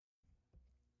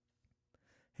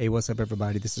Hey, what's up,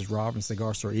 everybody? This is Rob from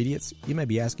Cigar Store Idiots. You may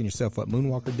be asking yourself what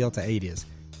Moonwalker Delta 8 is.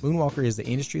 Moonwalker is the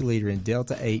industry leader in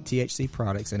Delta 8 THC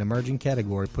products, an emerging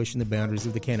category pushing the boundaries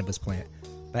of the cannabis plant.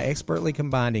 By expertly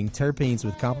combining terpenes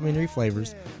with complementary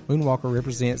flavors, Moonwalker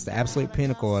represents the absolute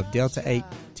pinnacle of Delta 8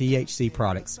 THC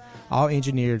products, all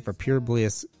engineered for pure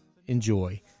bliss.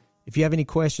 Enjoy. If you have any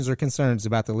questions or concerns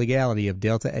about the legality of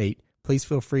Delta 8, please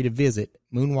feel free to visit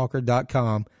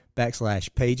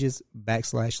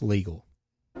moonwalker.com/pages/legal.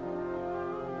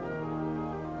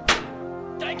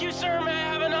 Thank you, sir. May I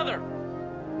have another?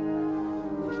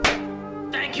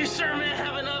 Thank you, sir. May I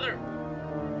have another?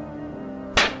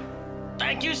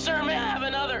 Thank you, sir. May I have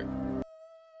another?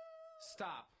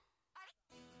 Stop.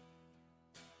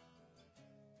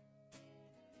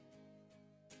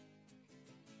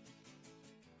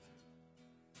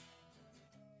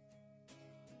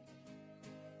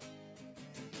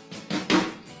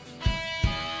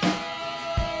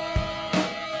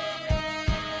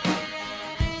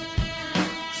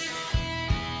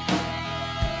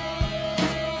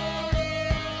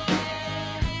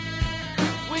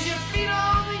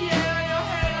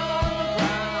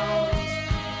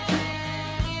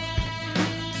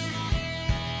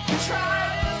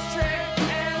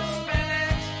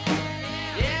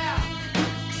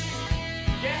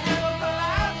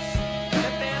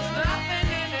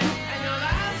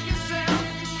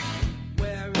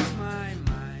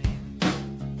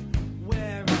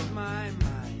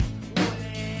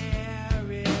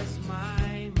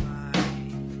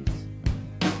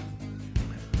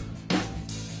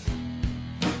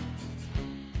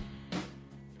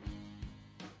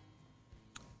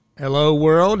 Hello,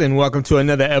 world, and welcome to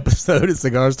another episode of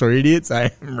Cigar Store Idiots.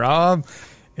 I am Rob,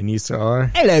 and you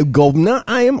are. Hello, Governor.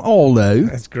 I am Aldo.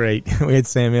 That's great. We had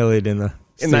Sam Elliott in the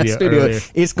studio earlier.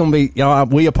 It's going to be, y'all,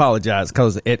 we apologize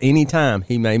because at any time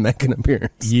he may make an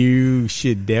appearance. You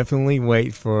should definitely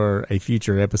wait for a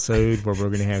future episode where we're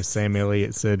going to have Sam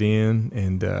Elliott sit in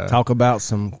and talk about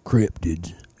some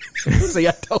cryptids. See,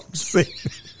 I told you.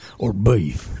 Or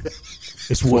beef.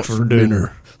 It's what's for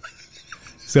dinner.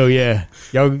 So, yeah,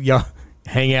 y'all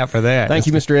hang out for that. Thank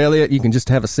you, Mr. Elliott. You can just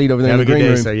have a seat over there in the green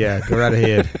room. So, yeah, go right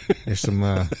ahead. There's some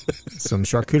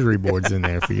charcuterie boards in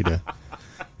there for you to...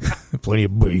 Plenty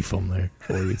of beef on there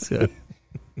for you. So.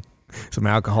 Some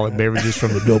alcoholic beverages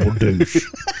from the Double Douche.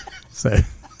 So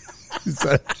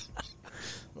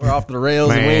we're off the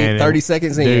rails and we ain't 30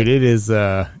 seconds in. Dude,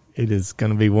 it is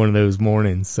going to be one of those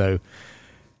mornings. So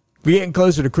we're getting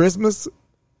closer to Christmas,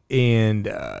 and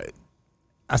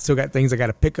I still got things I got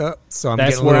to pick up, so I'm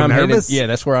getting a little nervous. Headed. Yeah,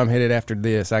 that's where I'm headed after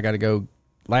this. I got to go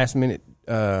last minute.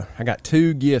 I got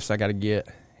 2 gifts I got to get,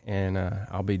 and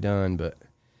I'll be done. But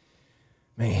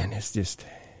man, it's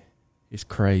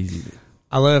crazy.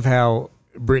 I love how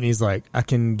Brittany's like, I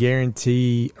can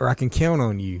guarantee, or I can count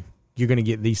on you. You're going to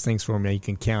get these things for me. You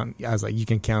can count. I was like, you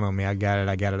can count on me. I got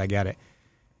it.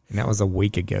 And that was a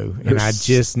week ago, and I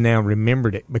just now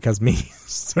remembered it because me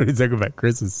started talking about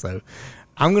Christmas. So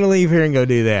I'm going to leave here and go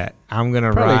do that. I'm going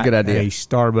to write a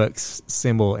Starbucks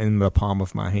symbol in the palm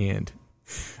of my hand.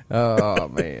 Oh,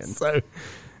 man. So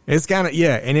it's kind of,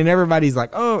 yeah. And then everybody's like,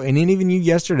 oh, and then even you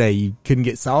yesterday, you couldn't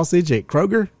get sausage at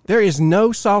Kroger? There is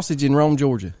no sausage in Rome,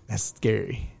 Georgia. That's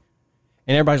scary.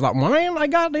 And everybody's like, man, I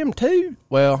got them too.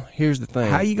 Well, here's the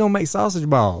thing. How you going to make sausage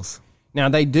balls? Now,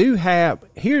 they do have,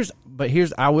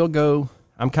 I will go,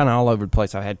 I'm kind of all over the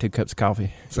place. I had 2 cups of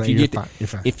coffee. So you're fine.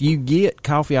 If you get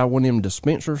coffee out of one of them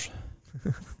dispensers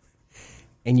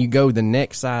and you go the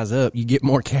next size up, you get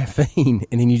more caffeine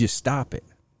and then you just stop it.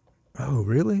 Oh,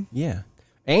 really? Yeah.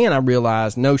 And I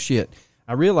realized,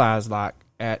 like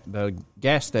at the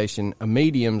gas station, a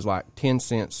medium's like 10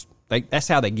 cents. That's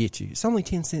how they get you. It's only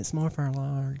 10 cents more for a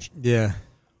large. Yeah.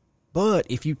 But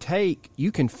if you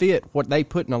can fit what they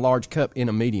put in a large cup in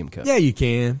a medium cup. Yeah, you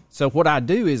can. So what I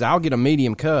do is I'll get a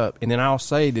medium cup, and then I'll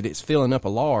say that it's filling up a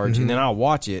large, and then I'll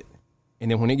watch it,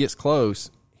 and then when it gets close,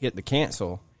 hit the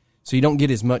cancel. So you don't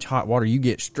get as much hot water. You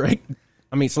get straight.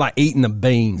 I mean, it's like eating the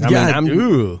beans. I'm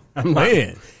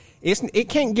like, it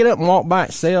can't get up and walk by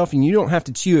itself, and you don't have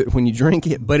to chew it when you drink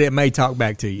it. But it may talk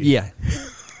back to you. Yeah.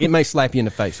 It may slap you in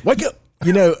the face. Wake up.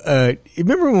 You know,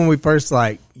 remember when we first,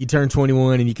 you turned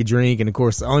 21 and you could drink, and, of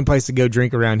course, the only place to go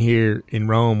drink around here in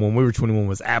Rome when we were 21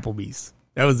 was Applebee's.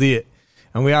 That was it.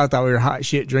 And we all thought we were hot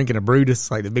shit drinking a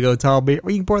Brutus, like the big old tall beer.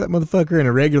 Well, you can pour that motherfucker in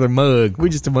a regular mug. We're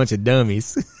just a bunch of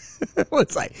dummies.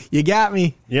 It's like, you got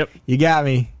me. Yep. You got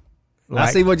me.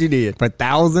 I see what you did. For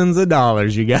thousands of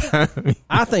dollars, you got me.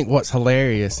 I think what's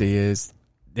hilarious is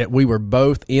that we were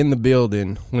both in the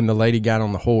building when the lady got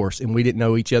on the horse, and we didn't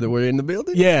know each other were in the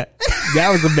building. Yeah, that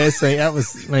was the best thing. That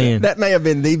was, man. That may have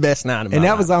been the best night of my And that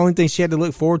life. was the only thing she had to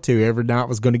look forward to every night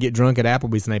was going to get drunk at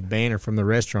Applebee's, and they banned her from the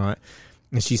restaurant.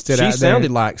 And she stood out She there. sounded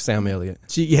like Sam Elliott.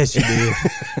 She did.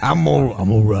 I'm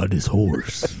gonna ride this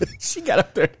horse. She got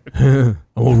up there. I'm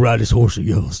gonna ride this horse at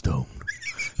Yellowstone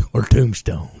or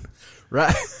Tombstone.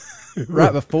 Right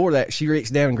before that, she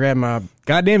reached down and grabbed my...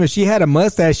 Goddamn, if she had a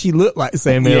mustache, she looked like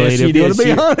Sam Yeah, Elliott. she If you want did.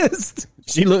 to be honest.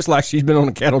 She looks like she's been on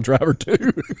a cattle driver,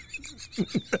 too.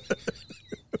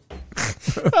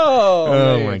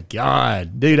 Oh man. my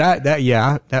god, dude!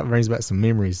 That brings back some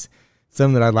memories.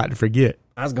 Some that I'd like to forget.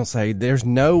 I was going to say, there's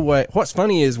no way... What's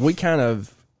funny is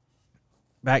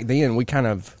back then,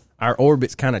 our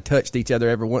orbits kind of touched each other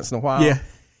every once in a while. Yeah.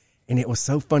 And it was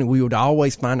so funny. We would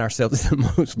always find ourselves in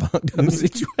the most fucked up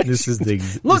situation. This is the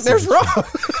Look, there's Rob.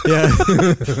 Yeah.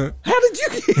 How did you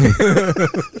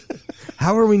get...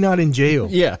 How are we not in jail?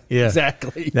 Yeah, Yeah.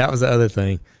 exactly. That was the other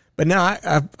thing. But now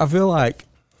I feel like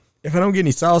if I don't get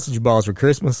any sausage balls for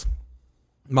Christmas,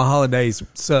 my holidays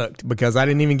sucked because I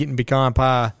didn't even get any pecan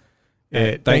pie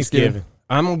at Thanksgiving.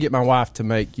 I'm going to get my wife to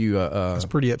make you I was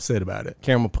pretty upset about it.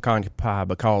 caramel pecan pie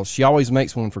because she always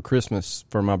makes one for Christmas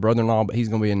for my brother-in-law, but he's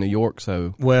going to be in New York,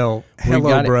 so Well, got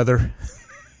hello, it. brother.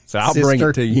 I'll bring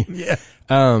it to you. Yeah.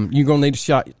 You're going to need a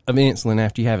shot of insulin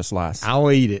after you have a slice. I'll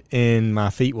eat it, and my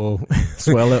feet will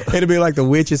Swell up. It'll be like the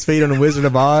witch's feet on the Wizard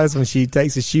of Oz when she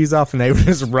takes her shoes off and they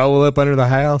just roll up under the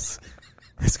house.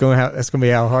 That's gonna be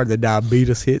how hard the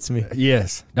diabetes hits me.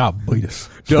 Yes. Diabetes.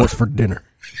 What's for dinner?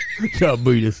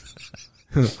 Diabetes.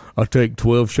 I take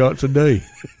 12 shots a day.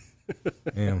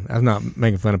 Yeah, I'm not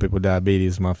making fun of people with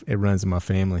diabetes. It runs in my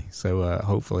family, so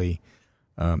hopefully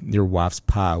your wife's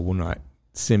pie will not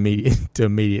send me into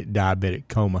immediate diabetic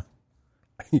coma.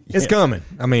 It's coming.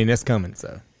 I mean, it's coming.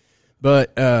 So,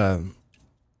 But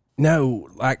no,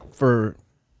 like for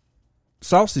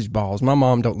sausage balls, my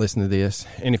mom don't listen to this,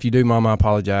 and if you do, Mom, I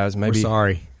apologize. we're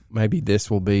sorry. Maybe this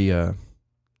will be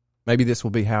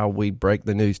how we break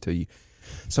the news to you.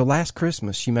 So last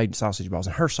Christmas, she made sausage balls,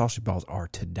 and her sausage balls are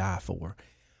to die for.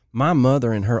 My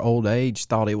mother, in her old age,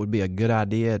 thought it would be a good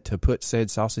idea to put said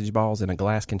sausage balls in a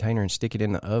glass container and stick it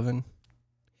in the oven.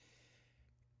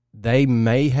 They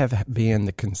may have been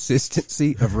the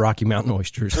consistency of Rocky Mountain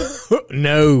oysters.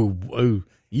 No. Ooh.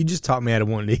 You just taught me how to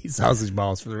want to eat sausage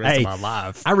balls for the rest of my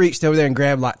life. I reached over there and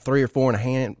grabbed like 3 or 4 in a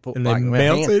hand. And they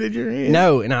melted in your hand?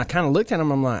 No, and I kind of looked at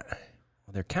them. I'm like,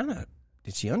 well, they're kind of,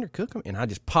 did she undercook them? And I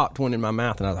just popped one in my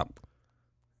mouth, and I was like,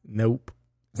 Nope.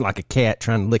 it's like a cat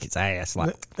trying to lick its ass.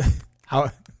 Like,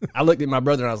 I looked at my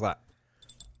brother, and I was like,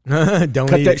 Don't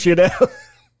cut eat that it. shit out.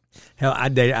 Hell,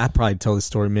 I probably told this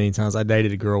story a million times. I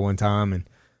dated a girl one time,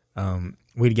 and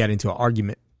we got into an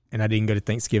argument, and I didn't go to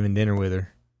Thanksgiving dinner with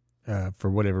her for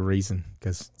whatever reason,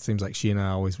 because it seems like she and I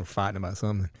always were fighting about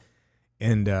something.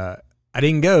 And I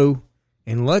didn't go,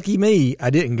 and lucky me, I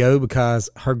didn't go because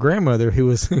her grandmother, who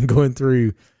was going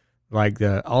through like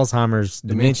the Alzheimer's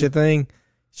dementia thing,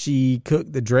 she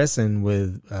cooked the dressing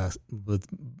with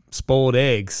spoiled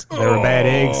eggs. They were bad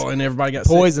eggs. Oh, and everybody got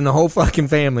sick. Poisoned the whole fucking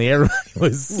family. Everybody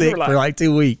was sick like- for like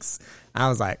 2 weeks. I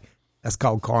was like, that's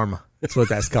called karma. That's what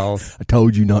that's called. I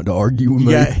told you not to argue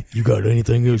with You got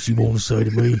anything else you want to say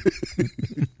to me?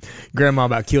 Grandma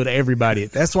about killed everybody.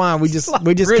 That's why we just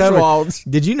covered. Griswolds.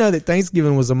 Did you know that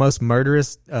Thanksgiving was the most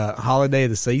murderous holiday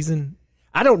of the season?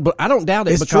 I don't doubt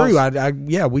it. It's because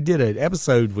true. We did an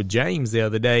episode with James the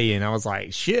other day, and I was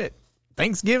like, shit.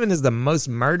 Thanksgiving is the most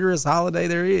murderous holiday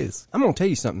there is. I'm going to tell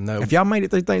you something, though. If y'all made it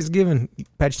through Thanksgiving,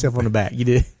 pat yourself on the back. You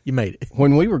did. You made it.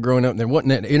 When we were growing up, there wasn't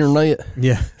that internet.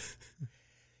 Yeah.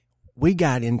 We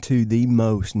got into the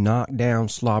most knockdown,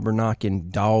 slobber-knocking,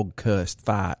 dog-cussed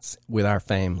fights with our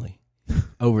family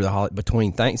over the holiday,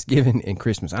 between Thanksgiving and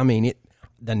Christmas. I mean,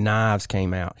 the knives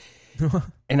came out.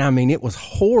 And, I mean, it was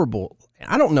horrible.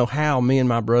 I don't know how me and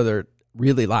my brother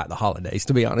really liked the holidays,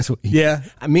 to be honest with you. Yeah.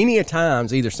 Many a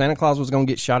times, either Santa Claus was going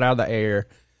to get shot out of the air,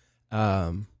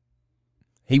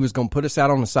 he was going to put us out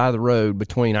on the side of the road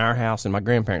between our house and my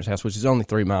grandparents' house, which is only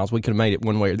 3 miles. We could have made it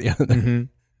one way or the other. Mm-hmm.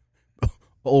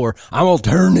 Or, I'm going to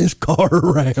turn this car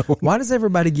around. Why does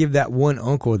everybody give that one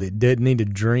uncle that doesn't need to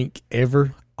drink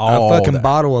ever Oh, a fucking that-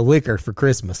 bottle of liquor for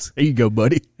Christmas? There you go,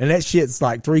 buddy. And that shit's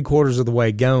like 3/4 of the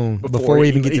way gone before we he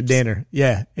even get to leaves. dinner.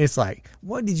 Yeah. It's like,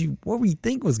 what were you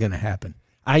think was going to happen?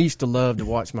 I used to love to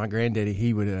watch my granddaddy.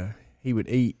 He would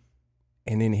eat,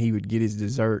 and then he would get his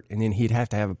dessert, and then he'd have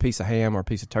to have a piece of ham or a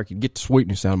piece of turkey to get the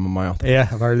sweetness out of my mouth. Yeah,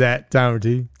 I've heard that time or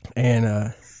two.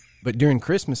 And but during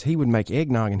Christmas, he would make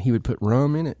eggnog, and he would put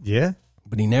rum in it. Yeah.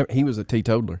 But he was a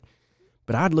teetotaler.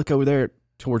 But I'd look over there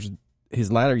towards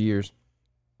his latter years,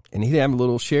 and he'd have a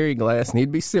little sherry glass, and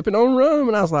he'd be sipping on rum,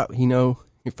 and I was like,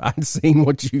 if I'd seen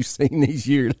what you've seen these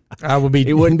years, I would be.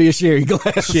 it wouldn't be a sherry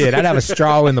glass. Shit, I'd have a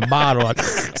straw in the bottle, like,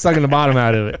 sucking the bottom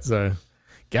out of it. So,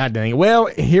 God dang it. Well,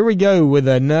 here we go with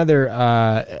another.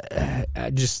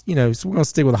 So we're gonna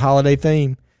stick with a holiday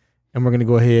theme, and we're gonna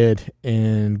go ahead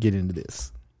and get into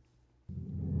this.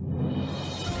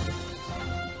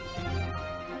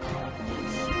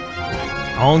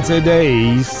 On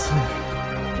today's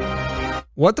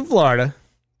What the Florida?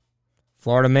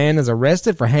 Florida man is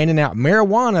arrested for handing out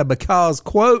marijuana because,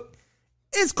 quote,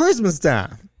 it's Christmas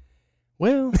time.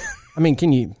 Well, I mean,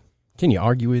 can you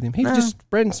argue with him? He's just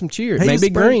spreading some cheer. It may be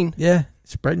green. Yeah,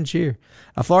 spreading cheer.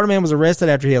 A Florida man was arrested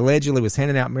after he allegedly was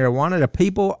handing out marijuana to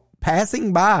people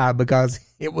passing by because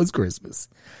it was Christmas.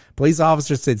 Police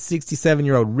officers said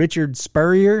 67-year-old Richard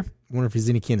Spurrier, I wonder if he's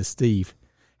any kin to Steve,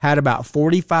 had about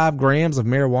 45 grams of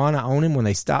marijuana on him when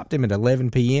they stopped him at 11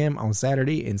 p.m. on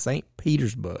Saturday in St.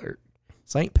 Petersburg.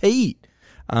 St. Pete.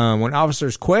 When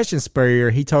officers questioned Spurrier,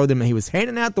 he told them he was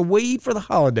handing out the weed for the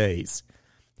holidays.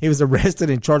 He was arrested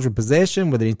and charged with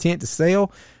possession with an intent to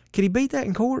sell. Could he beat that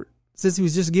in court since he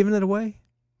was just giving it away?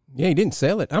 Yeah, he didn't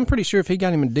sell it. I'm pretty sure if he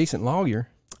got him a decent lawyer.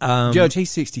 Judge,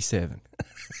 he's 67.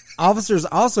 Officers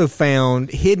also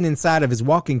found hidden inside of his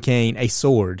walking cane a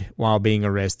sword while being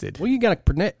arrested. Well, you got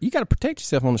to protect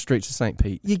yourself on the streets of St.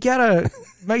 Pete. You got to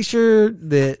make sure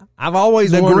that I've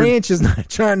always the wondered, Grinch is not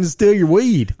trying to steal your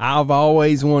weed. I've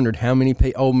always wondered how many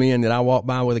old men that I walked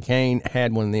by with a cane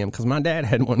had one of them, because my dad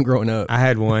had one growing up. I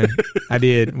had one. I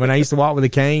did. When I used to walk with a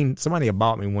cane, somebody had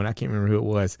bought me one. I can't remember who it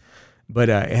was. But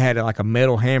it had like a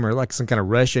metal hammer, like some kind of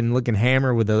Russian-looking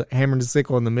hammer with a hammer and a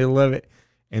sickle in the middle of it.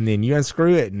 And then you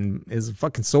unscrew it, and there's a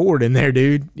fucking sword in there,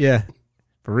 dude. Yeah,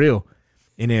 for real.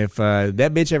 And if that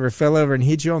bitch ever fell over and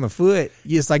hit you on the foot,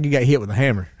 it's like you got hit with a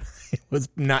hammer.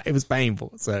 It was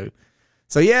painful. So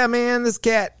yeah, man, this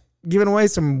cat giving away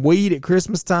some weed at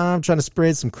Christmas time, trying to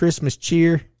spread some Christmas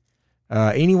cheer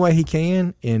any way he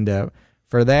can. And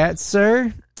for that,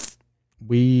 sir,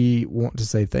 we want to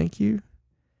say thank you.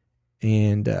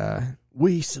 And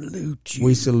we salute you.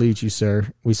 We salute you, sir.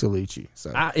 We salute you.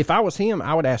 So, if I was him,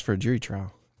 I would ask for a jury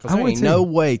trial. Because I there would ain't too. no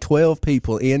way 12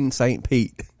 people in St.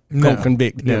 Pete gonna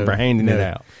convict him for handing it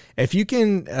out. If you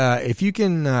can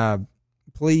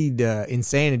plead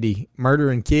insanity,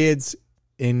 murdering kids,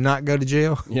 and not go to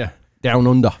jail, yeah, down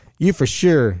under, you for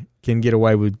sure can get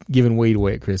away with giving weed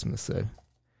away at Christmas. So,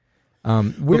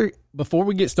 before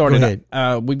we get started,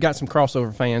 we've got some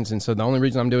crossover fans, and so the only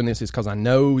reason I'm doing this is because I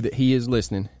know that he is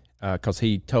listening. Because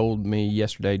he told me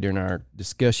yesterday during our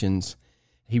discussions,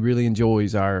 he really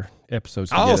enjoys our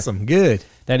episodes together. Awesome, good.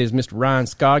 That is Mr. Ryan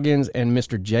Scoggins and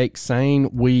Mr. Jake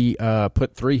Sane. We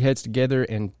put three heads together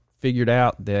and figured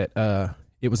out that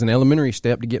it was an elementary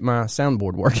step to get my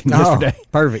soundboard working yesterday.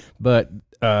 Perfect. But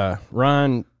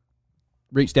Ryan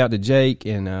reached out to Jake,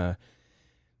 and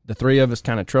the three of us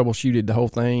kind of troubleshooted the whole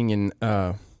thing. And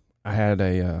I had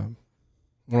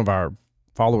one of our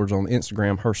followers on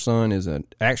Instagram, her son is an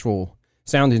actual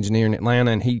sound engineer in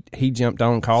Atlanta, and he jumped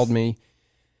on, called me,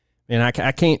 and I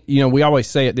can't, we always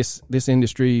say it, this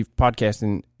industry,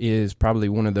 podcasting, is probably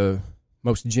one of the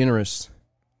most generous,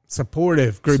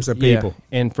 supportive groups of people.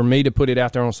 Yeah. And for me to put it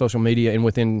out there on social media and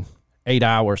within 8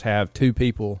 hours have two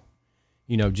people,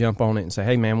 jump on it and say,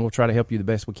 hey man, we'll try to help you the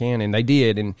best we can. And they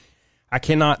did. And I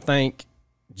cannot thank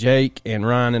Jake and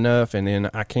Ryan enough. And then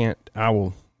I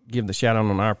will give the shout out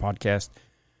on our podcast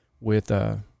with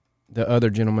the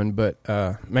other gentleman, but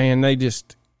man,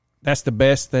 that's the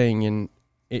best thing. And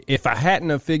if I hadn't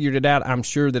have figured it out, I'm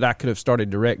sure that I could have started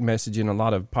direct messaging a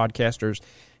lot of podcasters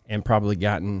and probably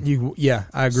gotten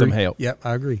I agree. some help. Yep,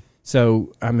 I agree.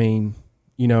 So I mean,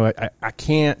 I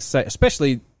can't say,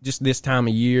 especially just this time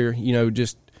of year,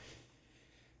 just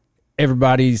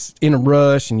everybody's in a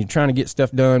rush and you're trying to get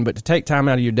stuff done, but to take time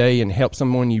out of your day and help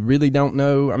someone you really don't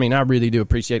know, I mean, I really do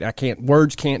appreciate it.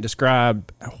 Words can't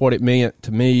describe what it meant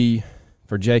to me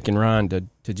for Jake and Ryan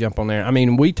to jump on there. I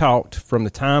mean, we talked from the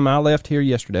time I left here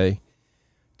yesterday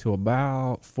to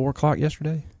about 4:00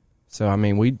 yesterday. So, I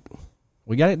mean, we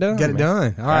got it done. Got it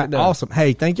done. All right, awesome.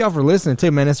 Hey, thank y'all for listening.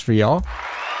 2 minutes for y'all.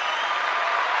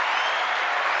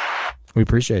 We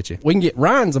appreciate you. We can get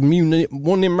Ryan's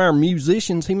one of them our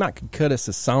musicians. He might could cut us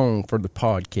a song for the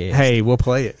podcast. Hey, we'll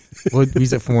play it. We'll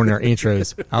use it for in our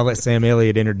intros. I'll let Sam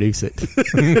Elliott introduce it.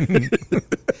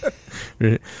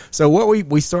 So what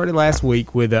we started last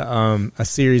week with a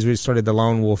series. We started the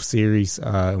Lone Wolf series,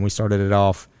 and we started it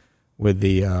off with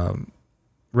the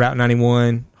Route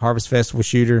 91 Harvest Festival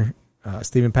shooter,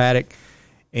 Stephen Paddock.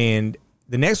 And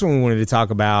the next one we wanted to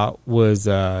talk about was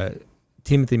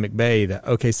Timothy McVeigh, the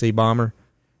OKC bomber,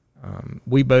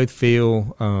 we both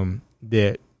feel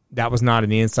that was not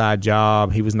an inside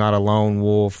job. He was not a lone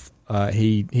wolf.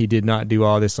 He did not do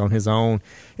all this on his own.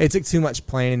 It took too much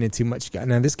planning and too much.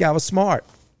 Now, this guy was smart,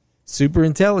 super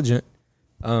intelligent,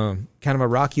 kind of a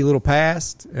rocky little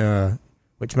past,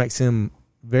 which makes him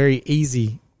very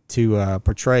easy to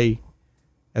portray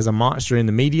as a monster in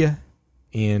the media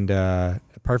and a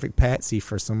perfect patsy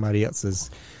for somebody else's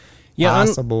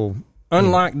possible.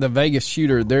 Unlike the Vegas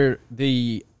shooter,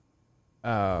 the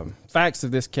facts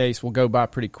of this case will go by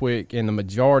pretty quick, and the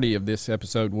majority of this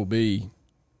episode will be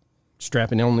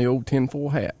strapping on the old tinfoil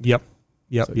hat. Yep.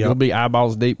 So you'll be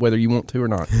eyeballs deep whether you want to or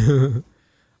not.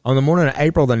 On the morning of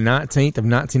April the 19th of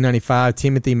 1995,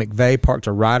 Timothy McVeigh parked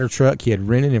a Ryder truck he had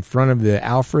rented in front of the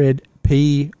Alfred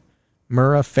P.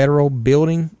 Murrah Federal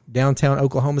Building, downtown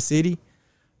Oklahoma City.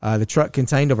 The truck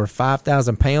contained over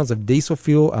 5,000 pounds of diesel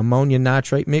fuel ammonia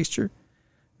nitrate mixture.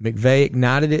 McVeigh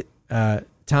ignited it,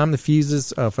 timed the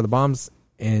fuses for the bombs,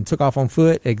 and took off on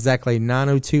foot. Exactly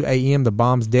 9:02 a.m., the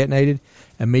bombs detonated,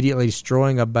 immediately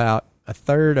destroying about a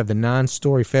third of the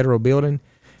 9-story federal building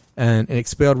and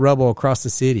expelled rubble across the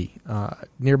city.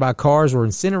 Nearby cars were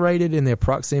incinerated. In the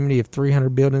proximity of 300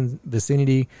 buildings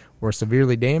vicinity were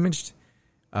severely damaged.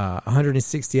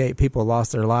 168 people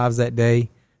lost their lives that day.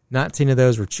 19 of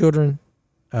those were children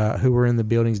who were in the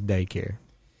building's daycare.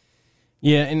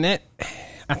 Yeah, and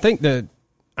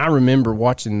I remember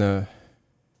watching the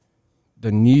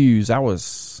news. I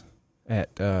was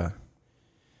at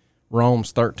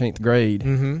Rome's 13th grade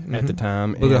at the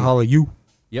time. Look at Holly U.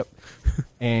 Yep.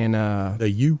 And the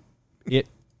U.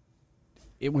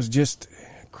 It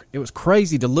was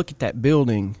crazy to look at that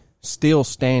building still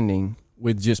standing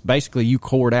with just basically you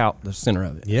cored out the center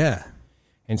of it. Yeah.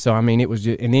 And so, I mean, it was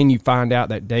just, and then you find out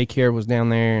that daycare was down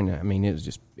there, and I mean, it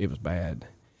was bad.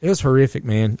 It was horrific,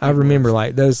 man. I remember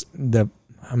like the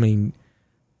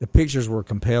pictures were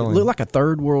compelling. It looked like a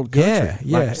third world country.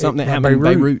 Yeah. Like something that happened in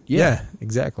Beirut. Yeah,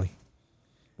 exactly.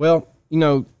 Well,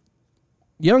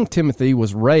 young Timothy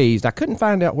was raised, I couldn't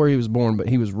find out where he was born, but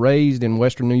he was raised in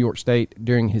western New York State.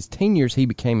 During his teen years, he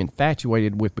became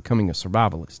infatuated with becoming a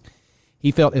survivalist. He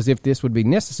felt as if this would be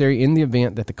necessary in the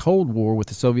event that the Cold War with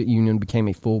the Soviet Union became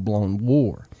a full-blown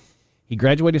war. He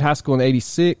graduated high school in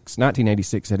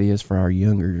 1986, that is, for our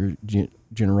younger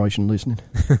generation listening,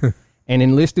 and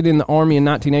enlisted in the Army in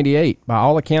 1988. By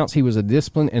all accounts, he was a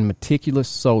disciplined and meticulous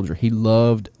soldier. He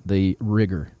loved the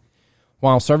rigor.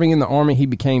 While serving in the Army, he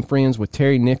became friends with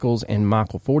Terry Nichols and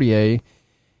Michael Fortier.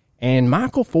 And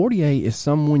Michael Fortier is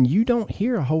someone you don't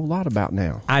hear a whole lot about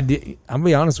now. I'll be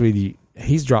honest with you.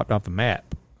 He's dropped off the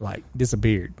map, like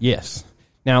disappeared. Yes.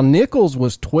 Now, Nichols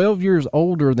was 12 years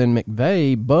older than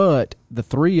McVeigh, but the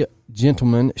three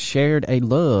gentlemen shared a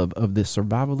love of the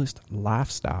survivalist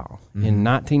lifestyle. Mm-hmm. In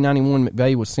 1991,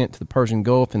 McVeigh was sent to the Persian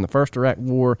Gulf in the First Iraq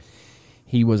War.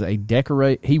 He was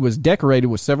decorated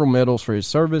with several medals for his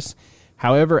service.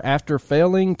 However, after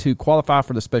failing to qualify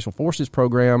for the Special Forces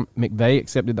program, McVeigh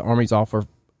accepted the Army's offer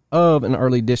of an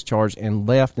early discharge and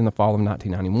left in the fall of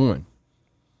 1991.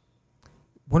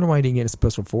 Wonder why he didn't get into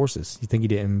Special Forces. You think he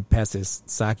didn't pass his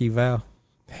psyche eval?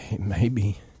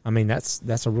 Maybe. I mean, that's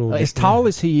a rule. As tall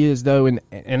as he is, though,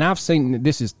 and I've seen,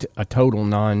 this is a total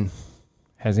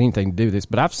has anything to do with this,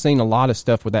 but I've seen a lot of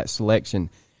stuff with that selection.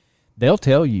 They'll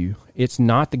tell you it's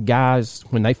not the guys,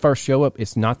 when they first show up,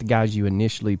 it's not the guys you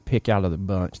initially pick out of the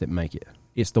bunch that make it.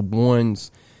 It's the ones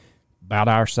about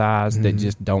our size that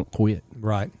just don't quit.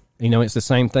 Right. It's the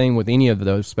same thing with any of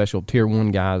those special Tier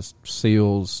 1 guys,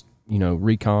 SEALs,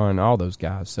 recon, all those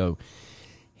guys. So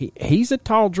he's a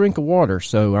tall drink of water.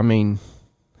 So, I mean,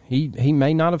 he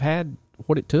may not have had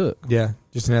what it took. Yeah,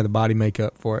 just didn't have the body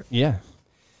makeup for it. Yeah.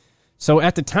 So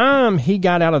at the time he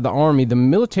got out of the Army, the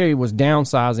military was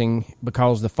downsizing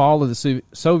because the fall of the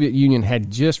Soviet Union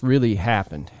had just really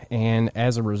happened. And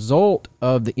as a result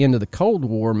of the end of the Cold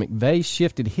War, McVeigh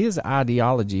shifted his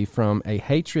ideology from a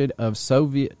hatred of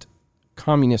Soviet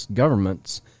communist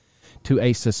governments to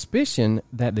a suspicion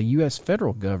that the U.S.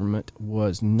 federal government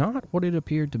was not what it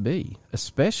appeared to be,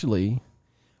 especially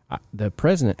the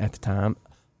president at the time,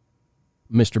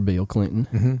 Mr. Bill Clinton.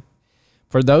 Mm-hmm.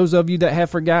 For those of you that have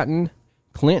forgotten,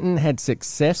 Clinton had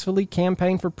successfully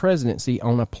campaigned for presidency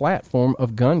on a platform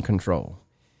of gun control,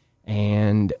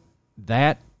 and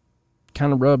that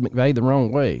kind of rubbed McVeigh the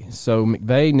wrong way. So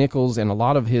McVeigh, Nichols, and a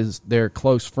lot of their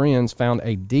close friends found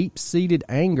a deep-seated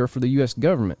anger for the U.S.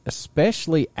 government,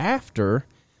 especially after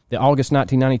the August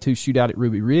 1992 shootout at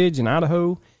Ruby Ridge in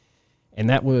Idaho, and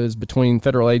that was between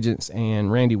federal agents and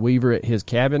Randy Weaver at his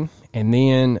cabin. And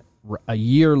then a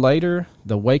year later,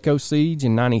 the Waco siege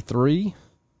in 93,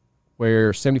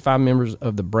 where 75 members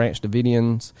of the Branch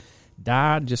Davidians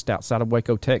died just outside of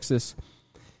Waco, Texas.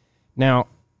 Now,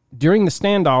 during the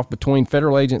standoff between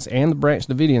federal agents and the Branch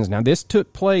Davidians, now this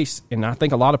took place, and I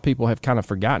think a lot of people have kind of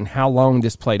forgotten how long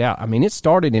this played out. I mean, it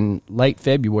started in late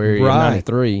February of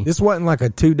 93. This wasn't like a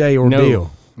 2-day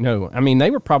ordeal. No. I mean, they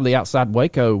were probably outside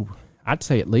Waco, I'd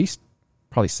say at least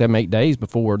probably 7-8 days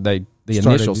before the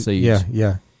initial siege.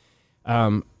 Yeah.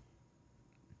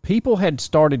 People had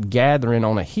started gathering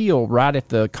on a hill right at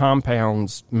the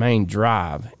compound's main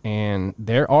drive, and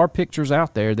there are pictures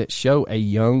out there that show a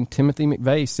young Timothy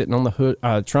McVeigh sitting on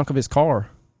the trunk of his car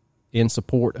in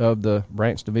support of the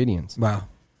Branch Davidians. Wow.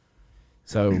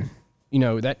 So,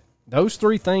 that those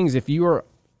three things, if you are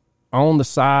on the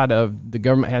side of the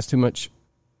government has too much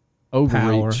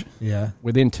overreach,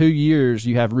 within 2 years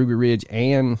you have Ruby Ridge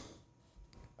and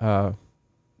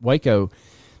Waco,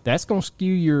 that's going to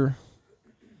skew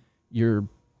your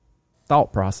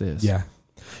thought process. Yeah.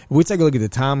 If we take a look at the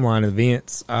timeline of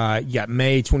events, you got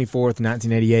May 24th,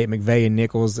 1988, McVeigh and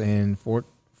Nichols and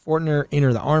Fortner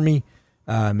enter the Army.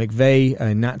 McVeigh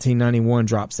in 1991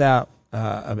 drops out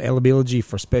of eligibility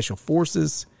for Special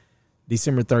Forces.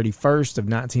 December 31st of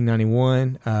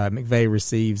 1991, McVeigh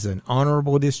receives an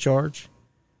honorable discharge.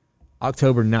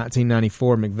 October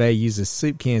 1994, McVeigh uses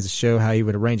soup cans to show how he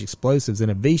would arrange explosives in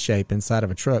a V shape inside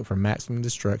of a truck for maximum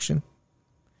destruction,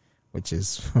 which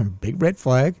is a big red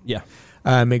flag. Yeah.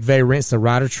 McVeigh rents a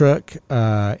Ryder truck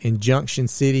in Junction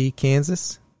City,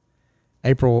 Kansas.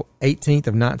 April 18th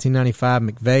of 1995,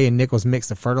 McVeigh and Nichols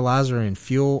mix a fertilizer and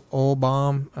fuel oil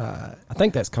bomb. I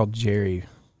think that's called Jerry.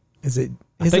 Is it?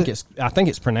 I think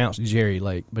it's pronounced Jerry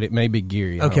Lake, but it may be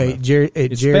Geary. Okay, it's Jerry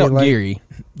spelled Lake. Geary.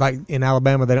 Like in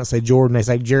Alabama, they don't say Jordan; they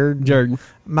say Jordan.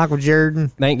 Michael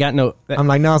Jordan. They ain't got no. I'm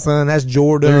like, no, son, that's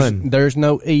Jordan. There's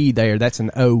no E there. That's an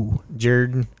O.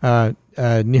 Jordan.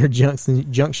 Near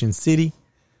Junction City.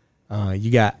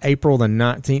 You got April the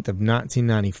 19th of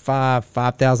 1995.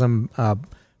 5,000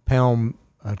 pound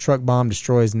truck bomb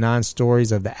destroys 9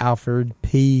 stories of the Alfred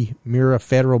P. Murrah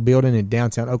Federal Building in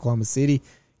downtown Oklahoma City,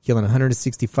 killing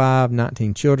 165,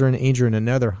 19 children, injuring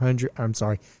another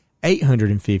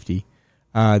 850.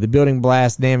 The building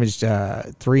blast damaged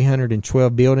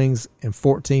 312 buildings and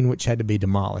 14 which had to be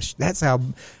demolished. That's how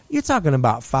you're talking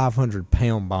about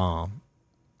 500-pound bomb.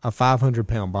 A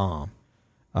 500-pound bomb.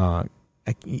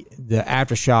 The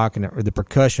aftershock or the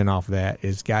percussion off of that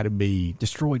has got to be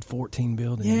destroyed 14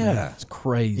 buildings. Yeah, it's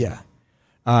crazy. Yeah.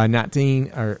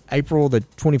 April the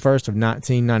 21st of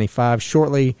 1995,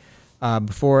 shortly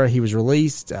before he was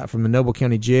released from the Noble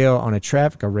County Jail on a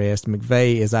traffic arrest,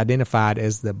 McVeigh is identified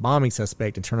as the bombing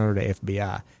suspect and turned over to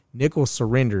FBI. Nichols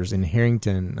surrenders in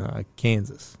Harrington,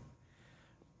 Kansas.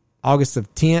 August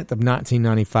of 10th of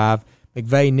 1995,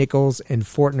 McVeigh, Nichols, and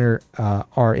Fortner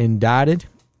are indicted.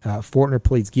 Fortner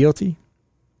pleads guilty.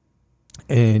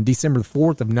 And December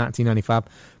 4th of 1995,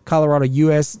 Colorado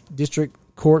U.S. District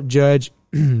Court Judge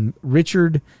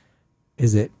Richard,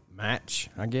 is it? Match,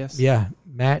 I guess. Yeah,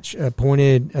 Match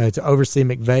appointed to oversee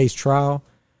McVeigh's trial.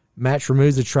 Match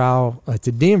removes the trial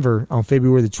to Denver on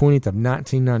February the 20th of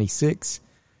 1996.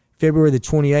 February the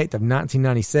 28th of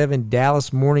 1997,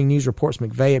 Dallas Morning News reports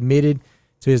McVeigh admitted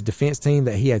to his defense team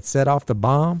that he had set off the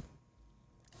bomb.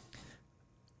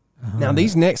 Now,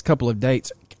 these next couple of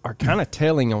dates are kind of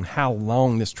telling on how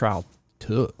long this trial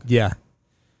took. Yeah.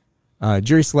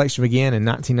 Jury selection began in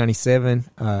 1997,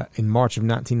 in March of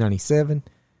 1997.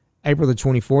 April the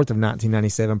 24th of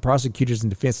 1997, prosecutors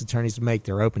and defense attorneys make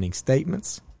their opening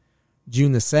statements.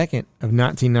 June the 2nd of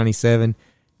 1997,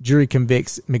 jury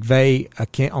convicts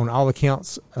McVeigh on all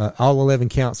accounts, all 11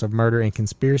 counts of murder and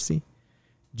conspiracy.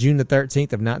 June the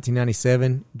 13th of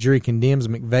 1997, jury condemns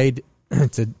McVeigh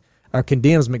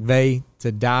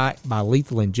to die by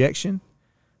lethal injection.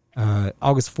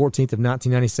 August 14th of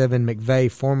 1997,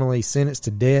 McVeigh formally sentenced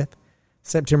to death.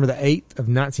 September the 8th of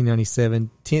 1997,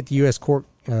 10th U.S. Court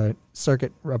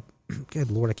Circuit.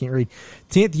 Good Lord, I can't read.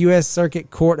 10th U.S.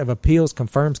 Circuit Court of Appeals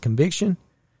confirms conviction.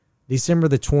 December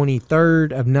the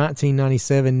 23rd of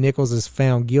 1997, Nichols is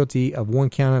found guilty of 1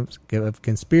 count of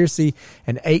conspiracy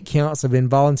and 8 counts of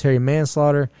involuntary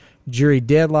manslaughter. Jury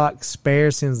deadlock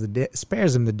spares him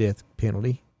the death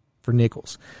penalty for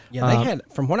Nichols. Yeah, they had,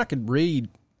 from what I could read,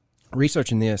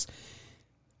 researching this,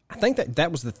 I think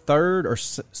that was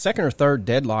the second or third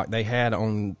deadlock they had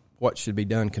on what should be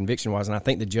done conviction-wise, and I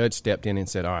think the judge stepped in and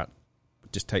said, all right,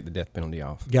 just take the death penalty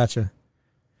off. Gotcha.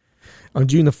 On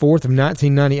June the 4th of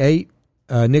 1998,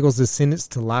 Nichols is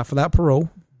sentenced to life without parole.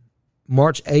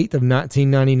 March 8th of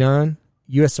 1999,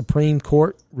 U.S. Supreme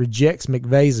Court rejects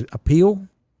McVeigh's appeal.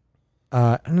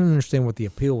 I don't understand what the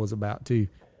appeal was about, too.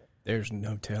 There's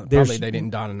no telling. Probably they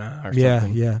didn't dot an I or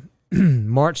something. Yeah.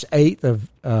 March 29th of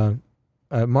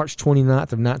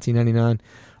 1999,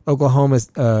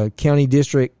 Oklahoma's County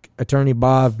District Attorney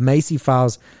Bob Macy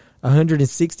files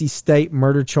 160 state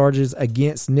murder charges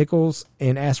against Nichols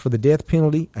and asks for the death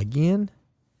penalty again.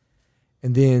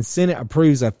 And then Senate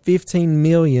approves a $15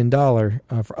 million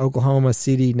for Oklahoma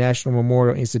City National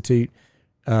Memorial Institute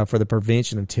for the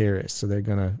prevention of terrorists. So they're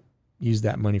going to use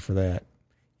that money for that.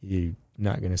 You're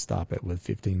not going to stop it with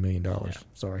 $15 million. Yeah.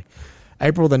 Sorry.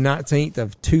 April the 19th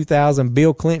of 2000,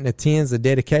 Bill Clinton attends the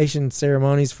dedication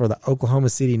ceremonies for the Oklahoma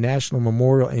City National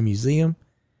Memorial and Museum.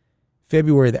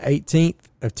 February the 18th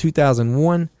of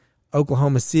 2001,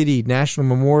 Oklahoma City National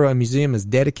Memorial and Museum is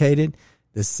dedicated.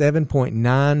 The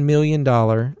 $7.9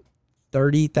 million,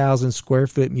 30,000 square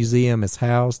foot museum is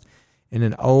housed in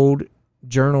an old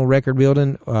Journal record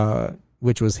building,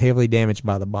 which was heavily damaged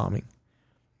by the bombing.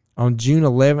 On June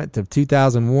 11th of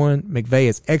 2001, McVeigh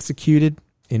is executed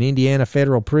in Indiana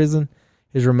federal prison.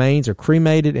 His remains are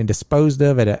cremated and disposed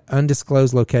of at an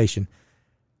undisclosed location.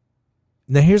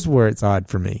 Now, here's where it's odd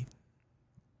for me.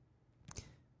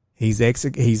 He's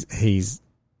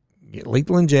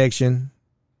lethal injection.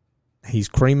 He's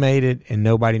cremated, and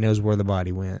nobody knows where the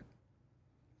body went.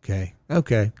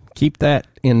 Okay. Keep that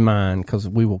in mind, because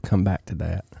we will come back to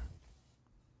that.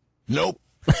 Nope.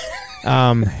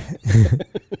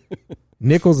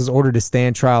 Nichols is ordered to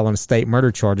stand trial on state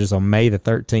murder charges on May the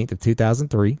 13th of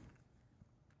 2003.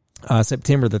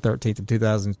 September the 13th of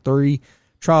 2003,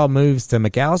 trial moves to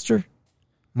McAllister.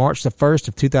 March the 1st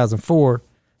of 2004,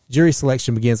 jury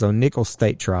selection begins on Nichols'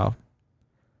 state trial.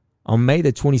 On May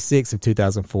the 26th of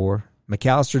 2004,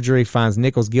 McAllister jury finds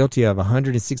Nichols guilty of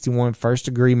 161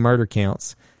 first-degree murder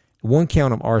counts, 1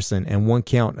 count of arson, and 1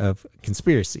 count of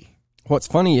conspiracy. What's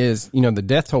funny is, the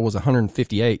death toll was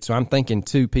 158, so I'm thinking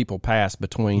 2 people passed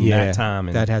between that time.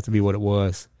 And that'd have to be what it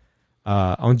was.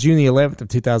 On June the 11th of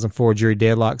 2004, jury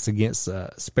deadlocks against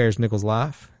spares Nichols'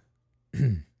 life.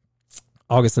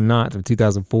 August the 9th of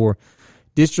 2004,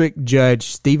 District Judge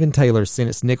Stephen Taylor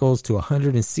sentenced Nichols to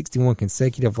 161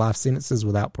 consecutive life sentences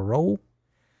without parole.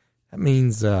 That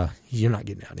means you're not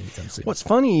getting out anytime soon. What's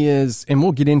funny is, and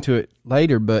we'll get into it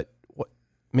later, but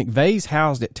McVeigh's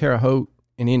housed at Terre Haute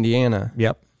in Indiana.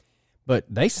 Yep. But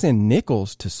they send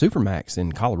Nichols to Supermax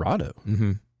in Colorado.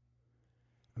 Mm-hmm.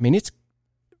 I mean,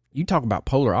 you talk about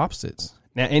polar opposites.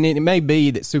 Now, and it may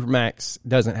be that Supermax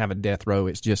doesn't have a death row.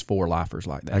 It's just 4 lifers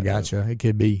like that. I gotcha. It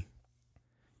could be.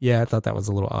 Yeah, I thought that was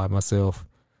a little odd myself.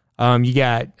 You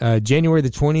got January the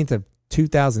 20th of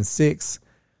 2006.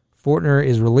 Fortner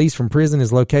is released from prison.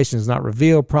 His location is not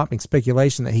revealed, prompting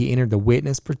speculation that he entered the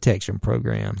witness protection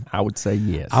program. I would say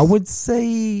yes. I would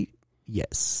say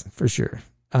yes, for sure.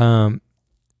 And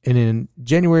in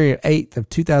January 8th of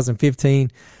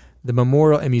 2015, the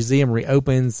memorial and museum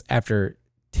reopens after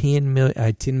 $10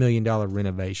 million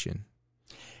renovation.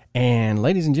 And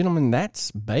ladies and gentlemen,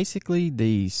 that's basically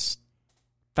the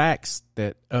facts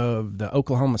of the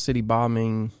Oklahoma City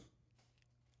bombing.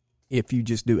 If you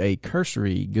just do a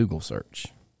cursory Google search.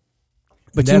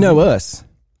 But you know us,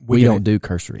 we don't do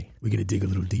cursory. We're going to dig a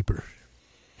little deeper.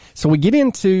 So we get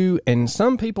into, and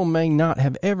some people may not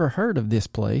have ever heard of this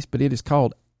place, but it is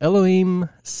called Elohim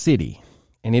City.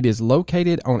 And it is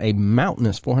located on a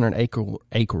mountainous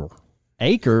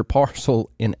 400-acre parcel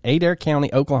in Adair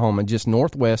County, Oklahoma, just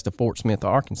northwest of Fort Smith,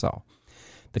 Arkansas.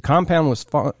 The compound was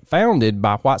founded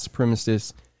by white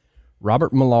supremacist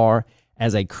Robert Millar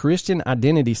as a Christian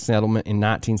identity settlement in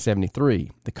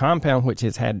 1973. The compound, which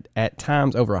has had at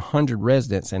times over 100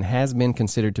 residents and has been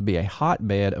considered to be a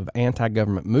hotbed of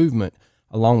anti-government movement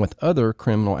along with other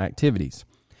criminal activities.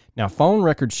 Now, phone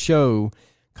records show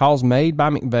calls made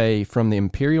by McVeigh from the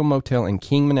Imperial Motel in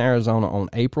Kingman, Arizona on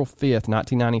April 5th,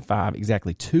 1995,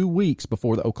 exactly 2 weeks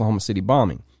before the Oklahoma City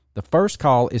bombing. The first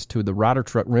call is to the Ryder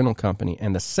Truck Rental Company,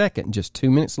 and the second, just 2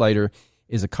 minutes later,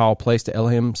 is a call placed to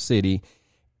Elohim City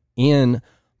in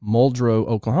Muldrow,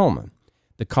 Oklahoma.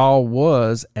 The call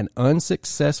was an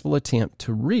unsuccessful attempt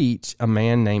to reach a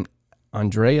man named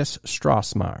Andreas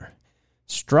Strassmeyer.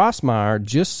 Strassmeyer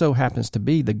just so happens to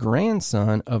be the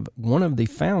grandson of one of the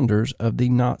founders of the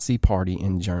Nazi Party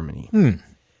in Germany.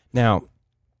 Now,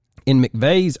 in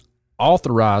McVeigh's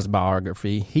authorized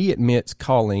biography, he admits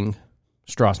calling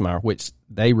Strassmeyer, which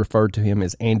they referred to him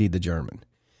as Andy the German,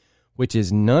 which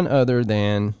is none other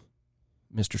than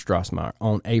Mr. Strassmeyer,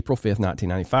 on April 5th,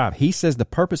 1995. He says the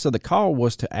purpose of the call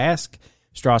was to ask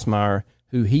Strassmeyer,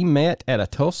 who he met at a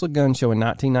Tulsa gun show in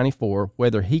 1994,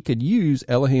 whether he could use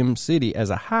Elohim City as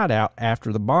a hideout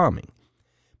after the bombing.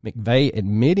 McVeigh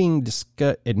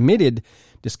admitted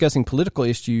discussing political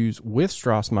issues with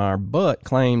Strossmayer, but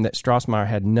claimed that Strossmayer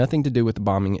had nothing to do with the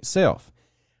bombing itself.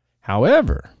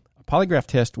 However, a polygraph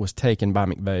test was taken by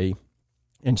McVeigh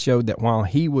and showed that while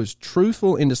he was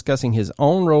truthful in discussing his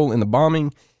own role in the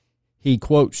bombing, he,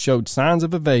 quote, showed signs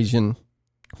of evasion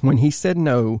when he said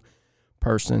no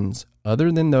persons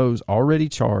other than those already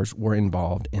charged were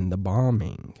involved in the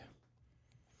bombing.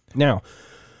 Now,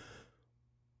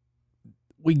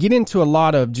 we get into a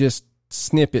lot of just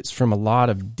snippets from a lot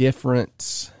of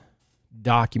different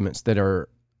documents that are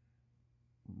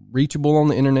reachable on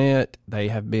the internet. They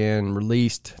have been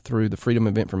released through the Freedom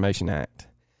of Information Act.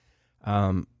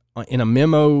 In a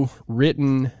memo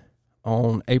written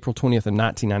on April 20th of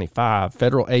 1995,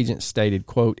 federal agents stated,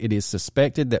 quote, "It is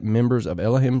suspected that members of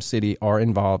Elohim City are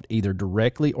involved either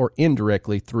directly or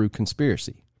indirectly through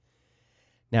conspiracy."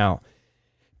 Now,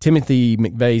 Timothy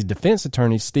McVeigh's defense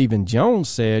attorney, Stephen Jones,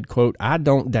 said, quote, "I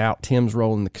don't doubt Tim's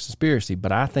role in the conspiracy,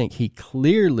 but I think he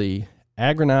clearly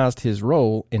aggrandized his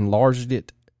role, enlarged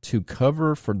it to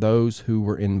cover for those who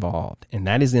were involved." And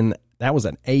that was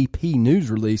an AP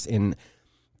news release in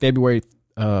February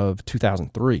of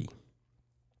 2003.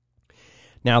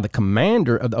 Now, the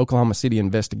commander of the Oklahoma City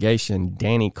investigation,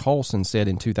 Danny Carlson, said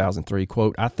in 2003,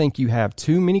 quote, "I think you have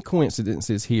too many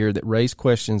coincidences here that raise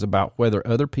questions about whether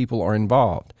other people are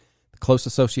involved. The close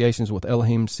associations with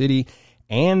Elohim City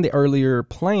and the earlier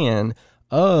plan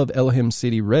of Elohim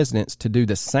City residents to do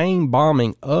the same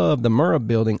bombing of the Murrah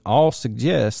building all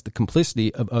suggest the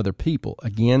complicity of other people."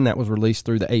 Again, that was released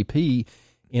through the AP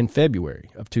in February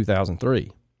of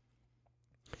 2003.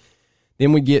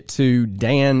 Then we get to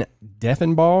Dan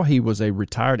Deffenbaugh. He was a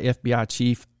retired FBI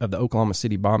chief of the Oklahoma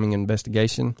City bombing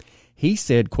investigation. He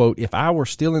said, quote, "If I were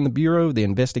still in the Bureau, the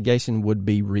investigation would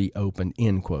be reopened,"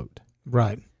 end quote.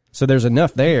 Right. So there's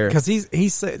enough there. Because he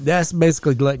said that's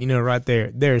basically letting you know right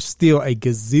there. There's still a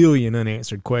gazillion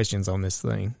unanswered questions on this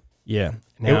thing. Yeah.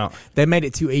 Now they made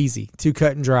it too easy, too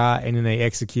cut and dry, and then they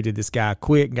executed this guy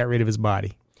quick and got rid of his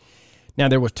body. Now,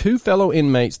 there were two fellow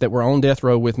inmates that were on death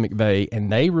row with McVeigh,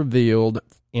 and they revealed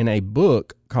in a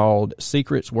book called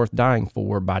Secrets Worth Dying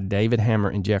For by David Hammer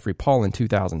and Jeffrey Paul in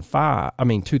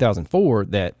 2004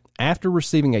 that after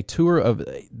receiving a tour of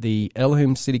the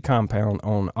Elohim City compound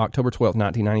on October 12,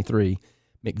 1993,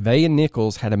 McVeigh and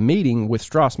Nichols had a meeting with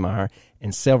Strossmayer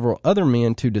and several other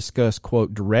men to discuss,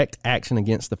 quote, direct action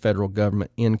against the federal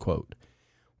government, end quote.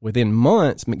 Within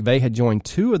months, McVeigh had joined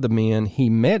two of the men he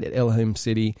met at Elohim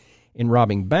City in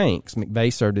robbing banks.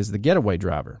 McVeigh served as the getaway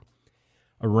driver.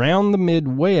 Around the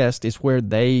Midwest is where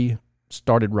they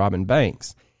started robbing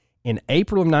banks. In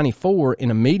April of 94, in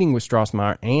a meeting with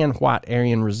Strossmayer and white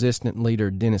Aryan resistant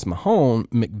leader Dennis Mahone,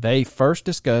 McVeigh first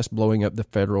discussed blowing up the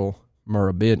federal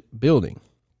Murrah building.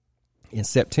 In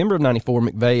September of 94,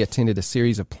 McVeigh attended a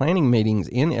series of planning meetings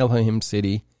in Elohim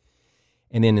City.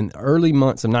 And then in the early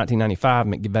months of 1995,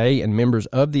 McVeigh and members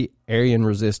of the Aryan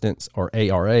Resistance, or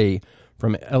ARA,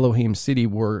 from Elohim City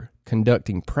were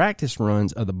conducting practice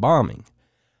runs of the bombing.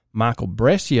 Michael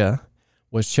Brescia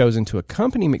was chosen to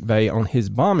accompany McVeigh on his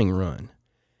bombing run.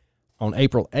 On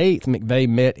April 8th, McVeigh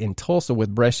met in Tulsa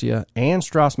with Brescia and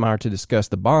Strossmayer to discuss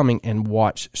the bombing and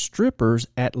watch strippers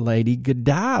at Lady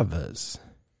Godiva's.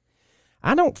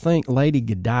 I don't think Lady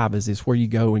Godiva's is where you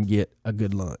go and get a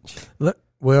good lunch.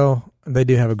 Well, they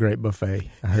do have a great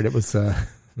buffet. I heard it was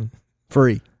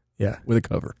free. Yeah, with a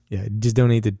cover. Yeah, just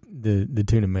don't eat the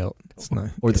tuna melt. It's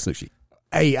not, or the sushi.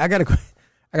 Hey, I got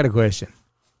a question.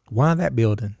 Why that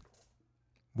building?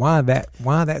 Why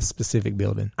that specific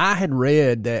building? I had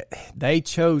read that they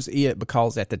chose it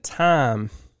because at the time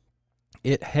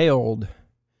it held.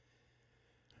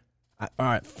 All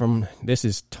right, this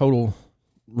is total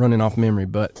running off memory,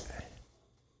 but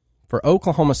for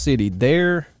Oklahoma City,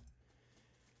 their,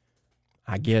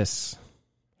 I guess,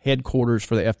 headquarters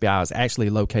for the FBI is actually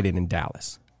located in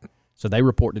Dallas. So they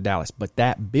report to Dallas. But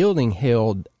that building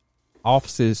held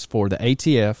offices for the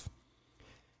ATF.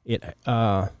 It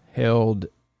held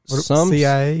some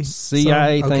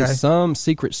CIA things. Some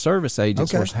Secret Service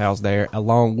agents were housed there,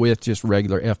 along with just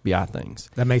regular FBI things.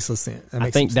 That makes sense.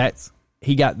 I think that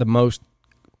he got the most,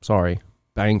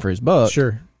 bang for his buck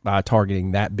by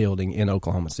targeting that building in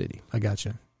Oklahoma City. I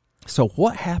gotcha. So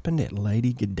what happened at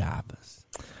Lady Godiva's?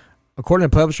 According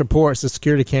to published reports, the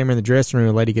security camera in the dressing room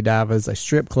of Lady Godiva's, a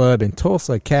strip club in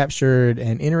Tulsa, captured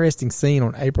an interesting scene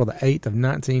on April the 8th of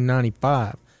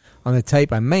 1995. On the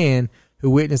tape, a man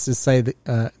who witnesses say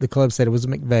that the club said it was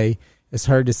McVeigh is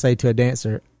heard to say to a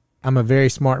dancer, "I'm a very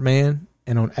smart man,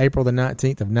 and on April the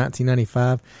 19th of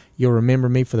 1995, you'll remember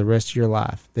me for the rest of your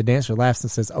life." The dancer laughs and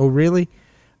says, "Oh, really?"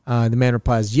 The man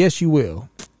replies, "Yes, you will."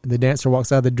 The dancer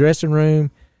walks out of the dressing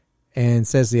room and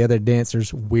says to the other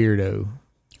dancers, "Weirdo."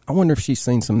 I wonder if she's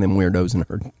seen some of them weirdos in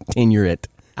her tenure at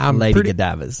Lady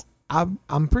Godiva's.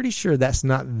 I'm pretty sure that's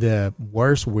not the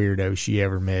worst weirdo she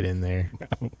ever met in there.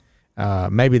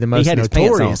 Maybe the most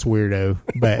notorious weirdo,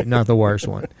 but not the worst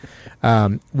one.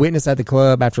 Witness at the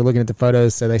club, after looking at the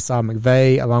photos, said they saw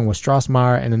McVeigh along with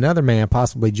Strassmeyer and another man,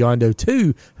 possibly John Doe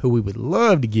 2, who we would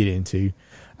love to get into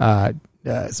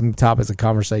some topics of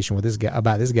conversation with this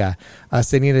guy,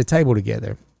 sitting at a table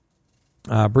together.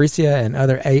 Brescia and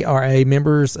other ARA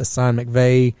members assigned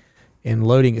McVeigh in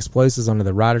loading explosives onto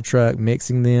the Ryder truck,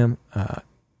 mixing them.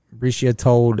 Brescia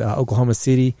told Oklahoma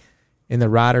City in the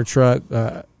Ryder truck.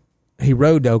 He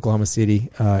rode to Oklahoma City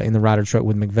in the Ryder truck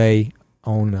with McVeigh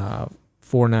on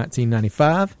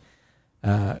 4/19/95.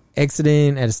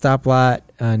 Exiting at a stoplight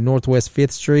Northwest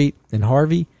 5th Street in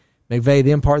Harvey, McVeigh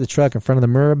then parked the truck in front of the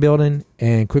Murrah building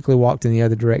and quickly walked in the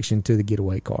other direction to the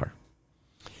getaway car.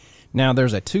 Now,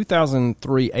 there's a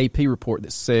 2003 AP report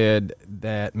that said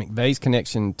that McVeigh's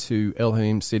connection to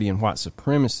Elohim City and white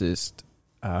supremacists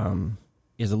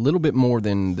is a little bit more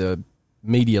than the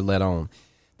media let on.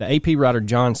 The AP writer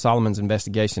John Solomon's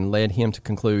investigation led him to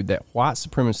conclude that white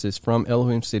supremacists from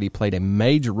Elohim City played a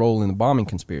major role in the bombing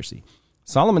conspiracy.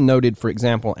 Solomon noted, for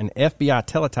example, an FBI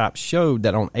teletype showed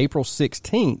that on April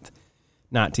 16th,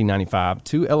 1995,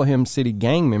 2 Elohim City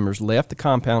gang members left the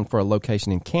compound for a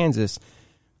location in Kansas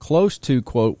close to,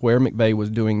 quote, where McVeigh was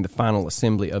doing the final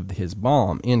assembly of his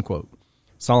bomb, end quote.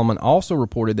 Solomon also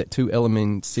reported that 2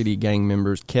 Elohim City gang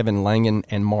members, Kevin Langan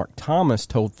and Mark Thomas,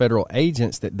 told federal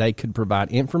agents that they could provide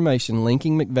information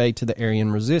linking McVeigh to the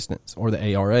Aryan Resistance, or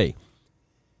the ARA.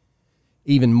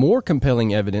 Even more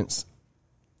compelling evidence,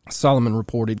 Solomon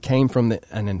reported, came from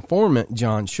an informant,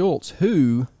 John Schultz,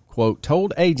 who, quote,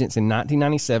 told agents in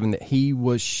 1997 that he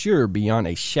was sure beyond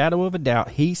a shadow of a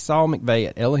doubt he saw McVeigh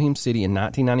at Elohim City in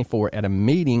 1994 at a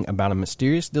meeting about a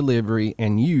mysterious delivery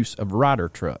and use of Ryder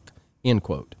truck, end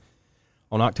quote.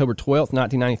 On October 12th,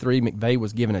 1993, McVeigh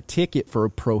was given a ticket for a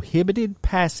prohibited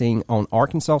passing on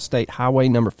Arkansas State Highway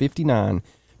number 59,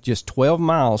 just 12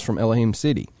 miles from Elohim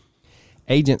City.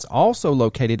 Agents also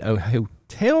located a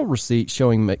hotel receipt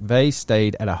showing McVeigh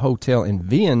stayed at a hotel in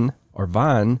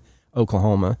Vine,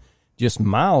 Oklahoma, just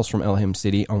miles from Elohim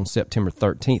City on September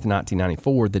 13th,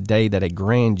 1994, the day that a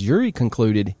grand jury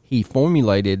concluded he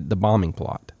formulated the bombing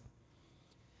plot.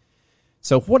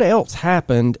 So what else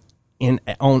happened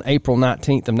on April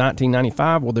 19th of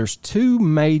 1995? Well, there's 2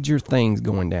 major things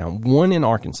going down. One in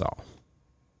Arkansas.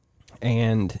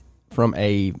 And from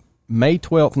a May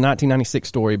 12th, 1996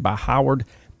 story by Howard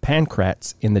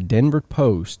Pankratz in the Denver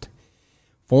Post,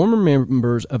 former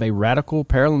members of a radical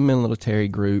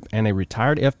paramilitary group and a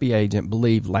retired FBI agent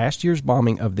believe last year's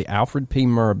bombing of the Alfred P.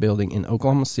 Murrah building in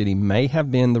Oklahoma City may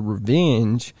have been the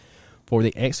revenge for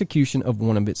the execution of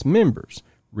one of its members,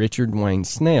 Richard Wayne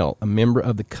Snell, a member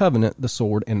of the Covenant, the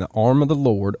Sword, and the Arm of the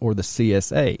Lord, or the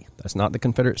CSA. That's not the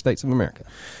Confederate States of America.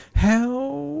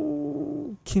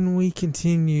 How can we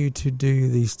continue to do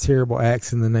these terrible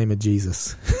acts in the name of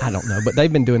Jesus? I don't know, but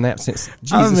they've been doing that since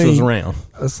Jesus was around.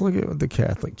 Let's look at the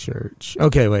Catholic Church.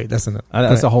 Okay, wait, that's enough.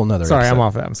 That's a whole nother Sorry, episode. I'm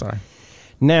off that. I'm sorry.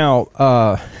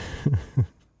 Now,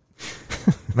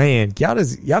 man,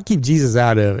 y'all keep Jesus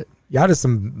out of it. Y'all just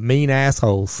some mean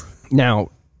assholes. Now,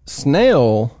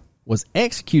 Snell was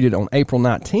executed on April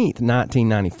 19th,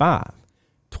 1995,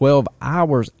 12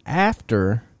 hours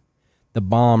after the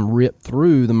bomb ripped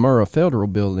through the Murrah Federal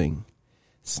Building.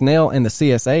 Snell and the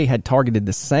CSA had targeted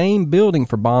the same building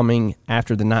for bombing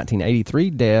after the 1983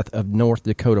 death of North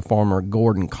Dakota farmer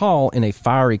Gordon Call in a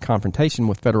fiery confrontation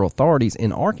with federal authorities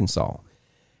in Arkansas.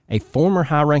 A former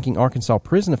high-ranking Arkansas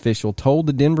prison official told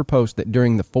the Denver Post that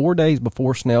during the 4 days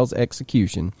before Snell's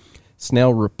execution,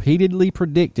 Snell repeatedly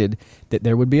predicted that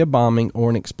there would be a bombing or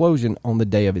an explosion on the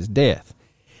day of his death.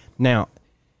 Now,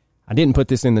 I didn't put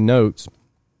this in the notes,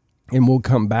 and we'll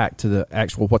come back to the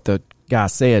actual what the guy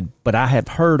said, but I have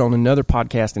heard on another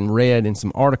podcast and read in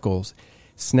some articles,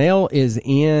 Snell is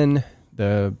in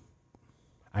the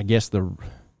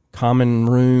common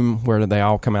room where they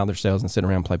all come out of their cells and sit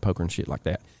around and play poker and shit like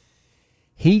that.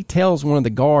 He tells one of the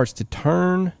guards to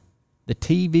turn the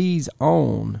TVs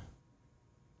on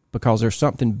because there's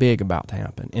something big about to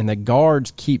happen. And the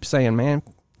guards keep saying, man,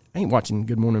 I ain't watching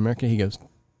Good Morning America. He goes,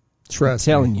 Trust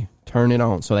I'm telling you, turn it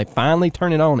on. So they finally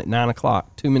turn it on at 9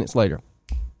 o'clock. 2 minutes later,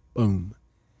 boom.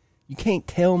 You can't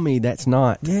tell me that's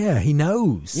not. Yeah, he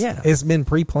knows. Yeah. It's been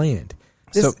pre-planned.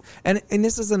 And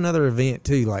this is another event,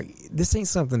 too. Like, this ain't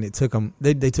something that took them,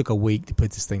 they took a week to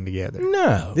put this thing together.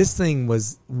 No. This thing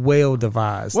was well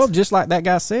devised. Well, just like that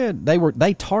guy said,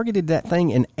 they targeted that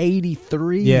thing in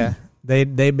 83. Yeah.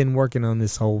 They've been working on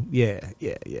this whole yeah.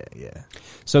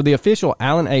 So the official,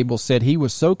 Alan Abel, said he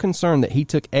was so concerned that he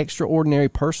took extraordinary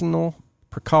personal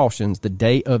precautions the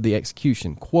day of the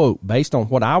execution. Quote, based on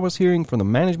what I was hearing from the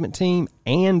management team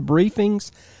and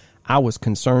briefings, I was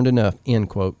concerned enough, end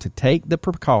quote, to take the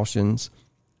precautions,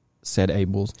 said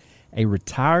Abels, a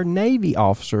retired Navy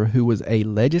officer who was a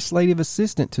legislative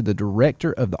assistant to the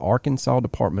director of the Arkansas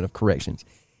Department of Corrections.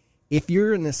 If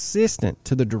you're an assistant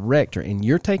to the director and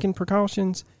you're taking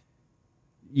precautions,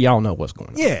 y'all know what's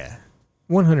going on. Yeah,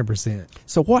 100%.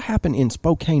 So what happened in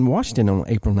Spokane, Washington on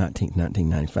April 19th,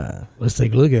 1995? Let's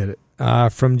take a look at it.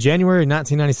 From January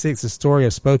 1996, the story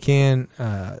of Spokane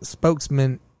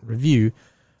Spokesman Review.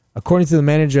 According to the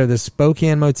manager of the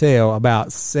Spokane Motel, about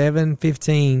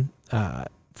 7:15,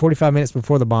 45 minutes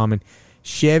before the bombing,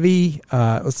 Chevy,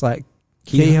 looks like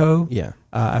Kehoe, Yeah.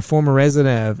 a former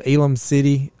resident of Elam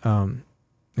City,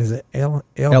 is it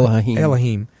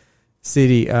Elohim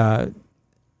City,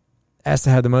 asked to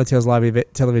have the motel's lobby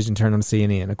television turned on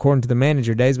CNN. According to the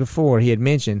manager, days before, he had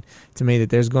mentioned to me that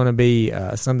there's going to be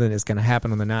something that's going to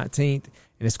happen on the 19th,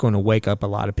 and it's going to wake up a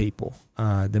lot of people.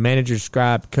 The manager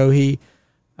described Kehoe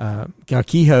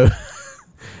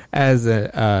as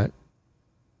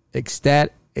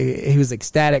ecstatic. He was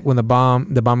ecstatic when the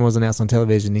bombing was announced on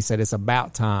television. He said it's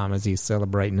about time as he's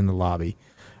celebrating in the lobby.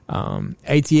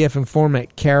 ATF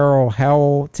informant Carol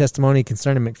Howell testimony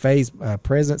concerning McVeigh's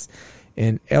presence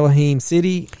in Elohim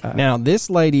City. Now, this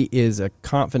lady is a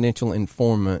confidential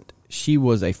informant. She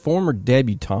was a former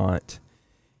debutante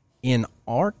in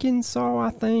Arkansas, I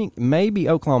think, maybe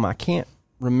Oklahoma. I can't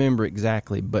remember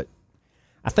exactly, but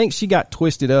I think she got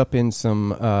twisted up in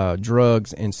some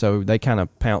drugs, and so they kind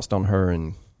of pounced on her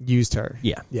and used her.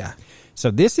 Yeah. So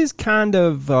this is kind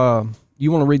of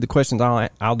you want to read the questions?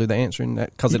 I'll do the answering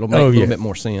because it'll make a little bit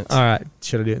more sense. All right.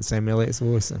 Should I do it in Sam Elliott's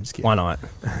voice? I'm just kidding. Why not?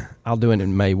 I'll do it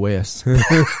in Mae West.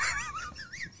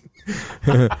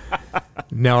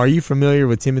 Now, are you familiar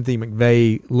with Timothy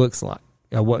McVeigh looks like?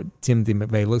 What Timothy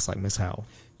McVeigh looks like, Miss Howell?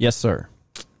 Yes, sir.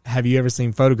 Have you ever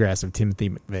seen photographs of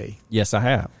Timothy McVeigh? Yes, I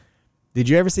have. Did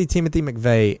you ever see Timothy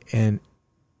McVeigh in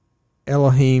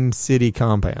Elohim City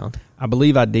compound? I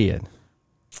believe I did.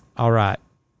 All right.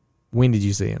 When did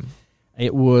you see him?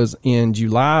 It was in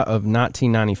July of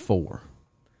 1994.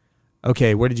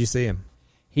 Okay, where did you see him?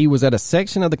 He was at a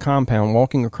section of the compound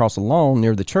walking across a lawn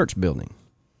near the church building.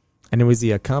 And was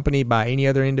he accompanied by any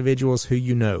other individuals who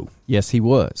you know? Yes, he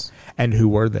was. And who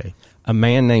were they? A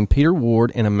man named Peter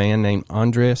Ward and a man named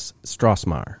Andres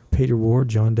Strassmeyer. Peter Ward,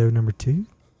 John Doe number 2?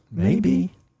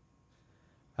 Maybe.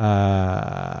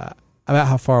 About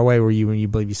how far away were you when you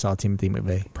believe you saw Timothy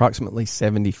McVeigh? Approximately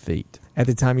 70 feet. At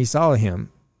the time you saw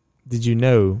him, did you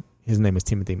know his name was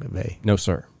Timothy McVeigh? No,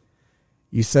 sir.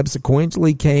 You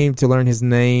subsequently came to learn his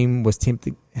name was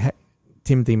Timothy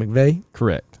McVeigh?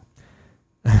 Correct.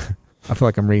 I feel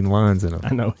like I'm reading lines in them.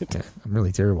 I know it. Yeah, I'm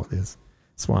really terrible at this.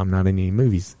 That's why I'm not in any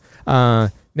movies. Now,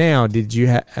 did you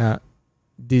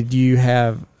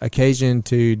have occasion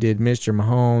to, did Mr.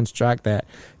 Mahone strike that?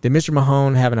 Did Mr.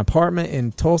 Mahone have an apartment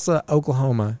in Tulsa,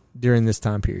 Oklahoma during this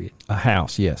time period? A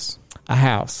house, yes. A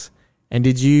house. And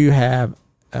did you have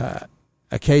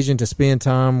occasion to spend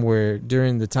time where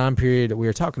during the time period that we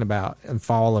were talking about in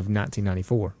fall of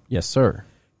 1994? Yes, sir.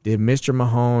 Did Mr.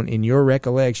 Mahone, in your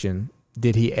recollection,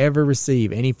 did he ever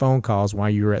receive any phone calls while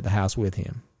you were at the house with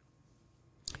him?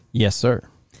 Yes, sir.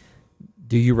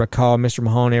 Do you recall Mr.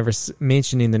 Mahone ever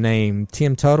mentioning the name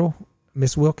Tim Tuttle,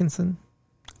 Miss Wilkinson?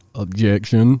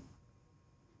 Objection.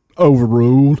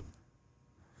 Overruled.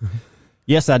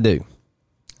 Yes, I do.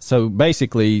 So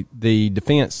basically, the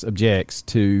defense objects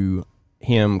to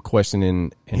him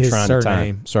questioning and his trying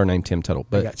surname. to tie surname Tim Tuttle.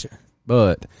 I gotcha.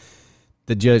 But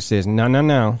the judge says,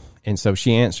 no. And so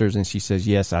she answers and she says,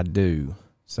 yes, I do.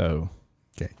 So.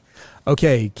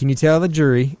 Okay. Can you tell the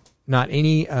jury, not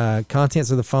any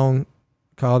contents of the phone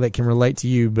call that can relate to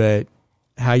you, but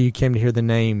how you came to hear the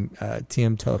name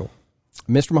Tim Tuttle?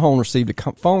 Mr. Mahone received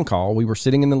a phone call. We were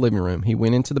sitting in the living room. He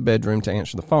went into the bedroom to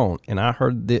answer the phone, and I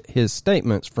heard his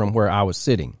statements from where I was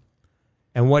sitting.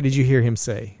 And what did you hear him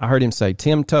say? I heard him say,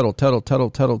 Tim Tuttle, Tuttle, Tuttle,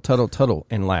 Tuttle, Tuttle, Tuttle,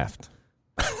 and laughed.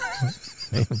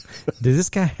 Does this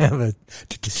guy have a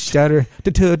stutter?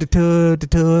 He's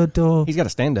got a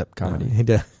stand-up comedy. He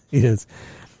does.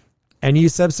 And you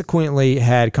subsequently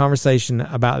had conversation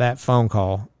about that phone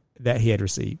call that he had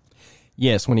received.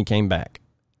 Yes, when he came back.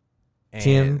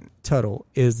 Tim Tuttle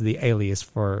is the alias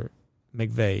for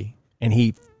McVeigh. And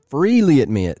he freely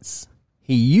admits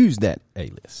he used that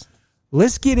alias.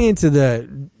 Let's get into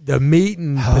the meat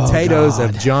and potatoes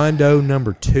of John Doe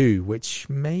number 2, which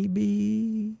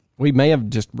maybe... We may have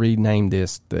just renamed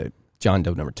this the John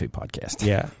Doe number 2 podcast.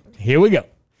 Yeah. Here we go.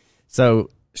 So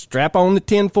strap on the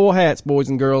tinfoil hats, boys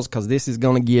and girls, because this is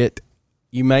going to get,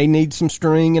 you may need some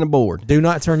string and a board. Do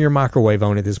not turn your microwave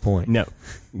on at this point. No.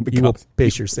 You will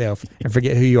piss yourself and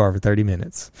forget who you are for 30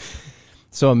 minutes.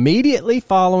 So immediately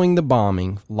following the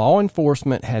bombing, law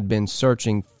enforcement had been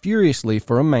searching furiously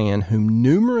for a man whom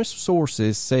numerous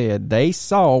sources said they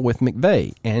saw with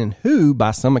McVeigh and who,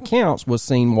 by some accounts, was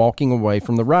seen walking away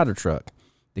from the Ryder truck.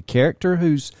 The character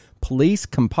whose police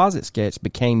composite sketch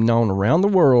became known around the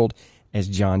world as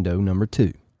John Doe number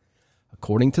 2.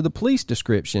 According to the police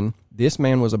description, this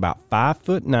man was about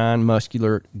 5'9",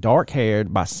 muscular,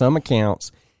 dark-haired. By some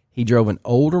accounts, he drove an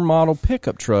older model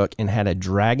pickup truck and had a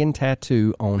dragon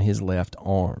tattoo on his left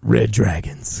arm. Red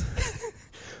dragons.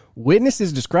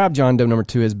 Witnesses described John Doe number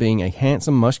 2 as being a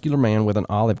handsome, muscular man with an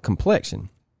olive complexion.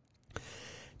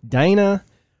 Dana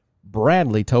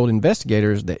Bradley told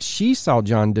investigators that she saw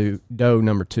John Doe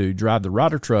number 2 drive the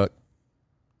Ryder truck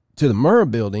to the Murrah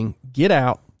building, get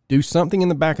out, do something in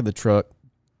the back of the truck,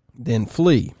 then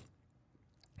flee.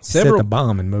 Set the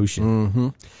bomb in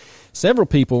motion. Several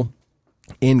people,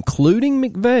 including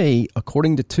McVeigh,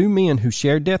 according to 2 men who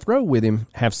shared death row with him,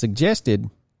 have suggested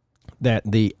that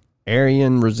the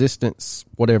Aryan Resistance,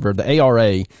 the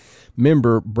ARA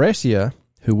member Brescia,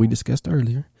 who we discussed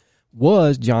earlier,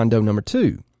 was John Doe number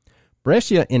 2.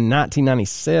 Brescia, in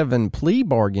 1997 plea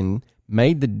bargain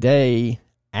made the day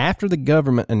after the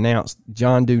government announced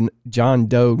John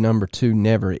Doe number 2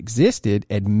 never existed,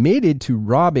 admitted to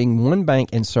robbing one bank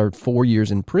and served 4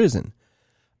 years in prison.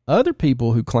 Other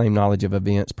people who claim knowledge of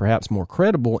events, perhaps more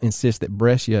credible, insist that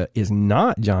Brescia is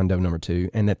not John Doe number 2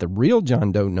 and that the real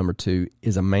John Doe number 2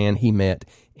 is a man he met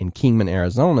in Kingman,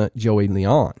 Arizona, Joey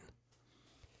Leon.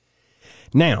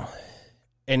 Now,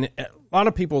 and a lot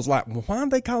of people's like, well, why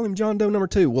did they call him John Doe number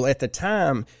 2? Well, at the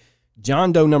time,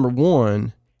 John Doe number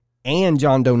 1 and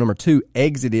John Doe number 2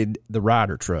 exited the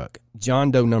Ryder truck.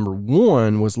 John Doe number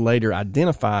 1 was later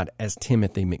identified as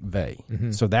Timothy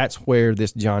McVeigh. So that's where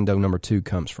this John Doe number 2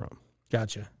 comes from.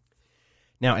 Gotcha.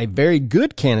 Now, a very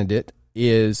good candidate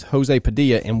is Jose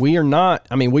Padilla, and we are not,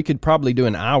 I mean, we could probably do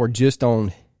an hour just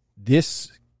on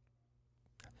this.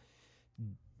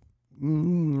 I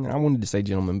wanted to say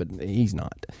gentleman, but he's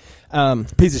not.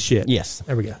 Piece of shit. Yes.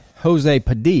 There we go. Jose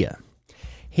Padilla.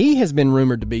 He has been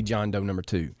rumored to be John Doe number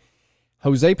 2.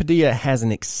 Jose Padilla has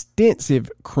an extensive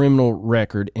criminal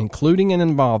record, including an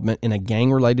involvement in a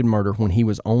gang-related murder when he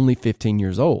was only 15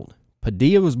 years old.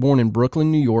 Padilla was born in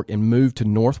Brooklyn, New York, and moved to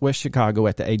Northwest Chicago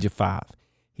at the age of 5.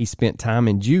 He spent time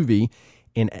in juvie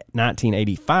in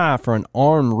 1985 for an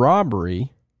armed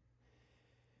robbery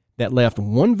that left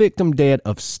one victim dead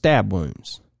of stab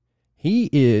wounds.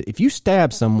 If you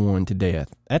stab someone to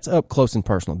death, that's up close and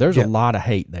personal. There's a lot of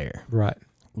hate there. Right.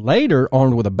 Later,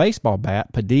 armed with a baseball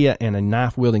bat, Padilla and a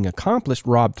knife-wielding accomplice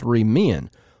robbed 3 men.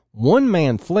 One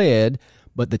man fled,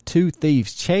 but the 2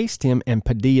 thieves chased him, and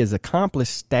Padilla's accomplice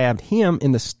stabbed him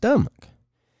in the stomach.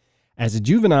 As a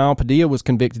juvenile, Padilla was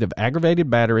convicted of aggravated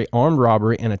battery, armed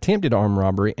robbery, and attempted armed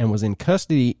robbery, and was in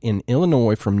custody in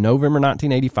Illinois from November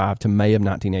 1985 to May of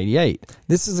 1988.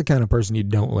 This is the kind of person you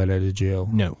don't let out of jail.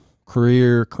 No.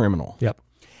 Career criminal. Yep.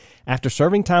 After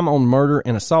serving time on murder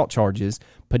and assault charges,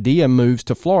 Padilla moves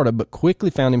to Florida, but quickly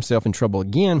found himself in trouble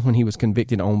again when he was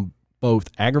convicted on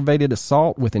both aggravated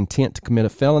assault with intent to commit a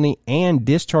felony and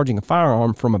discharging a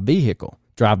firearm from a vehicle.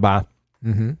 Drive-by.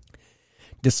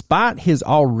 Despite his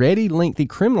already lengthy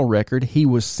criminal record, he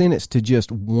was sentenced to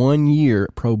just 1 year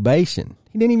probation.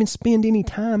 He didn't even spend any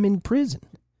time in prison.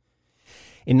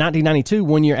 In 1992,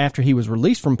 1 year after he was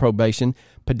released from probation,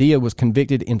 Padilla was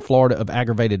convicted in Florida of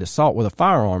aggravated assault with a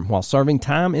firearm. While serving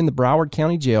time in the Broward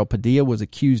County Jail, Padilla was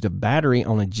accused of battery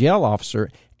on a jail officer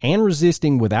and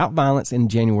resisting without violence in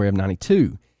January of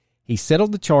 92. He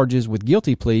settled the charges with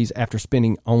guilty pleas after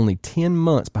spending only 10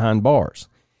 months behind bars.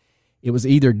 It was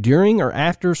either during or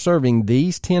after serving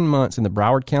these 10 months in the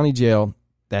Broward County Jail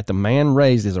that the man,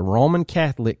 raised as a Roman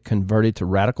Catholic, converted to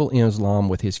radical Islam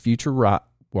with his future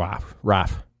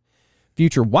wife,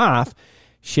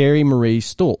 Sherry Marie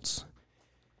Stultz.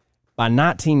 By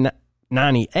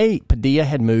 1998, Padilla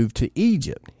had moved to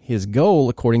Egypt. His goal,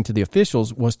 according to the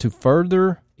officials, was to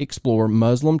further explore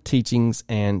Muslim teachings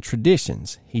and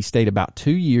traditions. He stayed about 2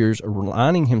 years,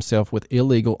 aligning himself with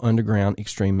illegal underground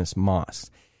extremist mosques.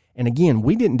 And again,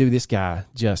 we didn't do this guy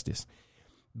justice.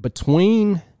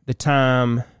 Between the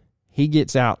time he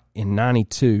gets out in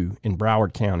 92 in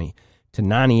Broward County to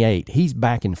 98, he's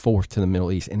back and forth to the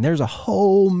Middle East. And there's a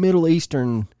whole Middle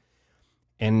Eastern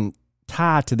and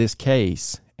tie to this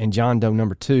case and John Doe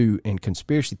number 2 and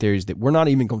conspiracy theories that we're not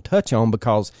even going to touch on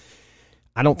because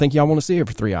I don't think y'all want to sit here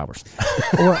for 3 hours.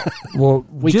 Well,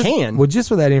 We can. Well, just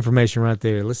with that information right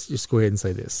there, let's just go ahead and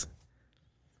say this.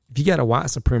 If you got a white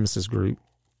supremacist group,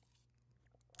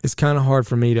 it's kind of hard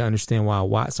for me to understand why a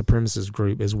white supremacist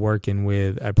group is working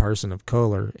with a person of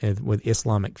color and with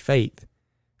Islamic faith.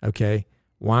 Okay,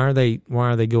 why are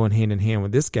they going hand in hand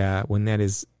with this guy when that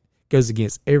goes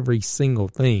against every single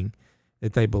thing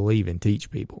that they believe and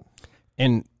teach people?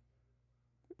 And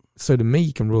so to me,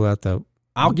 you can rule out the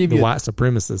white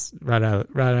supremacists right out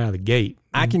of the gate.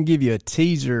 I can give you a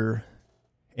teaser,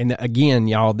 and again,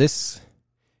 y'all,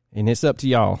 and it's up to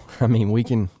y'all. I mean, we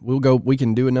can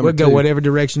do a number. We'll go two. whatever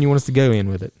direction you want us to go in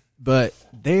with it. But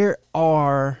there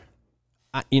are,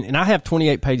 and I have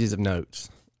 28 pages of notes,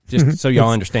 just so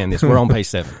y'all understand this. We're on page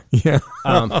 7. Yeah.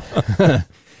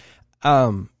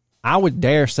 I would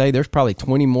dare say there's probably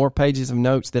 20 more pages of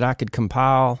notes that I could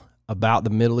compile about the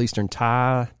Middle Eastern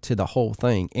tie to the whole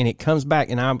thing. And it comes back,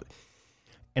 and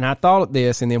I thought of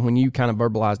this, and then when you kind of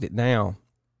verbalized it now,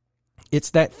 it's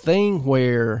that thing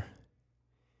where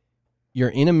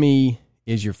your enemy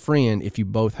is your friend if you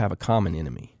both have a common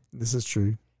enemy. This is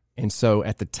true. And so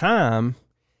at the time,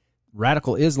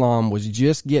 radical Islam was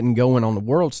just getting going on the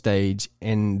world stage,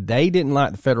 and they didn't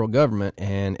like the federal government,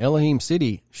 and Elohim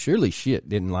City surely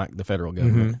didn't like the federal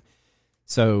government. Mm-hmm.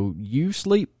 So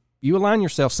you align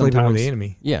yourself Sleeping sometimes. with the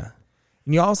enemy. Yeah.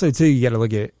 And you also, too, you got to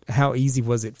look at how easy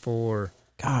was it for...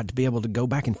 God, to be able to go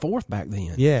back and forth back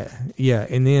then. Yeah.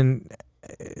 And then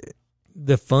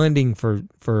the funding for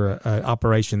an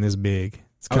operation this big.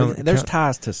 There's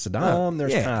ties to Saddam.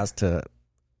 There's ties to,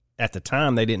 at the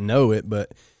time, they didn't know it,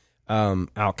 but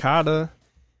Al-Qaeda.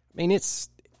 I mean, it's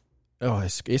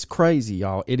crazy,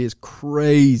 y'all. It is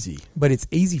crazy. But it's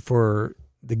easy for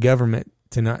the government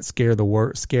to not scare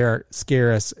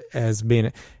us as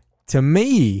being... To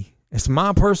me, it's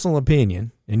my personal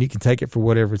opinion, and you can take it for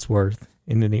whatever it's worth,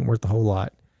 and it ain't worth a whole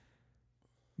lot.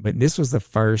 But this was the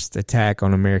first attack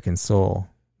on American soil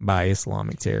by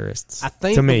Islamic terrorists. I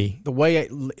think to me, the way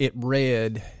it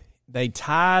read, they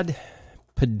tied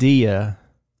Padilla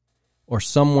or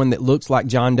someone that looks like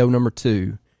John Doe number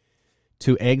 2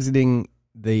 to exiting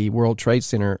the World Trade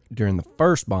Center during the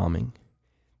first bombing.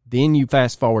 Then you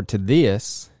fast forward to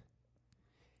this,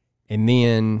 and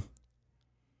then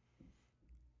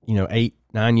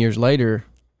 8-9 years later,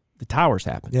 the towers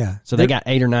happened. Yeah. So they got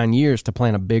 8 or 9 years to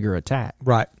plan a bigger attack.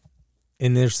 Right.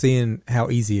 And they're seeing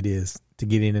how easy it is to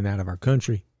get in and out of our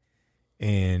country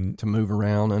and to move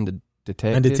around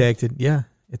undetected. Undetected. Yeah.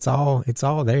 It's all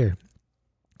there.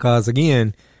 Because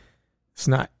again, it's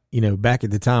not, back at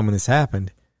the time when this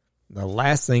happened, the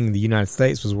last thing the United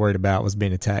States was worried about was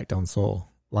being attacked on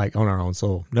soil, like on our own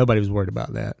soil. Nobody was worried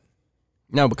about that.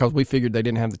 No, because we figured they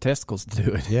didn't have the testicles to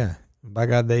do it. Yeah. By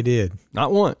God, they did.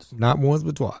 Not once. Not once,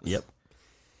 but twice. Yep.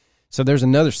 So there's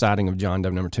another sighting of John Doe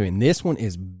number 2, and this one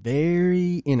is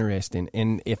very interesting.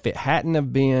 And if it hadn't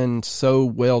have been so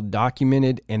well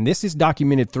documented, and this is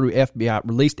documented through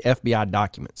released FBI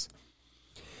documents,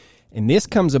 and this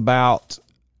comes about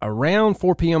around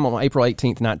 4 p.m. on April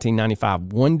 18th,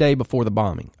 1995, one day before the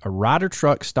bombing. A Ryder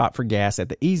truck stopped for gas at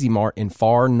the Easy Mart in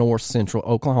far north central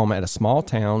Oklahoma at a small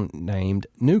town named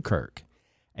Newkirk.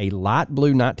 A light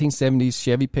blue 1970s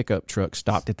Chevy pickup truck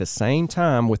stopped at the same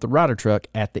time with the Ryder truck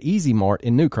at the Easy Mart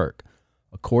in Newkirk.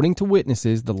 According to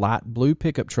witnesses, the light blue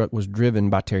pickup truck was driven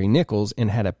by Terry Nichols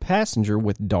and had a passenger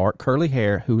with dark curly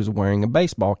hair who was wearing a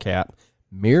baseball cap,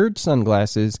 mirrored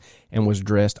sunglasses, and was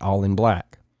dressed all in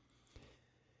black.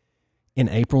 In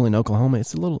April in Oklahoma,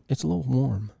 it's a little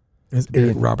warm. It's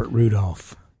Robert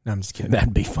Rudolph. No, I'm just kidding.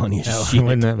 That'd be funny as shit.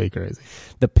 Wouldn't that be crazy?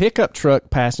 The pickup truck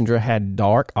passenger had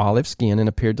dark olive skin and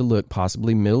appeared to look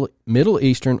possibly Middle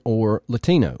Eastern or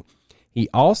Latino. He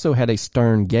also had a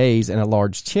stern gaze and a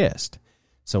large chest.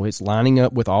 So it's lining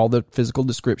up with all the physical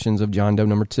descriptions of John Doe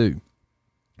number 2.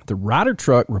 The Ryder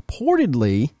truck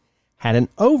reportedly had an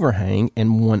overhang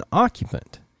and one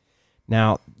occupant.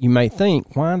 Now, you may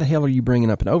think, why the hell are you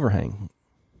bringing up an overhang?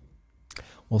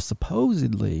 Well,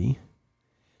 supposedly,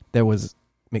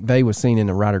 McVeigh was seen in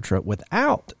a Ryder truck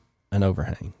without an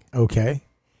overhang. Okay.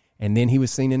 And then he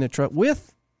was seen in a truck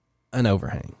with an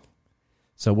overhang.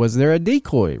 So was there a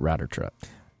decoy Ryder truck?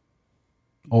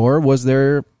 Or was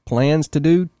there plans to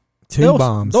do two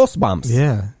bombs? Those bombs.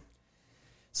 Yeah.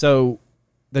 So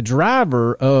the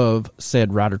driver of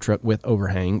said Ryder truck with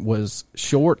overhang was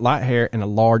short, light hair, and a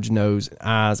large nose,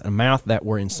 eyes, and a mouth that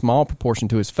were in small proportion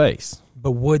to his face.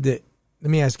 But let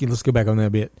me ask you, let's go back on that a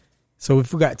bit. So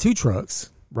if we got two trucks,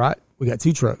 right? We got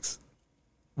two trucks.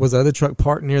 Was the other truck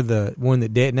parked near the one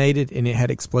that detonated and it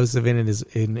had explosive in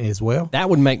it as well? That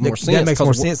would make more sense. That makes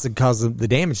more sense because of the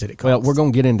damage that it caused. Well, we're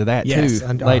going to get into that too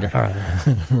later. All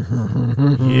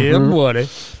right. Yeah, buddy.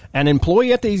 An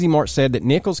employee at the Easy Mart said that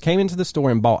Nichols came into the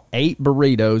store and bought 8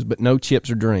 burritos, but no chips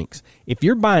or drinks. If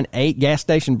you're buying 8 gas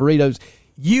station burritos,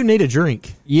 you need a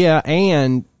drink. Yeah,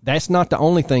 and that's not the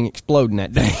only thing exploding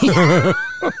that day.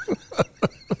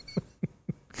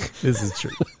 This is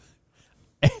true.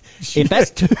 If that's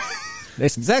 2,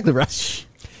 that's exactly right.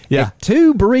 Yeah. If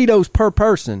 2 burritos per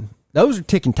person, those are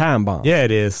ticking time bombs. Yeah, it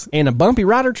is. And a bumpy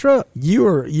rider truck,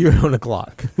 You're on the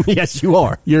clock. yes, you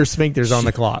are. Your sphincter's on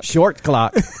the clock. Short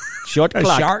clock. Short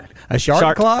clock. A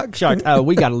shark clock? Shark. Oh,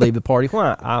 we got to leave the party.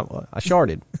 Why? I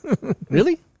sharted.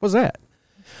 Really? What's that?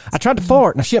 I tried to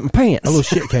fart and I shit my pants. A little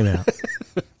shit came out.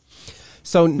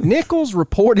 So Nichols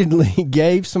reportedly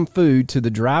gave some food to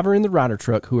the driver in the rider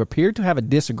truck who appeared to have a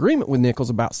disagreement with Nichols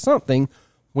about something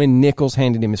when Nichols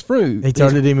handed him his food. He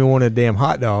told him he wanted a damn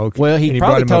hot dog. Well, he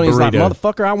probably told him, he's like, burrito.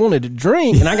 motherfucker, I wanted a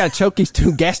drink, and I got to choke these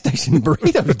 2 gas station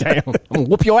burritos down. I'm going to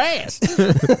whoop your ass.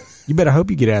 You better hope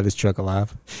you get out of this truck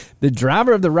alive. The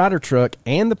driver of the rider truck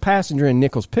and the passenger in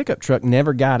Nichols' pickup truck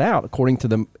never got out, according to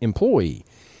the employee.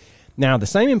 Now, the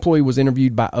same employee was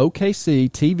interviewed by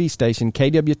OKC TV station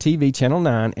KWTV Channel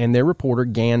 9 and their reporter,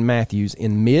 Gan Matthews,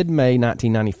 in mid-May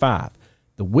 1995.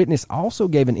 The witness also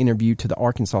gave an interview to the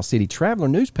Arkansas City Traveler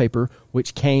newspaper,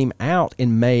 which came out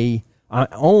in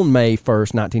on May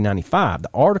 1st, 1995. The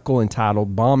article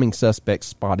entitled Bombing Suspects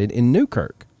Spotted in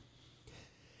Newkirk.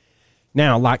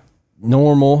 Now, like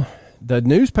normal, the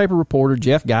newspaper reporter,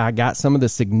 Jeff Guy, got some of the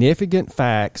significant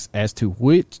facts as to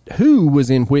who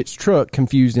was in which truck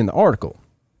confused in the article.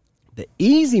 The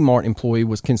Easy Mart employee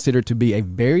was considered to be a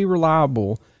very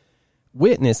reliable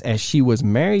witness as she was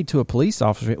married to a police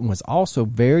officer and was also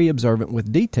very observant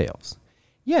with details.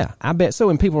 Yeah, I bet so.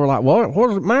 And people were like, well, what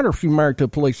does it matter if you're married to a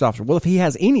police officer? Well, if he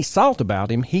has any salt about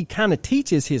him, he kind of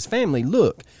teaches his family,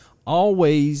 look,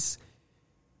 always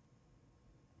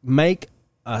make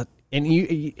a... And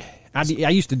I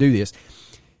used to do this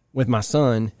with my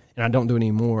son, and I don't do it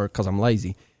anymore because I'm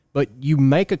lazy. But you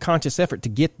make a conscious effort to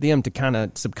get them to kind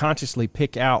of subconsciously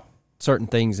pick out certain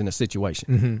things in a situation.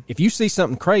 Mm-hmm. If you see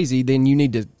something crazy, then you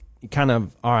need to kind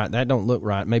of, all right, that don't look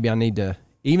right. Maybe I need to,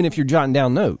 even if you're jotting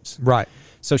down notes. Right.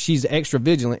 So she's extra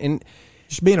vigilant. And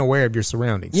just being aware of your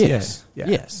surroundings. Yes. Yeah.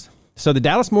 Yes. So the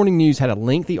Dallas Morning News had a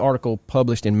lengthy article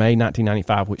published in May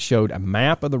 1995 which showed a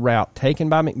map of the route taken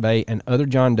by McVeigh and other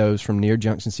John Does from near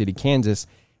Junction City, Kansas,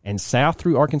 and south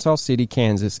through Arkansas City,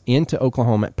 Kansas, into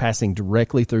Oklahoma, passing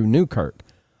directly through Newkirk.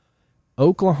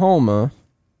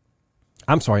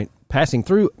 Passing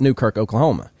through Newkirk,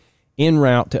 Oklahoma, en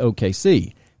route to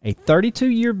OKC. A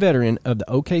 32-year veteran of the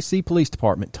OKC Police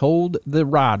Department told the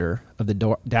writer of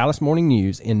the Dallas Morning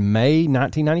News in May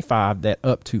 1995 that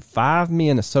up to 5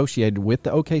 men associated with the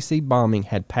OKC bombing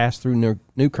had passed through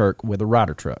Newkirk with a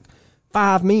rider truck.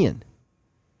 5 men.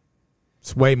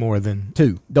 It's way more than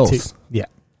 2. Dos. Yeah.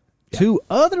 2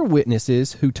 other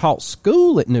witnesses who taught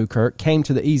school at Newkirk came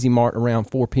to the Easy Mart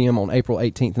around 4 p.m. on April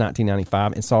 18th,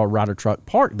 1995 and saw a rider truck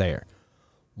parked there.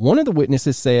 One of the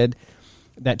witnesses said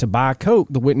that to buy a Coke,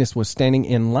 the witness was standing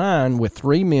in line with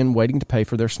 3 men waiting to pay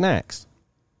for their snacks.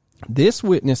 This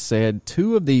witness said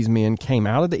 2 of these men came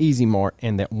out of the Easy Mart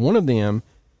and that one of them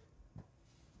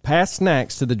passed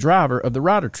snacks to the driver of the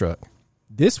rider truck.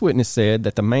 This witness said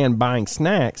that the man buying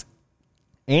snacks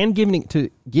and giving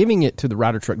it to the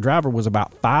rider truck driver was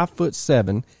about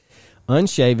 5'7",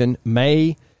 unshaven,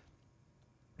 may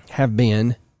have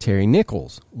been Terry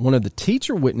Nichols. One of the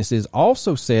teacher witnesses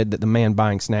also said that the man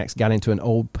buying snacks got into an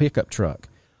old pickup truck.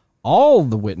 All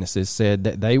the witnesses said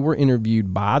that they were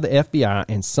interviewed by the FBI,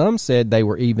 and some said they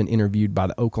were even interviewed by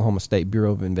the Oklahoma State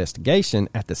Bureau of Investigation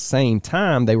at the same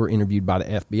time they were interviewed by the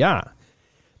FBI.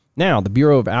 Now, the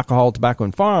Bureau of Alcohol, Tobacco,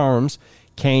 and Firearms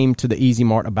came to the Easy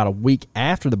Mart about a week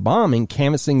after the bombing,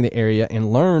 canvassing the area,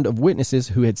 and learned of witnesses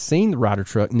who had seen the rider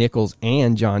truck, Nichols,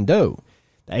 and John Doe.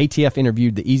 The ATF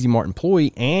interviewed the Easy Mart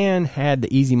employee and had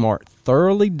the Easy Mart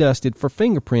thoroughly dusted for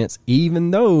fingerprints,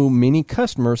 even though many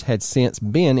customers had since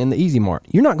been in the Easy Mart.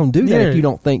 You're not going to do that if you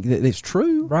don't think that it's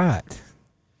true. Right.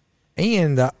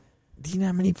 And do you know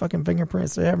how many fucking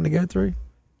fingerprints they're having to go through?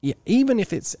 Yeah, even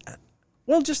if it's...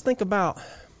 Well, just think about...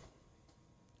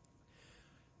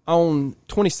 On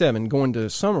 27 going to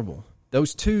Somerville,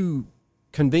 those 2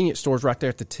 convenience stores right there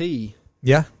at the T.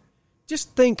 Yeah.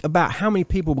 Just think about how many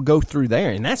people will go through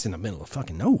there, and that's in the middle of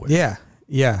fucking nowhere. Yeah,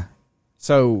 yeah.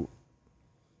 So,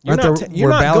 where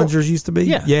Ballinger's used to be?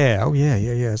 Yeah. Yeah, oh yeah.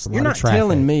 It's a lot you're not of traffic.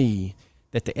 telling me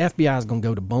that the FBI is going to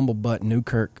go to Bumblebutt,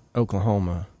 Newkirk,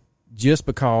 Oklahoma, just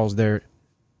because they're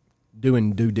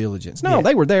doing due diligence. No, Yeah.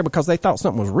 they were there because they thought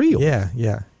something was real. Yeah,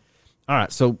 yeah. All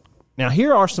right, so now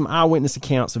here are some eyewitness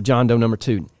accounts of John Doe number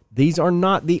 2. These are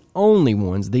not the only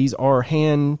ones. These are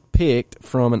hand-picked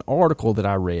from an article that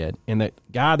I read, and the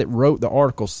guy that wrote the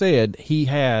article said he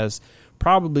has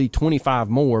probably 25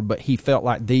 more, but he felt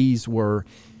like these were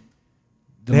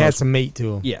They had some meat to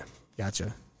them. Yeah.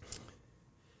 Gotcha.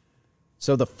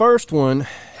 So the first one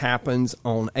happens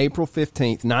on April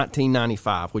 15th,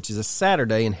 1995, which is a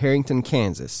Saturday in Harrington,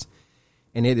 Kansas.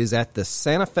 And it is at the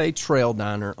Santa Fe Trail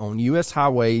Diner on U.S.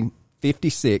 Highway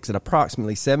 56 at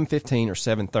approximately 7:15 or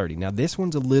 7:30. Now, this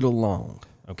one's a little long,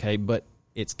 okay, but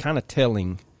it's kind of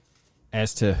telling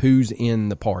as to who's in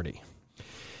the party.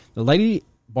 The lady,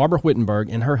 Barbara Wittenberg,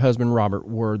 and her husband, Robert,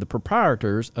 were the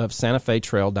proprietors of Santa Fe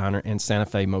Trail Diner and Santa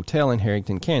Fe Motel in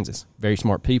Harrington, Kansas. Very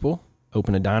smart people.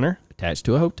 Open a diner attached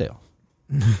to a hotel.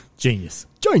 Genius.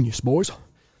 Genius, boys.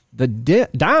 The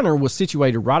diner was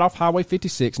situated right off Highway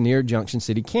 56 near Junction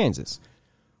City, Kansas.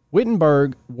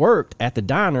 Wittenberg worked at the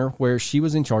diner where she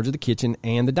was in charge of the kitchen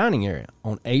and the dining area.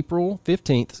 On April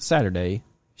 15th, Saturday,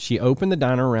 she opened the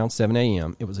diner around 7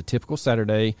 a.m. It was a typical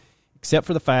Saturday, except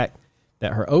for the fact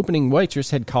that her opening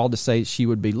waitress had called to say she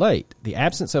would be late. The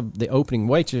absence of the opening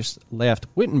waitress left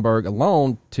Wittenberg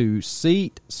alone to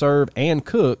seat, serve, and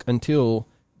cook until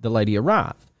the lady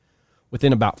arrived.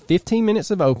 Within about 15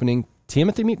 minutes of opening,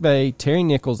 Timothy McVeigh, Terry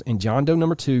Nichols, and John Doe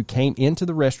number 2 came into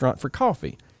the restaurant for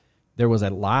coffee. There was a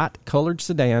light-colored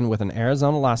sedan with an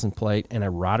Arizona license plate and a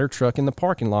Ryder truck in the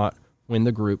parking lot when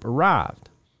the group arrived.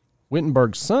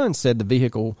 Wittenberg's son said the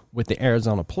vehicle with the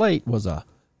Arizona plate was a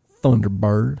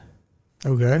Thunderbird.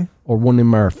 Okay. Or one of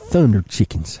them are Thunder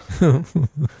Chickens.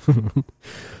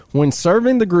 When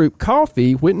serving the group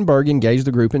coffee, Wittenberg engaged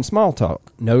the group in small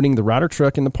talk. Noting the Ryder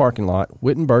truck in the parking lot,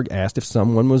 Wittenberg asked if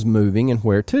someone was moving and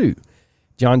where to.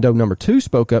 John Doe number 2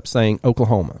 spoke up saying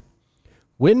Oklahoma.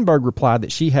 Wittenberg replied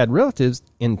that she had relatives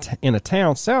in a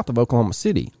town south of Oklahoma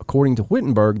City. According to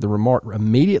Wittenberg, the remark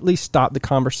immediately stopped the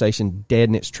conversation dead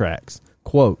in its tracks.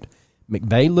 Quote,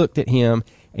 McVeigh looked at him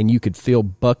and you could feel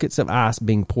buckets of ice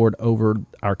being poured over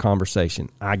our conversation.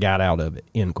 I got out of it,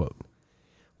 end quote.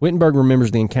 Wittenberg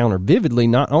remembers the encounter vividly,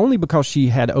 not only because she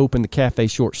had opened the cafe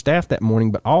short-staffed that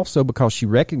morning, but also because she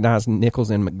recognized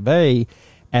Nichols and McVeigh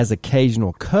as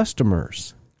occasional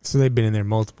customers. So they've been in there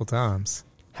multiple times.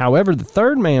 However, the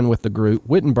third man with the group,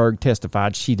 Wittenberg,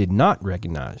 testified she did not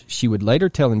recognize. She would later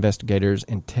tell investigators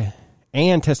and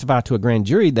testify to a grand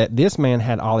jury that this man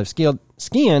had olive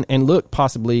skin and looked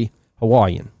possibly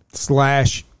Hawaiian.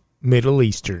 / Middle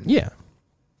Eastern. Yeah.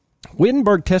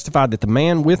 Wittenberg testified that the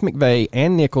man with McVeigh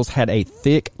and Nichols had a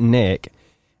thick neck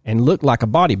and looked like a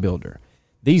bodybuilder.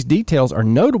 These details are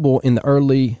notable in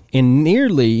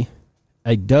nearly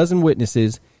a dozen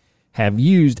witnesses have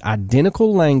used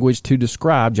identical language to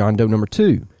describe John Doe number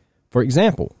 2. For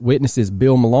example, witnesses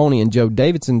Bill Maloney and Joe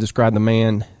Davidson described the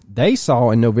man they saw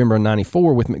in November of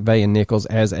 94 with McVeigh and Nichols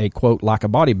as a, quote, like a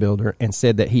bodybuilder, and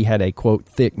said that he had a, quote,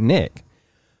 thick neck.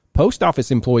 Post office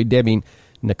employee Debbie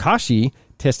Nakashi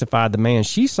testified the man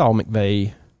she saw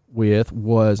McVeigh with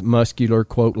was muscular,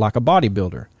 quote, like a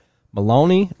bodybuilder.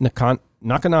 Maloney,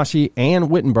 Nakanashi, and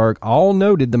Wittenberg all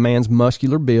noted the man's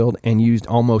muscular build and used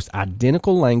almost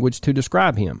identical language to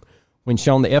describe him. When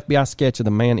shown the FBI sketch of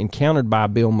the man encountered by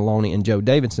Bill Maloney and Joe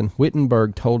Davidson,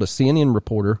 Wittenberg told a CNN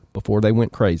reporter before they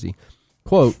went crazy,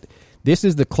 quote, this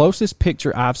is the closest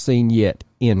picture I've seen yet,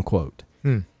 end quote.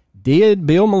 Did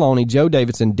Bill Maloney, Joe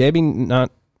Davidson, Debbie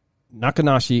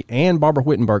Nakanashi, and Barbara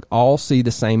Wittenberg all see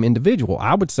the same individual?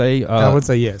 I would say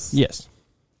yes. Yes.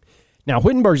 Now,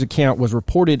 Wittenberg's account was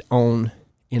reported on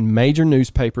in major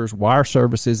newspapers, wire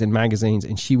services, and magazines,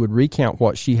 and she would recount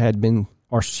what she had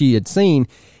seen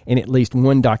in at least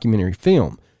one documentary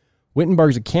film.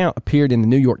 Wittenberg's account appeared in the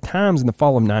New York Times in the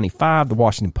fall of 95, the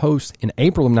Washington Post in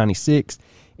April of 96,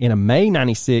 in a May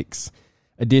 96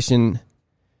 edition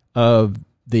of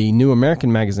the New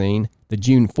American Magazine, the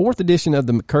June 4th edition of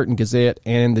the McCurtain Gazette,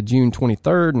 and the June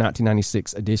 23rd,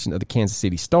 1996 edition of the Kansas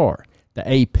City Star.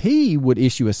 The AP would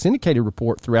issue a syndicated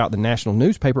report throughout the national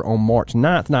newspaper on March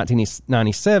 9th,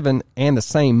 1997, and the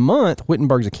same month,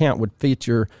 Wittenberg's account would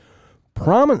feature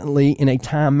prominently in a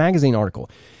Time magazine article.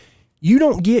 You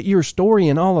don't get your story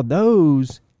in all of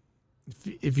those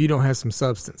if you don't have some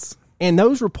substance. And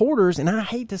those reporters, and I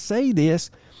hate to say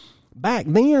this, back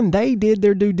then they did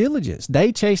their due diligence.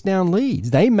 They chased down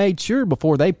leads. They made sure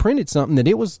before they printed something that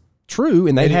it was true,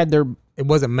 and they had their... It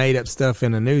wasn't made up stuff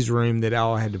in a newsroom that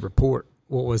all had to report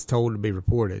what was told to be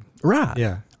reported. Right.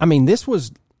 Yeah. I mean, this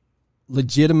was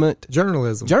legitimate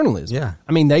Journalism. Yeah.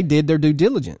 I mean, they did their due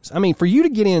diligence. I mean, for you to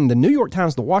get in the New York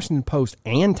Times, the Washington Post,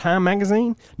 and Time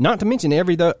Magazine, not to mention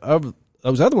of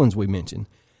those other ones we mentioned,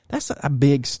 that's a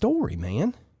big story,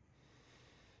 man.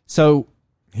 So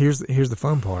Here's the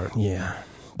fun part. yeah,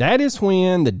 that is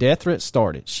when the death threat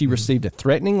started. She received a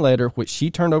threatening letter, which she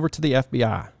turned over to the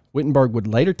FBI. Wittenberg would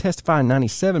later testify in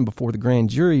 1997 before the grand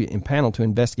jury impaneled to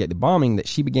investigate the bombing that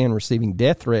she began receiving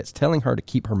death threats telling her to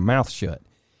keep her mouth shut.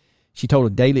 She told a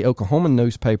daily Oklahoma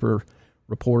newspaper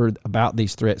reporter about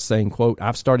these threats, saying, quote,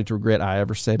 "I've started to regret I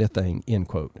ever said a thing," end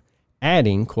quote.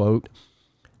 Adding, quote,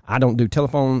 "I don't do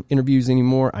telephone interviews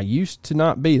anymore. I used to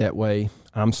not be that way.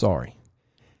 I'm sorry."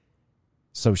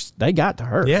 So they got to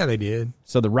her. Yeah, they did.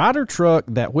 So the Ryder truck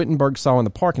that Wittenberg saw in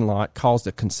the parking lot caused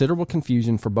a considerable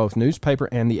confusion for both newspaper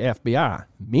and the FBI.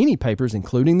 Many papers,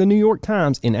 including the New York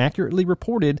Times, inaccurately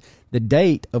reported the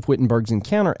date of Wittenberg's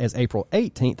encounter as April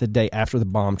 18th, the day after the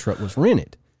bomb truck was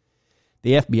rented.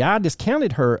 The FBI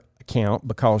discounted her account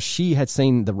because she had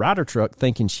seen the Ryder truck,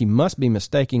 thinking she must be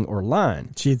mistaking or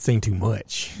lying. She had seen too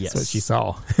much. Yes. That's what she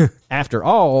saw. After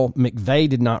all, McVeigh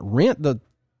did not rent the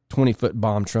 20-foot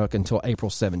bomb truck until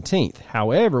April 17th.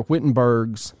 However,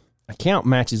 Wittenberg's account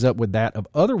matches up with that of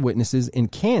other witnesses in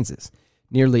Kansas.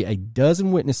 Nearly a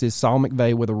dozen witnesses saw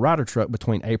McVeigh with a Ryder truck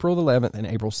between April 11th and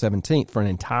April 17th for an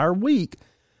entire week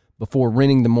before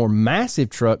renting the more massive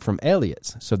truck from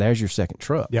Elliott's. So there's your second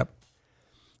truck. Yep.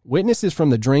 Witnesses from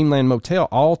the Dreamland Motel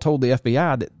all told the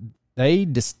FBI that they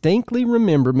distinctly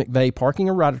remember McVeigh parking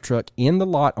a Ryder truck in the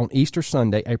lot on Easter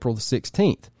Sunday, April the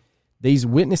 16th. These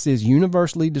witnesses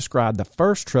universally described the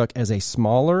first truck as a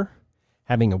smaller,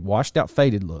 having a washed-out,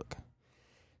 faded look.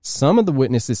 Some of the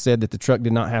witnesses said that the truck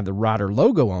did not have the Ryder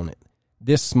logo on it.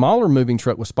 This smaller moving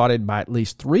truck was spotted by at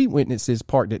least 3 witnesses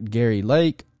parked at Geary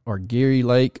Lake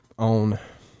on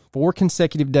 4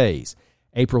 consecutive days,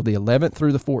 April the 11th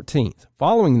through the 14th.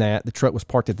 Following that, the truck was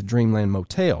parked at the Dreamland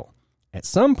Motel. At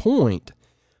some point,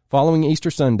 following Easter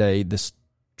Sunday, this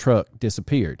truck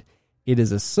disappeared. It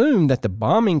is assumed that the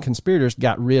bombing conspirators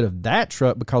got rid of that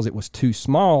truck because it was too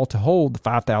small to hold the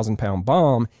 5,000-pound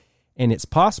bomb, and it's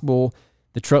possible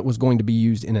the truck was going to be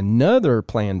used in another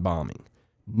planned bombing.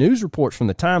 News reports from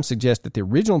the Times suggest that the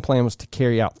original plan was to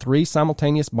carry out 3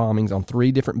 simultaneous bombings on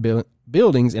 3 different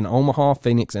buildings in Omaha,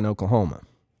 Phoenix, and Oklahoma.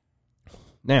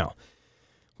 Now,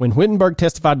 when Wittenberg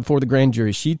testified before the grand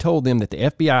jury, she told them that the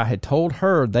FBI had told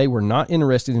her they were not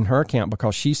interested in her account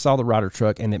because she saw the Ryder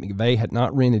truck and that McVeigh had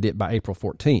not rented it by April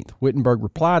 14th. Wittenberg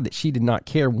replied that she did not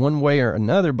care one way or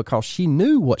another because she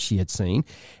knew what she had seen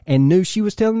and knew she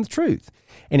was telling the truth.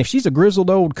 And if she's a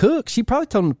grizzled old cook, she probably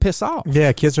told him to piss off.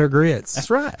 Yeah, kiss her grits. That's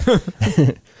right.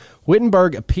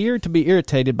 Wittenberg appeared to be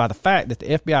irritated by the fact that the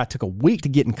FBI took a week to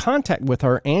get in contact with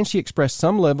her, and she expressed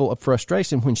some level of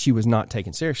frustration when she was not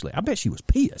taken seriously. I bet she was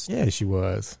pissed. Yeah, she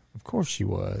was. Of course she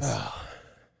was.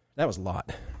 That was a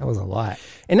lot. That was a lot.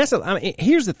 And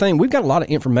here's the thing. We've got a lot of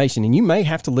information, and you may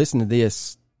have to listen to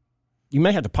this. You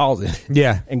may have to pause it.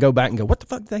 Yeah. And go back and go, what the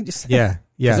fuck did they just say? Yeah.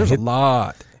 Yeah. There's a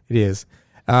lot. It is.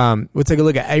 We'll take a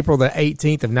look at April the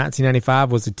 18th of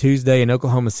 1995 was a Tuesday in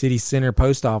Oklahoma City Center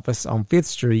Post Office on 5th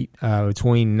Street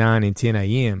between 9 and 10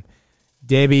 a.m.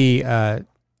 Debbie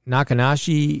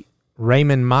Nakanashi,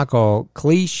 Raymond Michael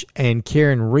Cleash, and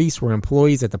Karen Reese were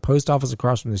employees at the post office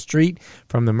across from the street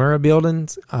from the Murrah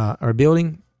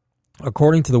building.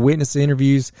 According to the witness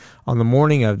interviews on the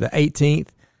morning of the 18th,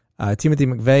 Timothy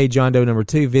McVeigh, John Doe No.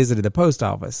 2, visited the post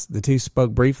office. The two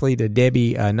spoke briefly to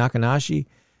Debbie Nakanashi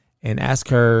and asked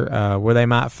her where they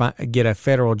might get a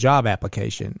federal job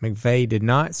application. McVeigh did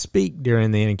not speak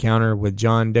during the encounter with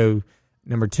John Doe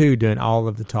No. 2 doing all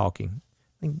of the talking.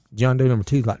 I think John Doe No.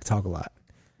 2 liked to talk a lot.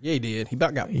 Yeah, he did. He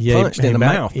about got punched in the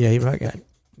mouth. Yeah,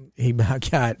 he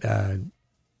about got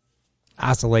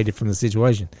isolated from the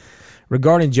situation.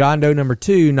 Regarding John Doe No.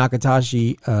 2,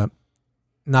 Nakanashi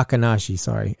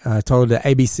told the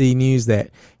ABC News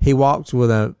that he walked with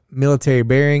a military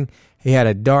bearing. He had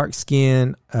a dark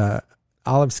skin,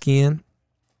 olive skin.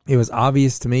 It was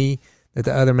obvious to me that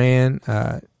the other man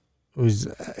was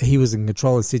in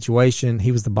control of the situation.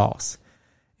 He was the boss.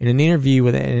 In an interview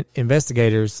with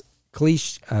investigators,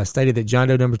 Cleash stated that John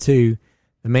Doe No. 2,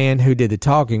 the man who did the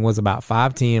talking, was about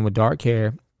 5'10", with dark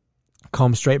hair,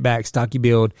 combed straight back, stocky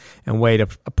build, and weighed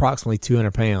approximately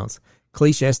 200 pounds.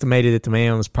 Cleash estimated that the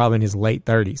man was probably in his late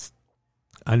 30s.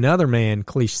 Another man,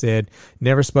 Cleash said,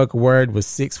 never spoke a word, was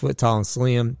 6 foot tall and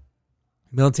slim,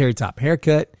 military top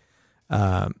haircut.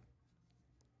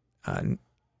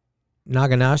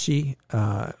 Naganashi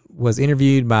was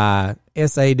interviewed by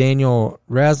S.A. Daniel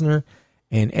Rasner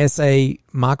and S.A.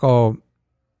 Michael,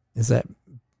 is that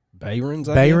Behrens,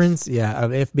 I guess? Behrens, yeah,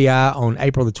 of FBI on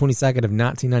April the 22nd of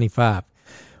 1995,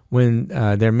 when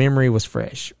their memory was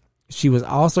fresh. She was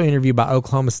also interviewed by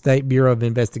Oklahoma State Bureau of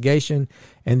Investigation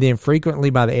and then frequently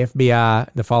by the FBI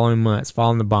the following months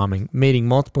following the bombing, meeting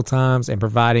multiple times and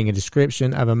providing a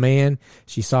description of a man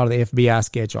she saw to the FBI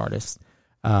sketch artist.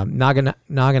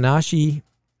 Naganashi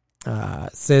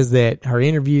says that her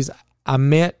interviews, I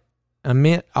met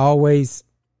always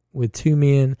with two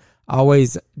men,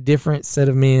 always different set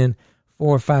of men,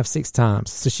 4, 5, 6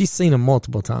 times. So she's seen them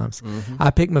multiple times. Mm-hmm.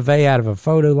 I picked McVeigh out of a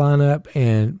photo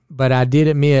lineup, but I did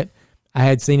admit I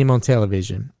had seen him on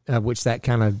television, which that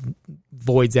kind of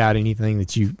voids out anything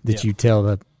that you tell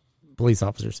the police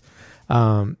officers.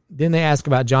 Then they asked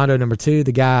about John Doe number 2,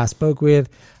 the guy I spoke with.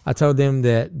 I told them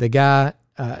that the guy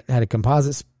had a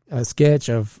composite sketch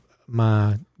of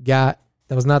my guy.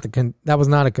 That was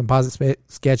not a composite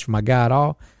sketch of my guy at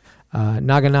all.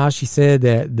 Naganashi said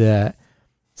that the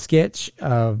sketch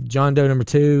of John Doe number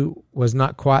 2 was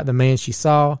not quite the man she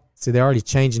saw, so they're already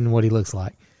changing what he looks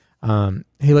like.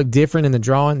 He looked different in the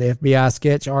drawing. The FBI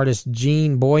sketch artist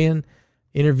Gene Boyan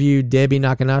interviewed Debbie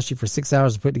Naganashi for 6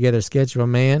 hours to put together a sketch of a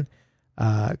man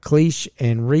Cleach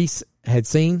and Reese had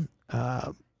seen.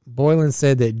 Boylan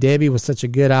said that Debbie was such a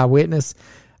good eyewitness.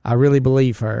 I really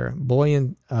believe her.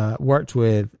 Boyan worked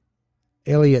with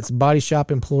Elliott's body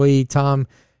shop employee Tom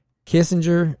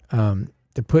Kissinger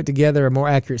to put together a more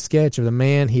accurate sketch of the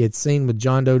man he had seen with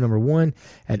John Doe number 1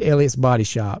 at Elliott's body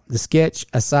shop. The sketch,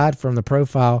 aside from the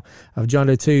profile of John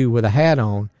Doe 2 with a hat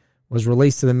on, was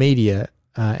released to the media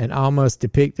and almost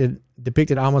depicted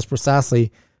almost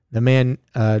precisely the man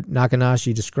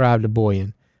Naganashi described to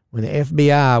Boyan. When the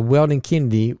FBI, Weldon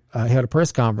Kennedy, held a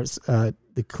press conference,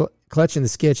 clutching the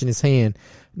sketch in his hand,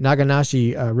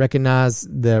 Naganashi recognized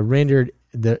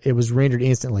it was rendered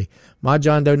instantly. My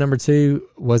John Doe number 2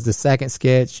 was the second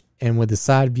sketch, and with the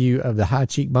side view of the high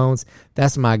cheekbones,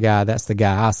 that's my guy. That's the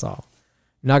guy I saw.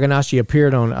 Naganashi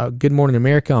appeared on Good Morning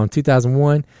America on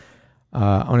 2001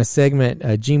 on a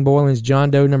segment. Gene Boylan's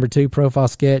John Doe number 2 profile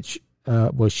sketch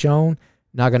was shown.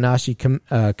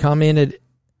 Naganashi commented,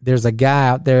 "There's a guy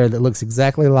out there that looks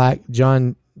exactly like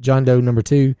John Doe number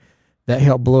 2 that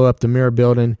helped blow up the Mirror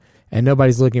Building, and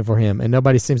nobody's looking for him, and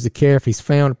nobody seems to care if he's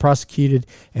found or prosecuted,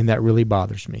 and that really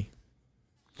bothers me."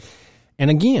 And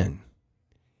again,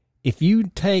 if you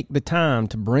take the time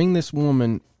to bring this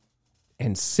woman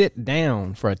and sit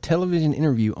down for a television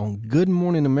interview on Good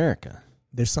Morning America,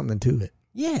 there's something to it.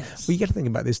 Yes. Well, you got to think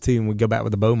about this, too, and we go back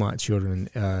with the Beaumont children,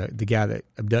 the guy that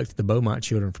abducted the Beaumont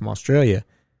children from Australia.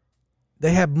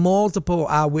 They have multiple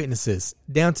eyewitnesses,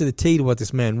 down to the T to what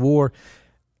this man wore.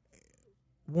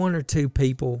 One or two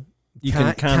people you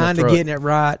can kind of getting it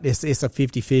right. It's a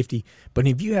 50-50. But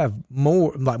if you have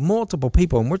more, like multiple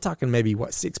people, and we're talking maybe,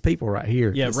 6 people right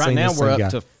here. Yeah, right now we're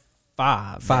up to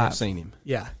 5 that have seen him.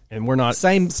 Yeah. And we're not...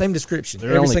 Same description.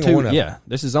 Every only single 2, one of them. Yeah,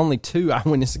 this is only 2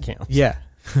 eyewitness accounts. Yeah.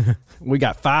 We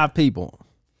got 5 people.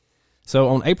 So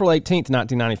on April 18th,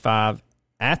 1995,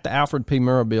 at the Alfred P.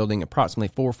 Murrah Building, approximately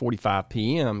 4:45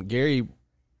 p.m., Gary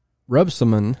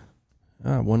Rubsaman,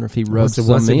 I wonder if he rubs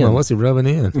some in. What's he rubbing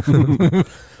in?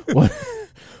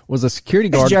 Was a security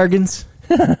guard. Jargons.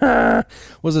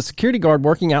 Was a security guard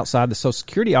working outside the Social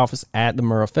Security office at the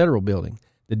Murrah Federal Building.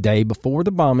 The day before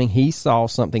the bombing, he saw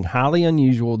something highly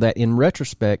unusual that, in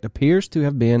retrospect, appears to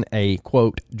have been a,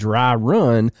 quote, dry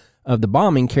run of the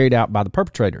bombing carried out by the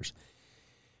perpetrators.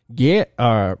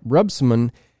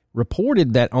 Rubsaman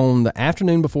reported that on the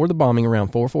afternoon before the bombing, around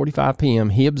 4:45 p.m.,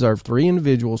 he observed 3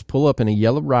 individuals pull up in a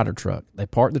yellow Ryder truck. They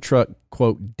parked the truck,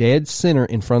 quote, dead center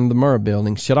in front of the Murrah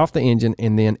Building, shut off the engine,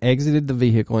 and then exited the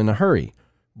vehicle in a hurry.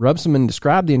 Rubsaman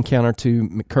described the encounter to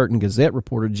McCurtain Gazette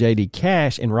reporter J.D.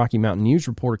 Cash and Rocky Mountain News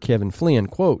reporter Kevin Flynn.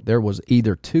 Quote, there was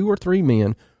either 2 or 3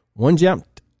 men. One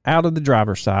jumped out of the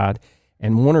driver's side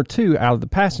and 1 or 2 out of the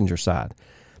passenger side.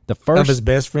 The first of his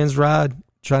best friend's ride,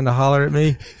 trying to holler at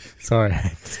me. Sorry.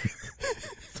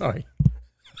 Sorry.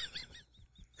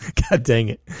 God dang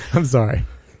it. I'm sorry.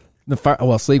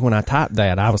 Well, see, when I typed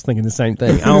that, I was thinking the same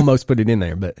thing. I almost put it in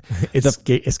there, but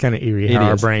it's kind of eerie how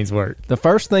our brains work. The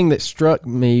first thing that struck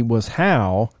me was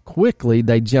how quickly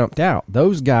they jumped out.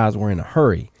 Those guys were in a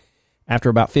hurry. After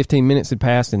about 15 minutes had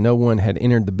passed and no one had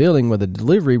entered the building with a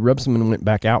delivery, Rubsaman went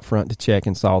back out front to check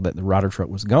and saw that the Ryder truck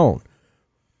was gone.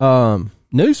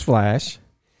 Newsflash.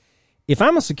 If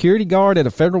I'm a security guard at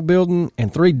a federal building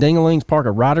and 3 dingalings park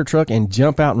a Ryder truck and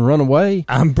jump out and run away,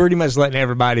 I'm pretty much letting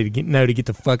everybody know to get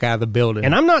the fuck out of the building.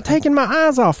 And I'm not taking my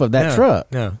eyes off of that truck.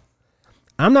 No.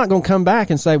 I'm not going to come back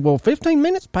and say, well, 15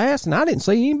 minutes passed and I didn't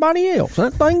see anybody else.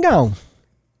 That thing gone.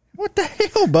 What the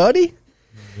hell, buddy?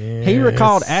 He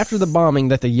recalled after the bombing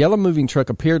that the yellow moving truck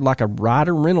appeared like a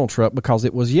Ryder rental truck because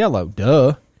it was yellow.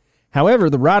 Duh. However,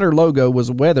 the Ryder logo was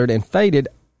weathered and faded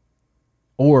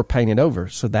or painted over.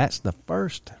 So that's the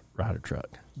first Ryder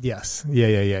truck. Yes.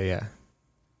 Yeah.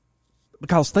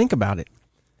 Because think about it.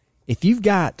 If you've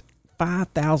got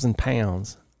 5,000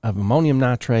 pounds of ammonium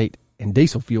nitrate and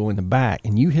diesel fuel in the back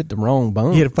and you hit the wrong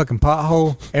bump. You hit a fucking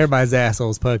pothole, everybody's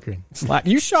asshole's puckering. It's like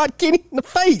you shot Kenny in the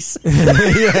face.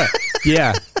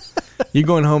 Yeah. You're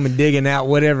going home and digging out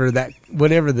whatever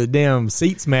the damn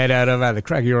seat's made out of the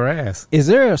crack of your ass. Is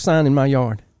there a sign in my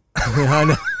yard?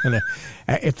 I know.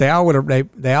 If they all would have,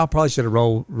 they all probably should have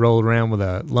rolled around with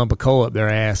a lump of coal up their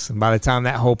ass, and by the time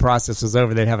that whole process was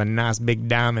over, they'd have a nice big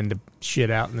diamond to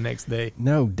shit out the next day.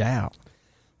 No doubt.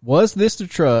 Was this the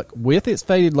truck with its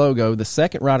faded logo, the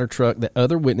second Ryder truck that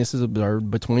other witnesses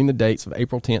observed between the dates of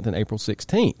April 10th and April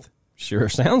 16th? Sure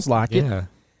sounds like it. Yeah.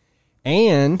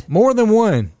 And more than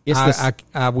one It's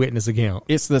eyewitness account.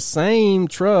 it's the same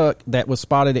truck that was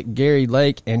spotted at Gary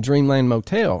Lake and Dreamland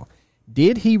Motel.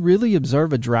 Did he really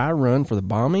observe a dry run for the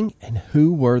bombing? And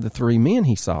who were the three men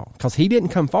he saw? Because he didn't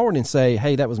come forward and say,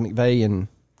 hey, that was McVeigh and...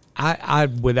 I,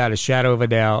 without a shadow of a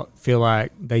doubt, feel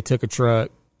like they took a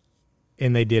truck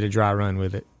and they did a dry run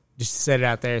with it. Just set it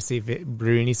out there, see if it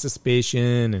drew any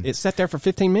suspicion. And it sat there for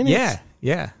 15 minutes?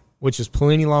 Yeah. Which is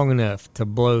plenty long enough to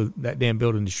blow that damn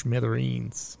building to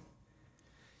smithereens.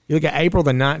 You look at April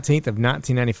the 19th of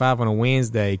 1995 on a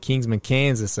Wednesday, Kingsman,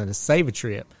 Kansas, at a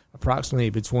Save-A-Trip, approximately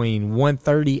between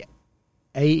 1:30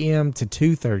 a.m. to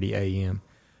 2:30 a.m.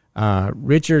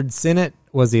 Richard Sennett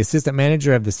was the assistant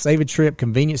manager of the Save-A-Trip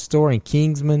convenience store in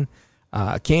Kingsman,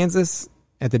 Kansas,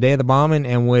 at the day of the bombing,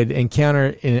 and would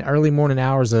encounter in the early morning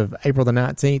hours of April the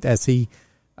 19th as he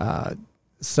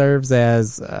serves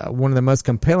as one of the most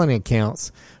compelling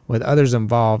accounts with others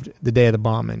involved the day of the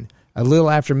bombing. A little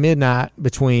after midnight,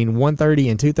 between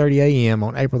 1:30 and 2:30 a.m.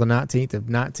 on April the 19th of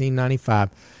 1995,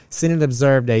 Sennett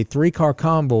observed a three-car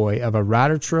convoy of a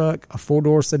Ryder truck, a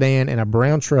four-door sedan, and a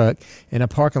brown truck in a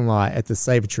parking lot at the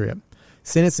Save-A-Trip.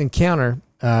 Sennett's encounter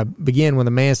began when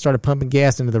the man started pumping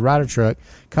gas into the Ryder truck,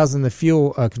 causing the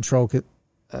fuel control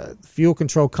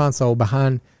console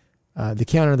behind the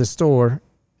counter of the store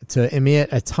to emit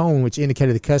a tone which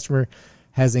indicated the customer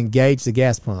has engaged the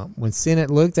gas pump. When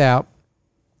Sennett looked out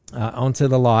onto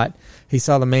the lot, he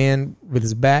saw the man with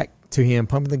his back to him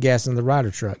pumping the gas into the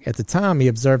Ryder truck. At the time, he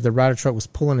observed the Ryder truck was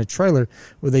pulling a trailer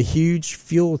with a huge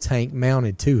fuel tank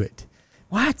mounted to it.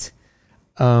 What?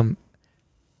 Are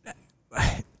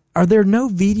there no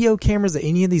video cameras at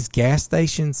any of these gas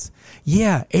stations?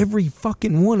 Yeah, every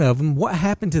fucking one of them. What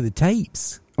happened to the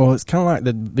tapes? Well, it's kind of like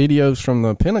the videos from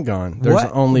the Pentagon. There's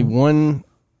only one...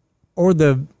 Or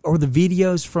the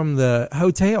videos from the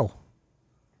hotel.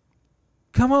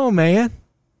 Come on, man.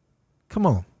 Come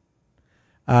on.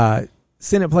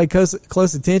 Sennett paid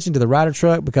close attention to the Ryder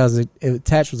truck because it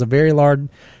attached was a very large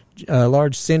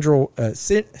cylindrical.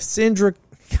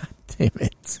 God damn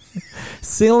it,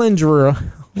 cylindrical.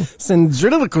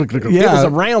 Yeah, it was a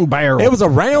round barrel. It was a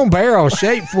round barrel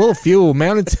shaped full of fuel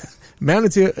mounted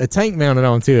to a tank mounted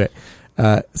onto it.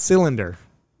 Cylinder.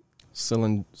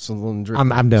 Cylindrical.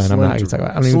 I'm done. I'm not even talking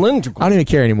about. I don't even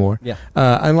care anymore. Yeah.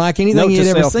 Unlike anything you'd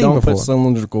ever seen don't before. Put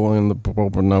cylindrical in the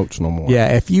proper notes no more.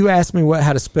 Yeah. If you asked me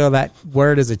how to spell that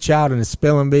word as a child in a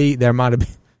spelling bee, there might have been.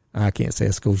 I can't say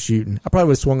a school shooting. I probably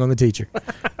would have swung on the teacher.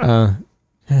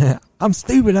 I'm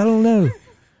stupid. I don't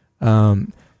know.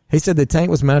 He said the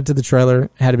tank was mounted to the trailer,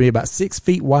 had to be about 6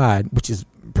 feet wide, which is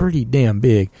pretty damn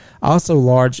big. Also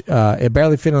large. It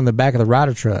barely fit on the back of the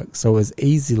Ryder truck, so it was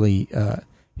easily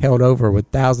held over with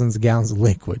thousands of gallons of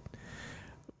liquid.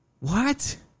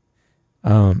 What?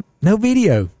 No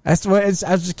video. That's what I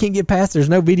just can't get past. There's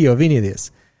no video of any of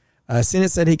this.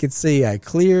 Sennett said he could see a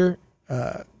clear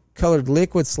colored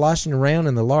liquid sloshing around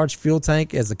in the large fuel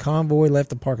tank as the convoy left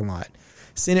the parking lot.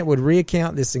 Sennett would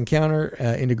recount this encounter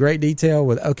into great detail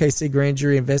with OKC grand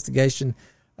jury investigation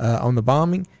on the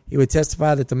bombing. He would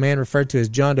testify that the man referred to as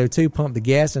John Doe 2 pumped the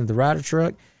gas into the Ryder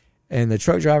truck, and the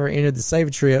truck driver entered the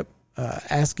Save-A-Trip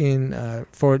asking to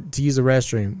use the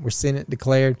restroom, where Sennett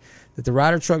declared that the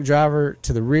Ryder truck driver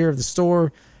to the rear of the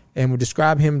store and would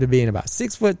describe him to being about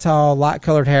 6 foot tall, light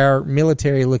colored hair,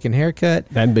 military looking haircut.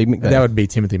 That'd be McVeigh. That would be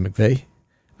Timothy McVeigh.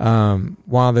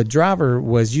 While the driver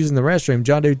was using the restroom,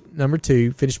 John Doe number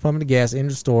 2 finished pumping the gas,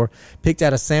 entered the store, picked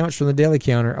out a sandwich from the deli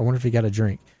counter. I wonder if he got a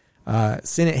drink.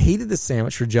 Sennett heated the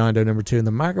sandwich for John Doe number 2 in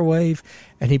the microwave,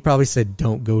 and he probably said,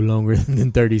 "Don't go longer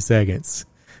than 30 seconds.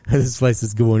 This place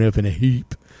is going up in a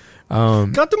heap."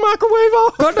 Cut the microwave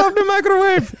off. Cut off the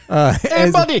microwave.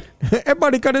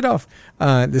 Everybody cut it off.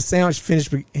 The sandwich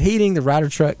finished heating. The Ryder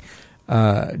truck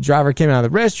Driver came out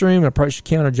of the restroom and approached the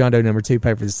counter. John Doe number 2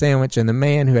 paid for the sandwich, and the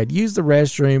man who had used the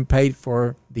restroom paid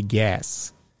for the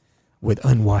gas with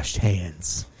unwashed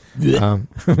hands.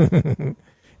 Bring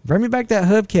me back that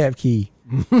hubcap key.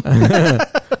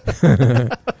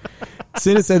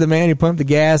 Sennett said the man who pumped the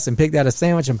gas and picked out a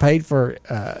sandwich and paid for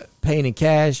paying in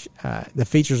cash. The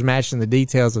features matching the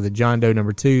details of the John Doe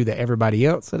number 2 that everybody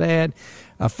else had.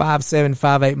 A 5'7",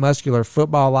 5'8", muscular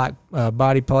football-like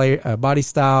body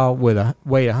style with a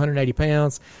weight 180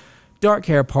 pounds. Dark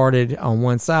hair parted on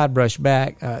one side, brushed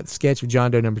back. The sketch of John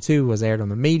Doe number 2 was aired on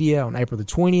the media on April the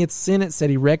 20th. Sennett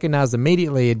said he recognized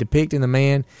immediately it depicting the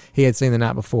man he had seen the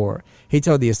night before. He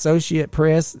told the Associated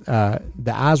Press, the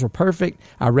eyes were perfect.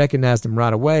 I recognized him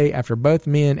right away. After both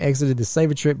men exited the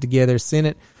Save a Trip together,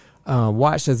 Sennett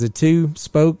watched as the two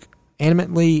spoke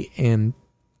animately and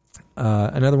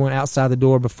another one outside the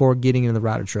door before getting in the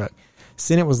Ryder truck.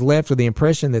 Sennett was left with the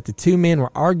impression that the two men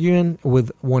were arguing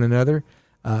with one another.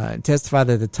 Testified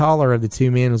that the taller of the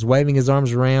two men was waving his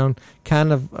arms around,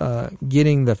 kind of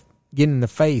getting in the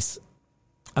face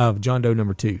of John Doe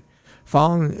number 2.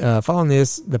 Following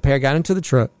this, the pair got into the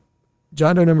truck.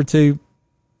 John Doe number 2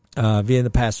 via the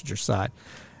passenger side.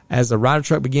 As the Ryder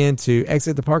truck began to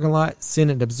exit the parking lot,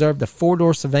 Sennett observed the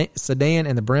 4-door sedan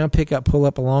and the brown pickup pull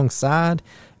up alongside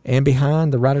and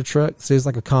behind the Ryder truck. So it's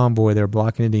like a convoy. They're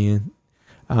blocking it in.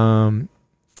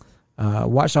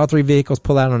 Watched all three vehicles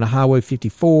pull out on Highway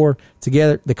 54.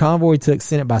 Together, the convoy took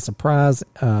Sennett by surprise.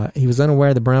 He was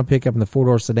unaware the brown pickup and the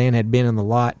 4-door sedan had been in the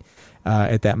lot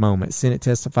at that moment. Sennett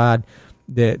testified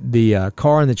that the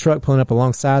car and the truck pulling up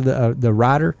alongside the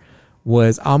Ryder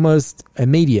was almost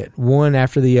immediate, one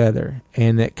after the other,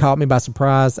 and it caught me by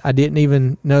surprise. I didn't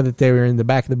even know that they were in the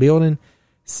back of the building.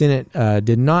 Sennett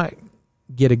did not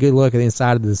get a good look at the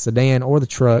inside of the sedan or the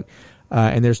truck,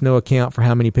 and there's no account for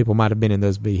how many people might have been in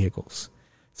those vehicles.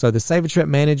 So the Save a Trip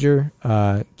manager,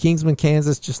 Kingsman,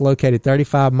 Kansas, just located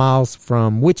 35 miles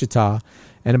from Wichita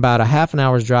and about a half an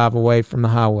hour's drive away from the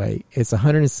highway. It's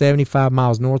 175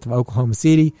 miles north of Oklahoma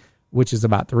City, which is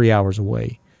about 3 hours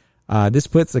away. This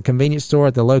puts the convenience store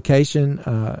at the location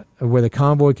where the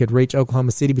convoy could reach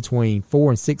Oklahoma City between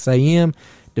 4 and 6 a.m.,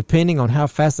 depending on how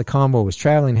fast the convoy was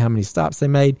traveling and how many stops they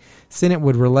made. Sennett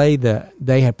would relay that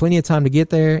they had plenty of time to get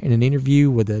there in an interview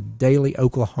with a Daily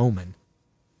Oklahoman.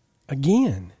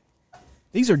 Again,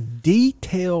 these are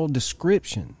detailed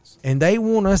descriptions. And they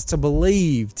want us to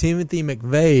believe Timothy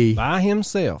McVeigh by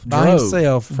himself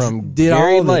from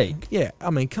Gary Lake. Yeah, I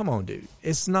mean, come on, dude.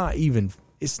 It's not even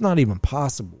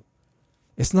possible.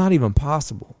 It's not even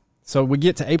possible. So we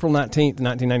get to April 19th,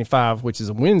 1995, which is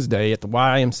a Wednesday at the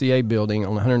YMCA building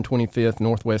on 125th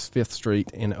Northwest 5th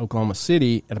Street in Oklahoma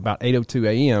City at about 8:02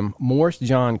 a.m. Morris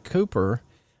John Cooper,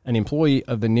 an employee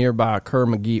of the nearby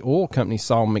Kerr-McGee Oil Company,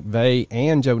 saw McVeigh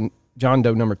and John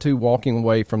Doe number 2 walking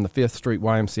away from the 5th Street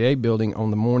YMCA building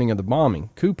on the morning of the bombing.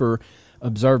 Cooper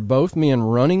observed both men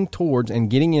running towards and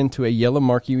getting into a yellow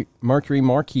Mercury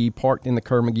Marquis parked in the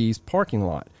Kerr-McGee's parking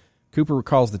lot. Cooper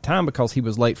recalls the time because he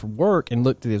was late for work and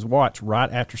looked at his watch right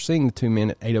after seeing the two men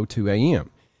at 8:02 a.m.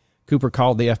 Cooper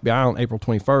called the FBI on April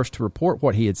 21st to report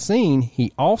what he had seen.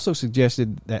 He also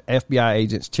suggested that FBI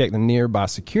agents check the nearby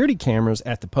security cameras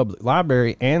at the public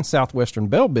library and Southwestern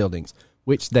Bell buildings,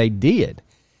 which they did.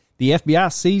 The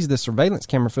FBI seized the surveillance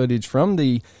camera footage from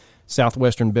the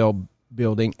Southwestern Bell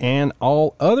building and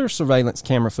all other surveillance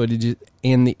camera footage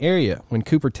in the area. When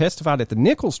Cooper testified at the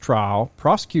Nichols trial,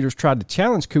 prosecutors tried to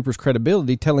challenge Cooper's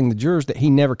credibility, telling the jurors that he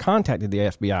never contacted the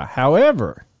FBI.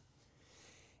 However,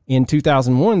 in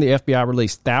 2001, the FBI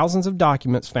released thousands of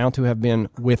documents found to have been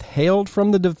withheld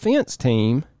from the defense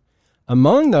team.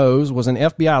 Among those was an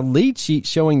FBI lead sheet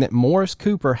showing that Morris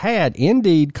Cooper had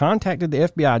indeed contacted the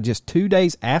FBI just 2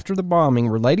 days after the bombing,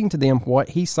 relating to them what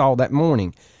he saw that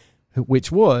morning,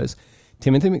 which was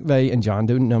Timothy McVeigh and John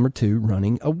Doe number 2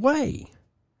 running away.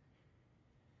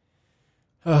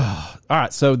 All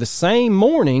right, so the same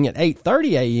morning at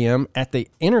 8:30 a.m. at the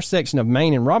intersection of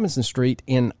Main and Robinson Street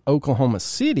in Oklahoma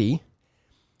City,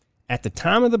 at the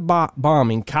time of the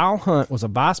bombing, Kyle Hunt was a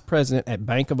vice president at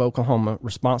Bank of Oklahoma,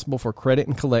 responsible for credit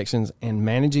and collections and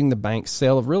managing the bank's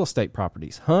sale of real estate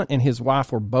properties. Hunt and his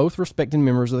wife were both respected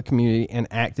members of the community and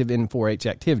active in 4-H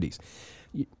activities.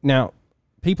 Now,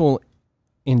 people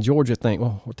in Georgia think,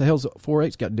 well, what the hell's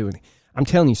 4-H got to do with it? I'm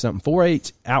telling you something.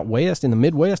 4-H out west in the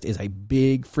Midwest is a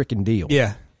big freaking deal.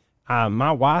 Yeah.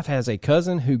 My wife has a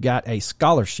cousin who got a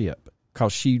scholarship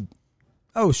because she...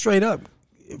 Oh, straight up.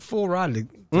 Full ride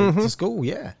to school.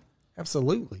 Yeah,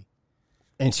 absolutely.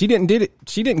 And she didn't get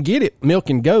it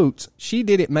milking goats. She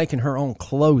did it making her own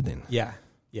clothing. Yeah.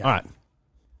 Yeah. All right.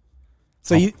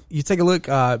 So you take a look...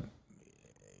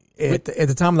 at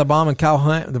the time of the bombing, Kyle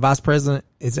Hunt, the vice president,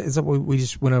 we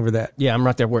just went over that. Yeah, I'm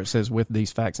right there where it says with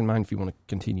these facts in mind. If you want to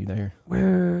continue there,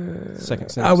 second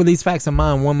sentence. With these facts in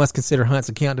mind, one must consider Hunt's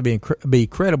account to be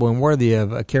credible and worthy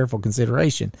of a careful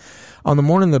consideration. On the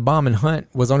morning of the bombing, Hunt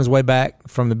was on his way back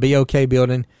from the BOK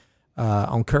building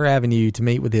on Kerr Avenue to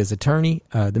meet with his attorney.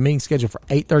 The meeting scheduled for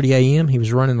 8:30 a.m. He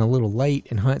was running a little late,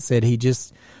 and Hunt said he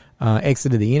just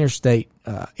exited the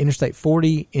Interstate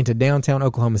 40 into downtown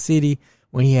Oklahoma City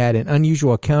when he had an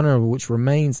unusual encounter which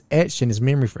remains etched in his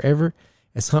memory forever.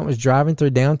 As Hunt was driving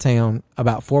through downtown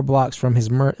about 4 blocks from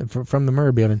from the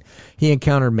Murrah building, he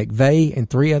encountered McVeigh and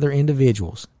three other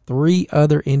individuals.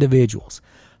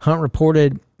 Hunt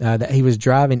reported that he was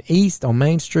driving east on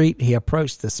Main Street. He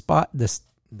approached the stoplight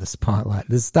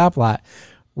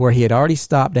where he had already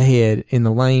stopped ahead in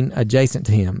the lane adjacent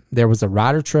to him. There was a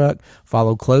Ryder truck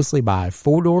followed closely by a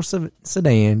 4-door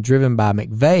sedan driven by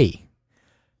McVeigh.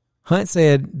 Hunt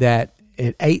said that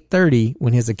at 8:30,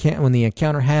 when the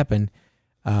encounter happened,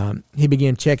 he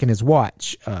began checking his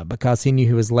watch because he knew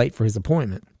he was late for his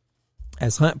appointment.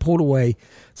 As Hunt pulled away,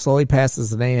 slowly past the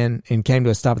sedan and came to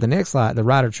a stop at the next light, the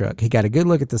Ryder truck, he got a good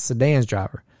look at the sedan's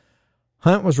driver.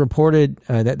 Hunt was reported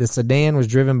that the sedan was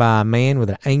driven by a man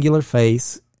with an angular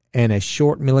face and a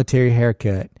short military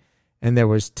haircut, and there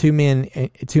was two men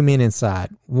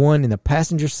inside, one in the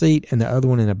passenger seat and the other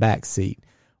one in the back seat.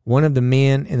 One of the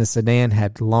men in the sedan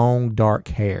had long, dark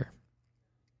hair.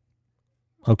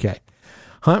 Okay.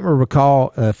 Hunt will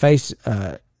recall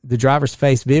the driver's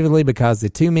face vividly because the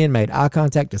two men made eye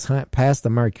contact as Hunt passed the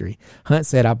Mercury. Hunt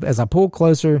said, as I pulled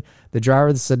closer, the driver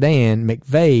of the sedan,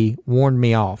 McVeigh, warned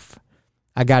me off.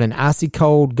 I got an icy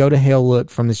cold, go-to-hell look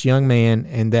from this young man,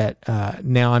 and that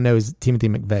now I know is Timothy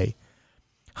McVeigh.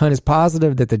 Hunt is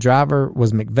positive that the driver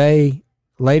was McVeigh,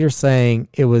 later saying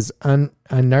it was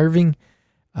unnerving,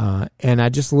 and I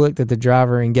just looked at the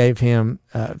driver and gave him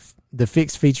the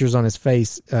fixed features on his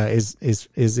face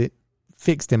is it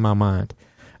fixed in my mind.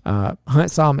 Hunt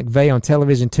saw McVeigh on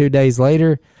television 2 days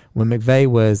later when McVeigh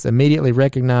was immediately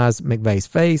recognized McVeigh's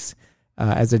face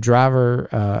as a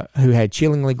driver who had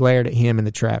chillingly glared at him at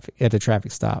the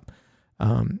traffic stop.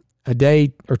 A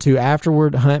day or two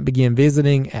afterward, Hunt began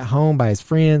visiting at home by his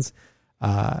friends,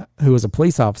 who was a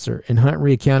police officer, and Hunt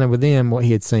recounted with them what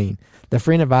he had seen. The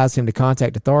friend advised him to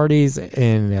contact authorities,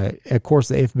 and of course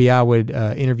the FBI would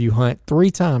interview Hunt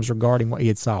 3 times regarding what he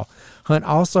had saw. Hunt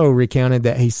also recounted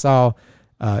that he saw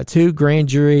 2 grand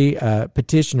jury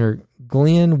petitioner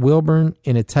Glenn Wilburn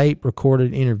in a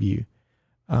tape-recorded interview.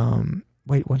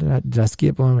 Wait, what did I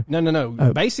skip on? No.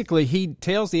 Basically, he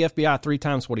tells the FBI 3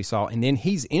 times what he saw, and then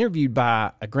he's interviewed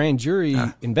by a grand jury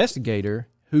investigator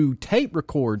who tape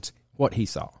records what he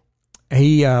saw.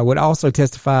 He would also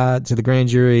testify to the grand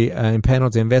jury and panel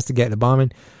to investigate the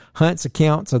bombing. Hunt's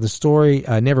accounts of the story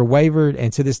never wavered,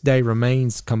 and to this day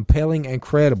remains compelling and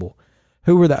credible.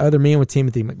 Who were the other men with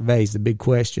Timothy McVeigh is the big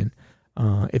question.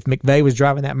 If McVeigh was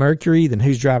driving that Mercury, then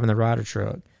who's driving the Ryder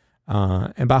truck?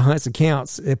 And by Hunt's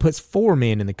accounts, it puts 4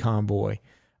 men in the convoy.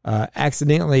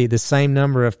 Accidentally, the same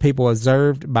number of people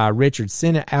observed by Richard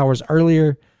Sennett hours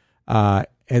earlier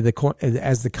as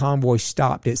the convoy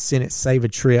stopped at Sennett's Save a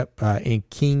Trip in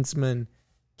Kingsman,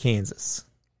 Kansas.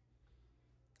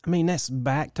 I mean, that's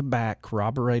back-to-back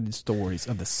corroborated stories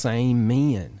of the same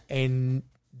men. And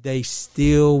they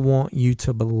still want you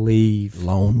to believe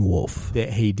Lone Wolf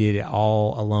that he did it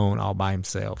all alone, all by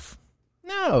himself.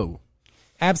 No.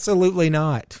 Absolutely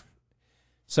not.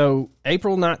 So,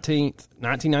 April 19th,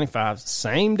 1995,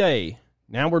 same day.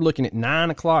 Now we're looking at 9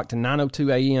 o'clock to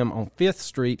 9:02 a.m. on 5th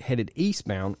Street, headed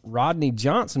eastbound. Rodney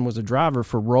Johnson was a driver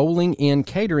for Rolling Inn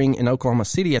Catering in Oklahoma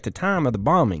City at the time of the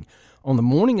bombing. On the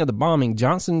morning of the bombing,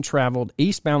 Johnson traveled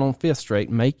eastbound on 5th Street,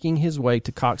 making his way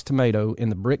to Cox Tomato in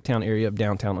the Bricktown area of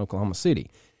downtown Oklahoma City.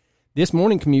 This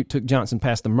morning commute took Johnson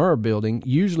past the Murrah building,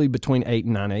 usually between 8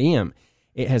 and 9 a.m.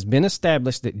 It has been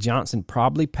established that Johnson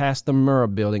probably passed the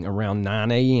Murrah building around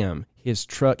 9 a.m. His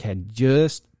truck had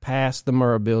just passed the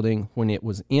Murrah building when it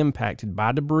was impacted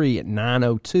by debris at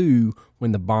 9:02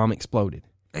 when the bomb exploded.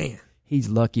 Man, he's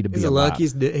lucky to be alive.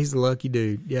 He's a lucky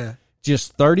dude. Yeah.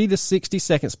 Just 30 to 60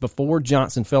 seconds before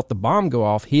Johnson felt the bomb go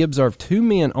off, he observed 2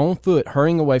 men on foot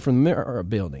hurrying away from the Murrah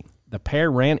building. The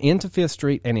pair ran into 5th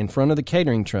Street and in front of the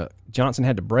catering truck. Johnson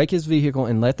had to brake his vehicle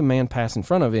and let the man pass in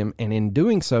front of him, and in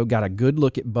doing so got a good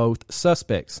look at both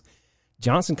suspects.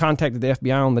 Johnson contacted the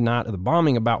FBI on the night of the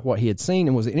bombing about what he had seen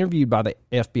and was interviewed by the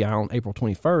FBI on April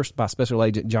 21st by Special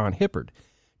Agent John Hippard.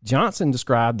 Johnson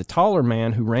described the taller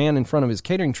man who ran in front of his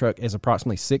catering truck as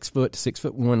approximately 6 foot to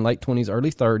 6'1", late 20s,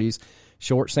 early 30s,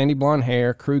 short sandy blonde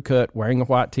hair, crew cut, wearing a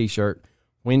white T-shirt.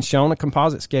 When shown a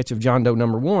composite sketch of John Doe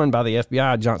number 1 by the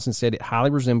FBI, Johnson said it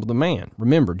highly resembled the man.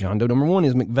 Remember, John Doe number 1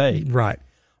 is McVeigh. Right.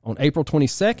 On April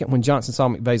 22nd, when Johnson saw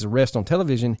McVeigh's arrest on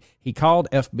television, he called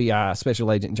FBI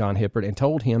Special Agent John Hippert and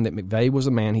told him that McVeigh was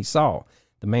the man he saw.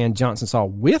 The man Johnson saw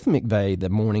with McVeigh the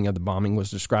morning of the bombing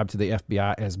was described to the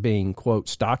FBI as being, quote,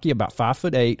 stocky, about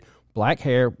 5'8", black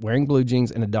hair, wearing blue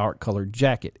jeans, and a dark-colored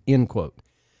jacket, end quote.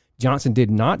 Johnson did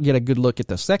not get a good look at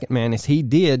the second man as he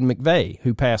did McVeigh,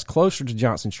 who passed closer to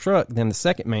Johnson's truck than the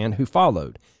second man who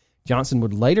followed. Johnson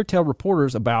would later tell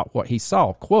reporters about what he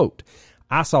saw. Quote,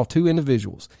 I saw two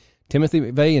individuals, Timothy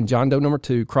McVeigh and John Doe number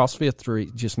 2, cross 5th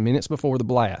Street just minutes before the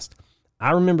blast.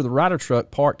 I remember the Ryder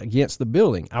truck parked against the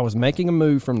building. I was making a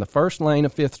move from the first lane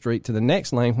of 5th Street to the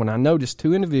next lane when I noticed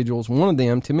two individuals, one of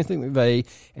them Timothy McVeigh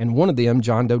and one of them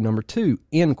John Doe number 2,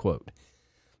 end quote.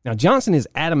 Now, Johnson is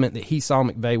adamant that he saw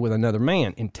McVeigh with another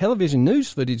man. In television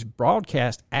news footage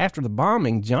broadcast after the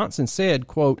bombing, Johnson said,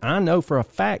 quote, I know for a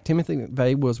fact Timothy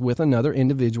McVeigh was with another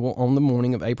individual on the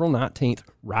morning of April 19th,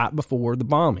 right before the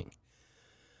bombing.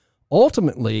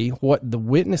 Ultimately, what the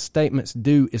witness statements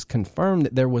do is confirm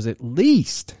that there was at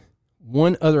least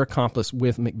one other accomplice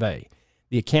with McVeigh.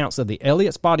 The accounts of the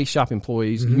Elliott's Body Shop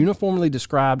employees uniformly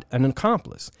described an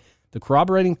accomplice. The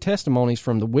corroborating testimonies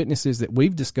from the witnesses that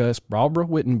we've discussed, Barbara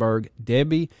Wittenberg,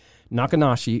 Debbie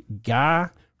Nakanashi, Guy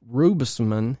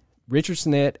Rubisman, Richard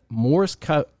Snett, Morris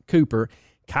Cooper,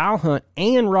 Kyle Hunt,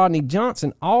 and Rodney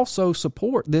Johnson also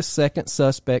support this second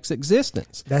suspect's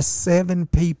existence. That's 7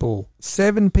 people.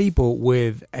 7 people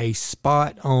with a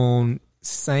spot on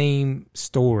same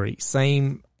story,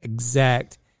 same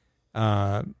exact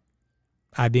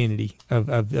identity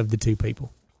of the two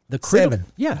people.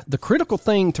 The critical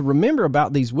thing to remember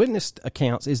about these witness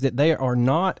accounts is that they are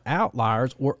not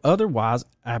outliers or otherwise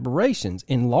aberrations.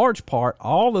 In large part,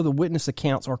 all of the witness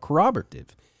accounts are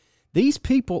corroborative. These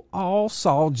people all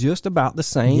saw just about the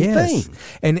same thing.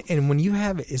 And when you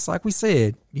have it, it's like we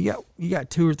said, you got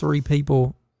 2 or 3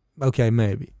 people, okay,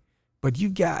 maybe. But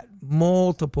you've got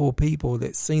multiple people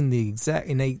that seen the exact,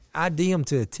 and they ID them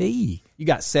to a T. You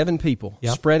got 7 people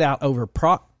spread out over,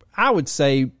 I would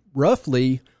say,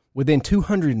 roughly within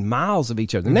 200 miles of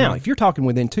each other. Now, if you're talking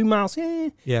within 2 miles,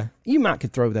 you might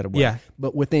could throw that away. Yeah.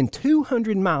 But within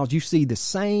 200 miles, you see the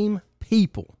same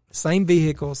people. Same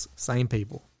vehicles, same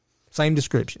people. Same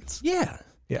descriptions. Yeah.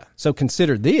 Yeah. So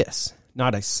consider this.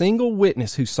 Not a single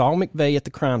witness who saw McVeigh at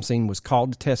the crime scene was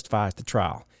called to testify at the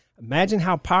trial. Imagine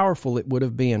how powerful it would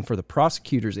have been for the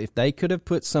prosecutors if they could have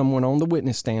put someone on the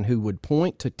witness stand who would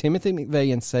point to Timothy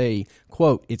McVeigh and say,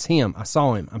 quote, it's him, I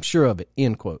saw him, I'm sure of it,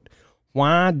 end quote.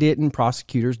 Why didn't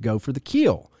prosecutors go for the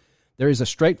kill? There is a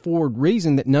straightforward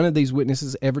reason that none of these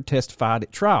witnesses ever testified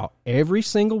at trial. Every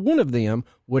single one of them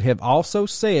would have also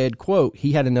said, quote,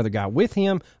 he had another guy with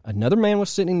him, another man was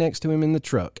sitting next to him in the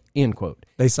truck, end quote.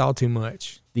 They saw too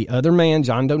much. The other man,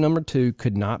 John Doe number 2,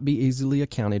 could not be easily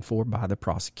accounted for by the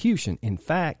prosecution. In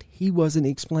fact, he wasn't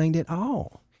explained at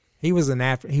all. He wasn't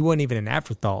even an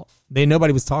afterthought.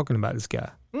 Nobody was talking about this guy.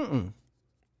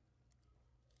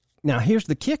 Now, here's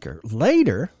the kicker.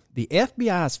 Later, the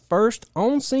FBI's first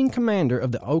on-scene commander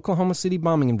of the Oklahoma City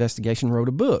bombing investigation wrote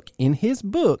a book. In his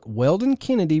book, Weldon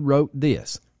Kennedy wrote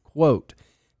this, quote,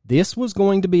 this was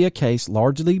going to be a case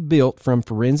largely built from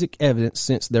forensic evidence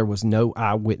since there was no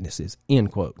eyewitnesses,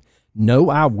 end quote.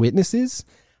 No eyewitnesses?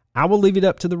 I will leave it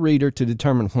up to the reader to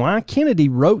determine why Kennedy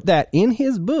wrote that in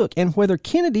his book and whether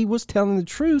Kennedy was telling the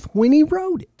truth when he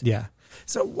wrote it. Yeah.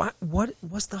 So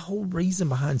what's the whole reason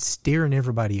behind steering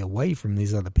everybody away from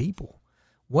these other people?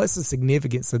 What's the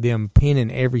significance of them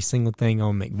pinning every single thing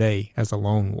on McVeigh as a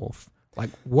lone wolf? Like,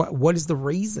 what is the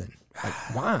reason?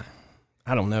 Like, why?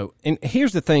 I don't know. And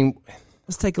here's the thing.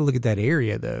 Let's take a look at that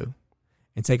area, though,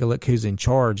 and take a look who's in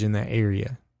charge in that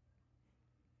area.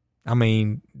 I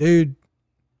mean, dude,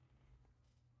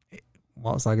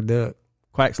 walks like a duck.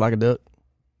 Quacks like a duck.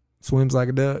 Swims like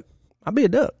a duck. I'll be a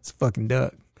duck. It's a fucking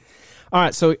duck. All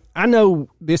right, so I know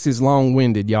this is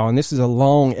long-winded, y'all, and this is a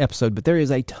long episode, but there is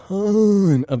a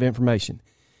ton of information.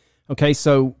 Okay,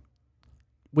 so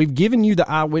we've given you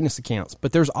the eyewitness accounts,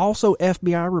 but there's also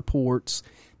FBI reports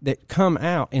that come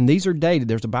out, and these are dated.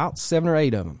 There's about 7 or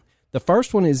 8 of them. The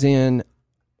first one is in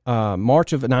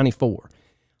March of '94.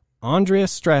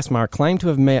 Andreas Strassmeyer claimed to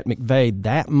have met McVeigh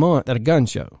that month at a gun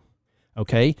show.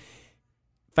 Okay,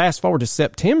 fast forward to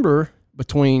September.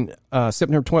 Between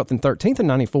September 12th and 13th of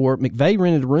 '94, McVeigh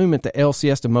rented a room at the El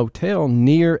Siesta Motel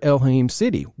near El Haim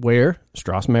City, where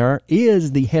Strassmeyer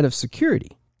is the head of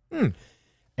security.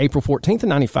 April 14th of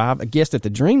 '95, a guest at the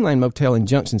Dreamland Motel in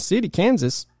Junction City,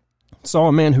 Kansas, saw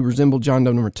a man who resembled John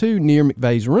Doe number 2 near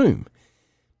McVeigh's room.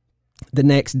 The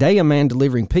next day, a man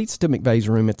delivering pizza to McVeigh's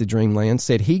room at the Dreamland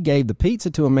said he gave the pizza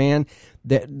to a man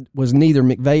that was neither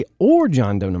McVeigh or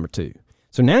John Doe number 2.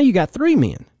 So now you got 3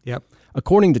 men. Yep.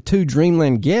 According to 2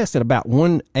 Dreamland guests, at about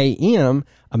 1 a.m.,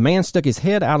 a man stuck his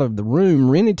head out of the room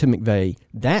rented to McVeigh.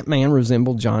 That man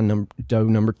resembled John Doe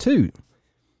number 2.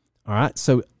 All right,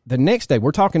 so the next day,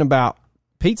 we're talking about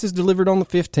pizzas delivered on the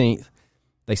 15th.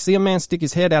 They see a man stick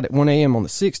his head out at 1 a.m. on the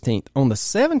 16th. On the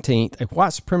 17th, a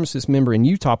white supremacist member in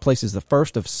Utah places the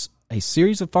first of a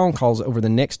series of phone calls over the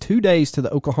next 2 days to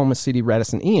the Oklahoma City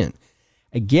Radisson Inn.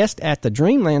 A guest at the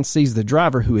Dreamland sees the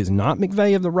driver, who is not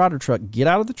McVeigh of the Ryder truck, get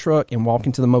out of the truck and walk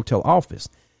into the motel office.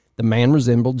 The man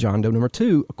resembled John Doe number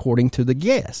 2, according to the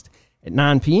guest. At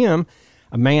 9 p.m.,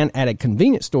 a man at a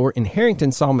convenience store in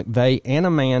Harrington saw McVeigh and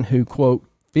a man who, quote,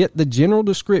 fit the general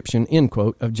description, end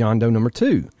quote, of John Doe number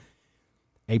 2.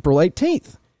 April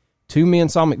 18th, 2 men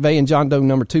saw McVeigh and John Doe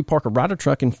number 2 park a Ryder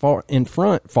truck in front of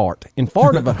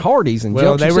a Hardee's in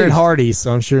Well, Junction they were at City. Hardee's,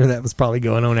 so I'm sure that was probably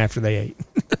going on after they ate.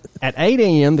 At 8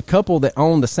 a.m., the couple that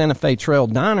owned the Santa Fe Trail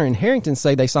Diner in Harrington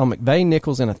say they saw McVeigh,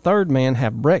 Nichols, and a third man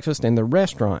have breakfast in the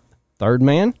restaurant. Third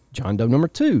man, John Doe number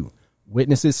 2.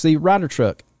 Witnesses see Ryder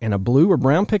truck and a blue or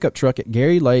brown pickup truck at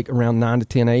Gary Lake around 9 to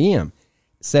 10 a.m.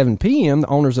 7 p.m., the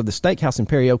owners of the steakhouse in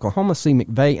Perry, Oklahoma, see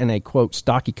McVeigh and a, quote,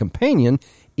 stocky companion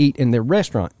eat in their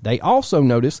restaurant. They also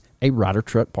notice a Ryder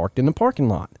truck parked in the parking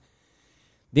lot.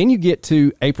 Then you get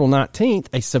to April 19th,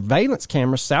 a surveillance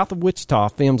camera south of Wichita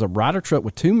films a Ryder truck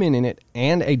with 2 men in it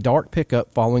and a dark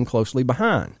pickup following closely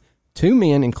behind. 2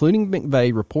 men, including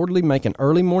McVeigh, reportedly make an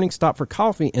early morning stop for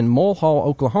coffee in Mulhall,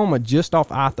 Oklahoma, just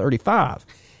off I-35.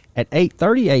 At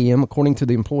 8:30 a.m., according to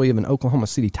the employee of an Oklahoma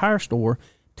City tire store,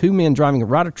 2 men driving a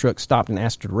Ryder truck stopped and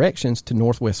asked directions to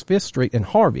Northwest 5th Street and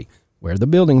Harvey, where the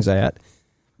building's at.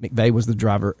 McVeigh was the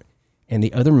driver, and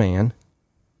the other man,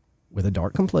 with a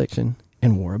dark complexion,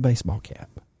 and wore a baseball cap.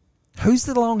 Who's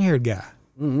the long-haired guy?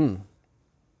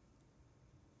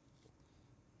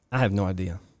 I have no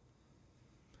idea.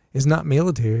 It's not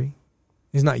military.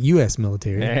 He's not U.S.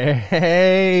 military.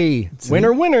 Hey,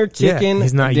 winner, chicken. Yeah,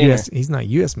 he's not dinner. U.S. He's not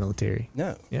U.S. military.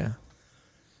 No. Yeah.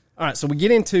 All right, so we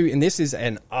get into, and this is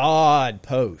an odd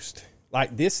post.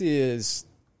 Like, this is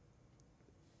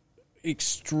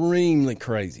extremely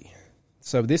crazy.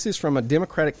 So this is from a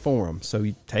Democratic forum, so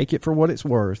you take it for what it's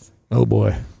worth. Oh,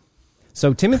 boy.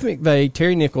 So Timothy McVeigh,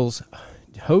 Terry Nichols,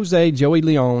 Jose Joey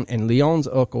Leon, and Leon's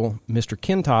uncle, Mr.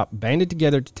 Kentop, banded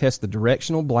together to test the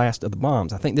directional blast of the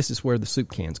bombs. I think this is where the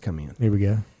soup cans come in. Here we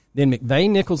go. Then McVeigh,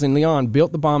 Nichols, and Leon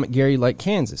built the bomb at Gary Lake,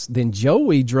 Kansas. Then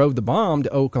Joey drove the bomb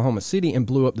to Oklahoma City and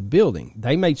blew up the building.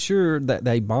 They made sure that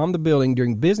they bombed the building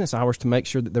during business hours to make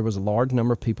sure that there was a large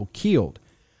number of people killed.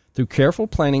 Through careful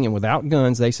planning and without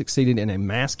guns, they succeeded in a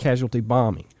mass casualty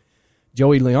bombing.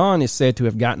 Joey Leon is said to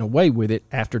have gotten away with it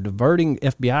after diverting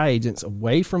FBI agents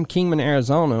away from Kingman,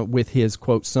 Arizona with his,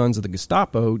 quote, sons of the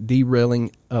Gestapo,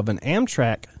 derailing of an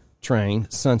Amtrak train,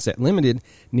 Sunset Limited,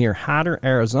 near Hyder,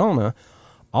 Arizona,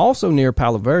 also near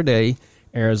Palo Verde,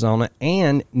 Arizona,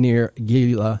 and near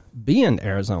Gila Bend,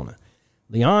 Arizona.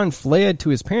 Leon fled to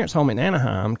his parents' home in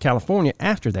Anaheim, California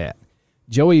after that.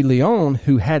 Joey Leon,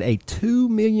 who had a $2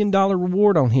 million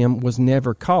reward on him, was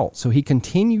never caught, so he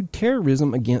continued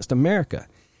terrorism against America.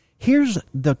 Here's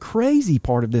the crazy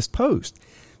part of this post.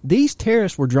 These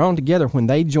terrorists were drawn together when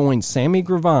they joined Sammy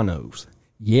Gravano's,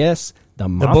 yes, the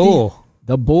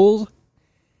Bull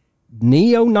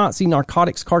neo-Nazi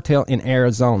narcotics cartel in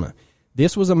Arizona.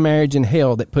 This was a marriage in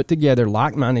hell that put together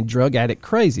like-minded drug addict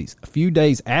crazies. A few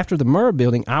days after the Murrah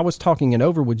building, I was talking it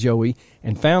over with Joey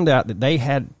and found out that they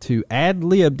had to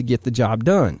ad-lib to get the job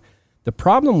done. The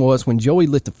problem was when Joey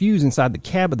lit the fuse inside the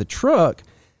cab of the truck,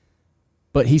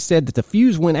 but he said that the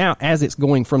fuse went out as it's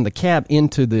going from the cab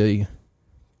into the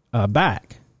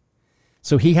back.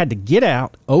 So he had to get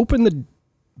out, open the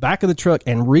back of the truck,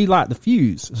 and relight the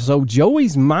fuse. So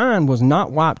Joey's mind was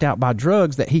not wiped out by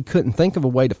drugs that he couldn't think of a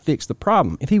way to fix the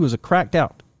problem. If he was a cracked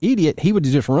out idiot, he would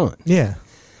just run. Yeah.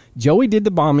 Joey did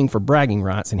the bombing for bragging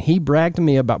rights, and he bragged to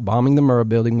me about bombing the Murrah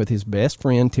building with his best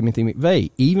friend, Timothy McVeigh.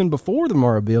 Even before the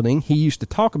Murrah building, he used to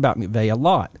talk about McVeigh a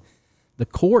lot. The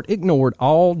court ignored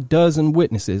all dozen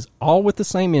witnesses, all with the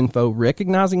same info,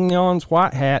 recognizing Leon's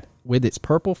white hat with its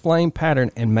purple flame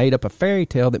pattern, and made up a fairy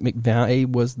tale that McVeigh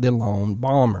was the lone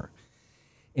bomber.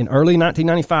 In early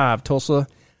 1995, Tulsa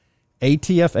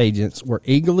ATF agents were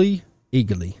eagerly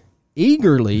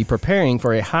preparing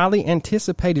for a highly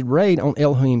anticipated raid on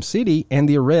Elohim City and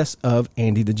the arrest of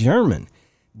Andy the German.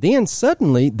 Then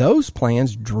suddenly, those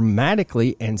plans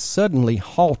dramatically and suddenly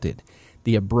halted.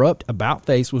 The abrupt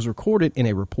about-face was recorded in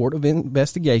a report of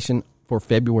investigation for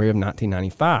February of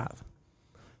 1995.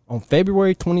 On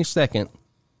February 22nd,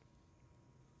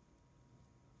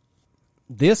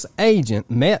 this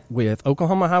agent met with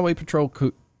Oklahoma Highway Patrol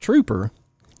trooper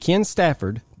Ken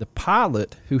Stafford, the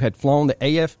pilot who had flown the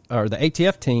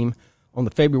ATF team on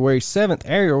the February 7th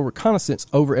aerial reconnaissance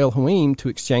over El Huim to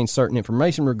exchange certain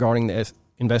information regarding the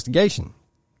investigation.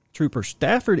 Trooper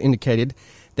Stafford indicated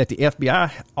that the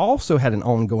FBI also had an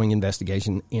ongoing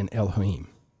investigation in El Huim.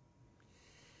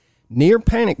 Near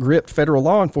panic gripped federal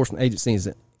law enforcement agencies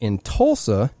in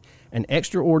Tulsa. An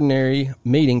extraordinary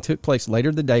meeting took place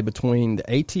later the day between the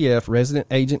ATF resident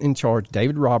agent in charge,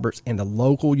 David Roberts, and the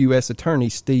local U.S. attorney,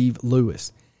 Steve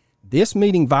Lewis. This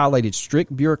meeting violated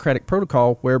strict bureaucratic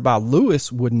protocol whereby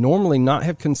Lewis would normally not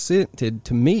have consented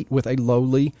to meet with a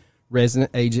lowly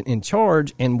resident agent in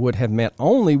charge and would have met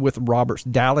only with Roberts'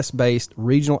 Dallas-based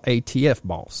regional ATF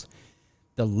boss.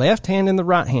 The left hand and the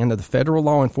right hand of the federal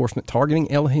law enforcement targeting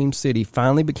El Huim City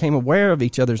finally became aware of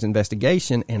each other's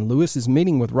investigation, and Lewis's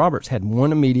meeting with Roberts had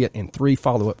one immediate and three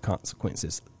follow-up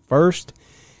consequences. First,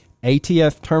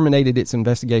 ATF terminated its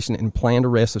investigation and planned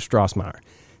arrest of Strassmeyer.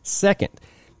 Second,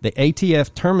 the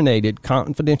ATF terminated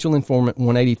confidential informant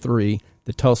 183,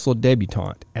 the Tulsa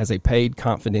debutante, as a paid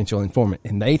confidential informant.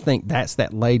 And they think that's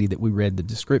that lady that we read the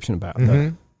description about.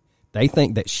 Mm-hmm. They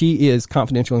think that she is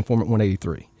confidential informant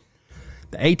 183.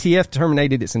 The ATF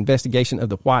terminated its investigation of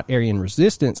the White Aryan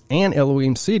Resistance and El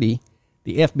Huim City.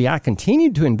 The FBI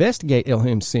continued to investigate El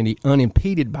Huim City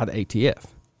unimpeded by the ATF.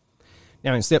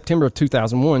 Now, in September of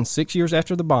 2001, 6 years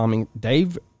after the bombing,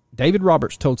 David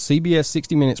Roberts told CBS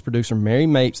 60 Minutes producer Mary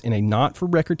Mapes in a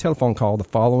not-for-record telephone call the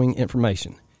following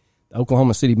information. The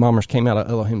Oklahoma City bombers came out of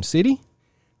El Huim City.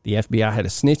 The FBI had a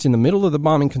snitch in the middle of the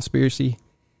bombing conspiracy.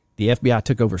 The FBI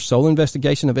took over sole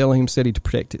investigation of El Huim City to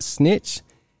protect its snitch,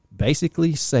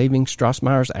 basically saving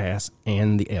Strassmeyer's ass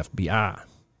and the FBI.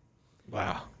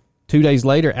 Wow. 2 days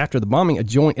later, after the bombing, a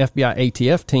joint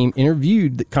FBI-ATF team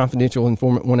interviewed the confidential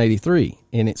informant 183,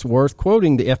 and it's worth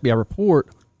quoting the FBI report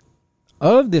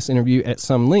of this interview at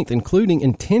some length, including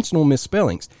intentional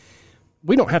misspellings.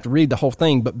 We don't have to read the whole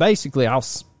thing, but basically I'll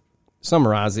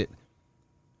summarize it.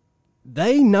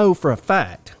 They know for a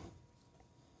fact,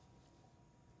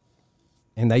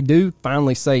 and they do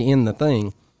finally say in the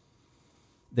thing,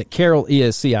 that Carol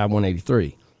is CI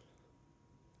 183.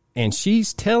 And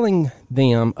she's telling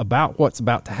them about what's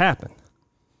about to happen.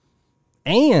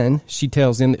 And she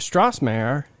tells them that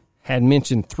Strassmeyer had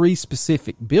mentioned 3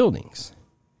 specific buildings,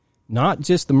 not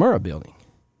just the Murrah building.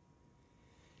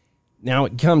 Now,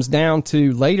 it comes down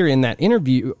to later in that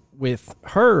interview with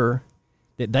her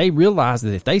that they realize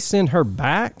that if they send her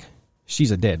back,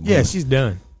 she's a dead woman. Yeah, she's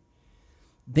done.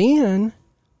 Then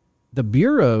the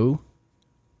Bureau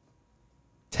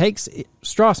takes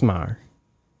Strassmeyer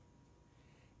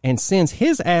and sends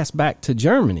his ass back to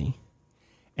Germany,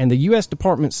 and the U.S.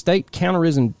 Department of State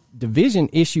Counterterrorism Division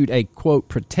issued a, quote,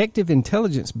 protective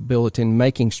intelligence bulletin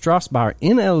making Strassmeyer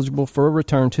ineligible for a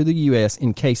return to the U.S.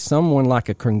 in case someone like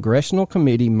a congressional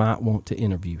committee might want to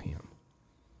interview him.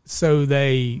 So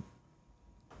they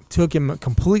took him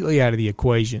completely out of the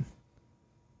equation,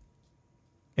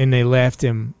 and they left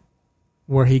him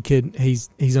where he's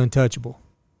untouchable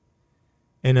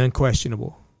and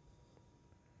unquestionable.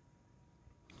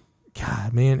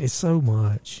 God, man, it's so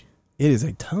much. It is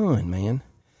a ton, man.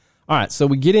 All right, so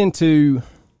we get into,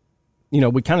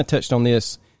 we kind of touched on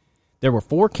this. There were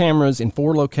 4 cameras in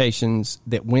 4 locations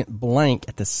that went blank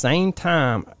at the same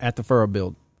time at the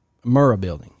Murrah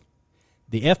building.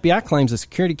 The FBI claims the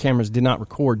security cameras did not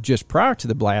record just prior to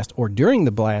the blast or during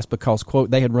the blast because,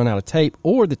 quote, they had run out of tape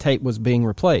or the tape was being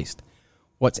replaced.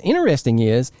 What's interesting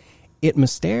is it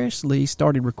mysteriously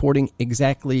started recording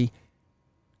exactly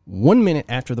 1 minute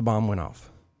after the bomb went off.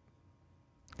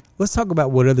 Let's talk about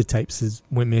what other tapes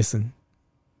went missing.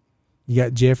 You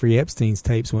got Jeffrey Epstein's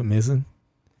tapes went missing.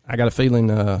 I got a feeling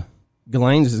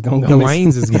Ghislaine's is going to go missing.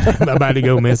 Ghislaine's is about to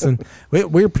go missing.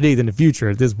 We're predicting the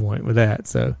future at this point with that.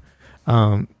 So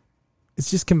it's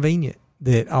just convenient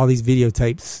that all these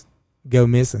videotapes go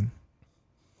missing.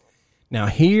 Now,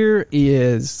 here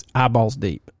is eyeballs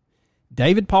deep.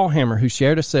 David Paul Hammer, who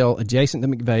shared a cell adjacent to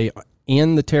McVeigh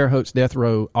in the Terre Haute death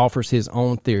row, offers his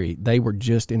own theory. They were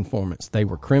just informants. They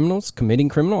were criminals committing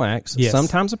criminal acts, yes,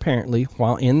 sometimes apparently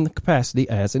while in the capacity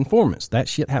as informants. That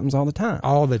shit happens all the time.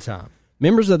 All the time.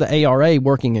 Members of the ARA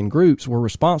working in groups were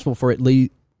responsible for at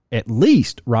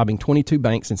least robbing 22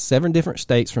 banks in 7 different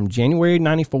states from January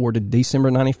 94 to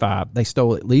December 95. They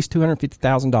stole at least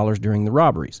 $250,000 during the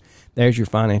robberies. There's your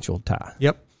financial tie.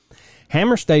 Yep.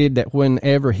 Hammer stated that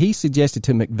whenever he suggested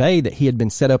to McVeigh that he had been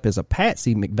set up as a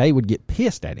patsy, McVeigh would get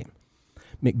pissed at him.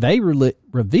 McVeigh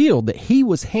revealed that he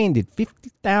was handed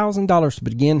 $50,000 to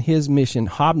begin his mission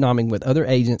hobnobbing with other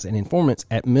agents and informants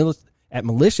at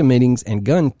militia meetings and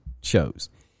gun shows.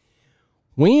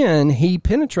 When he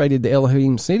penetrated the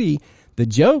Elohim City, the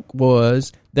joke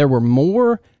was there were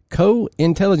more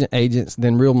co-intelligent agents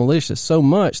than real militia, so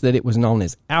much that it was known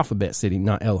as Alphabet City,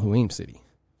 not Elohim City.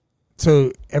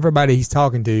 So everybody he's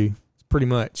talking to is pretty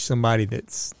much somebody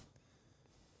that's...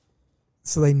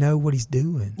 So they know what he's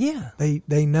doing. Yeah.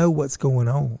 They know what's going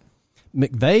on.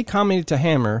 McVeigh commented to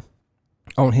Hammer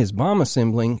on his bomb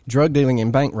assembling, drug dealing,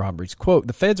 and bank robberies. Quote,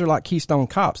 "The feds are like Keystone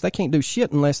cops. They can't do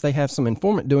shit unless they have some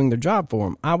informant doing their job for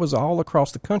them. I was all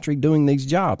across the country doing these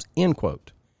jobs." End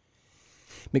quote.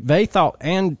 McVeigh thought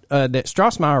that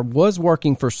Strassmeyer was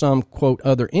working for some, quote,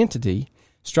 other entity.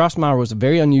 Strassmeyer was a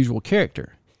very unusual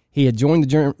character. He had joined the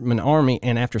German army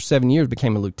and after 7 years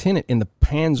became a lieutenant in the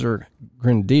Panzer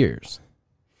Grenadiers.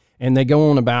 And they go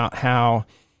on about how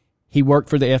he worked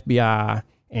for the FBI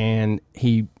and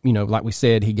he, like we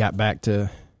said, he got back to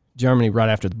Germany right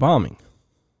after the bombing.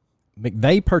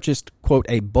 McVeigh purchased, quote,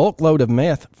 a bulk load of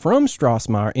meth from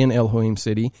Strassmeyer in Elohim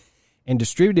City and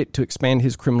distributed it to expand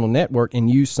his criminal network and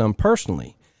use some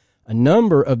personally. A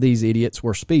number of these idiots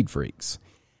were speed freaks.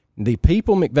 The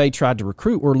people McVeigh tried to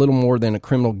recruit were little more than a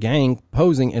criminal gang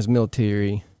posing as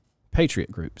military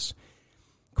patriot groups.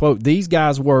 Quote, "These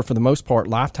guys were, for the most part,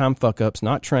 lifetime fuck-ups,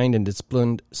 not trained and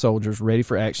disciplined soldiers ready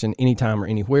for action anytime or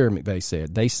anywhere," McVeigh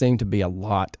said. "They seemed to be a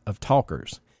lot of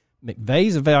talkers."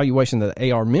 McVeigh's evaluation that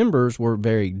the AR members were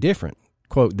very different.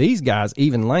 Quote, "These guys,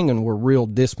 even Langan, were real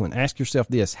disciplined. Ask yourself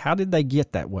this, how did they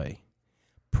get that way?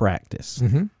 Practice."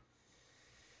 Mm-hmm.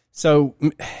 So,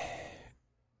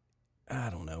 I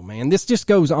don't know, man. This just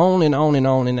goes on and on and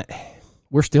on, and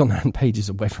we're still 9 pages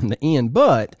away from the end.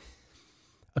 But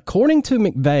according to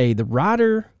McVeigh, the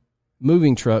Ryder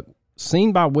moving truck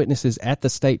seen by witnesses at the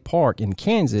state park in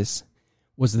Kansas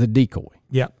was the decoy.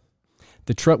 Yep.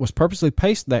 The truck was purposely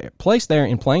placed there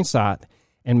in plain sight,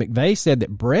 and McVeigh said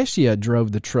that Brescia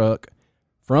drove the truck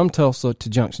from Tulsa to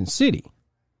Junction City.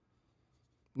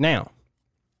 Now,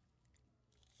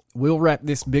 we'll wrap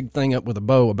this big thing up with a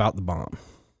bow about the bomb.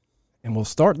 And we'll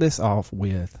start this off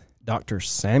with Dr.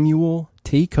 Samuel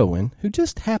T. Cohen, who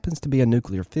just happens to be a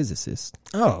nuclear physicist.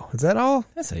 Oh, is that all?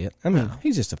 That's it. I mean,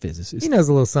 he's just a physicist. He knows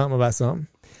a little something about something.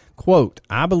 Quote,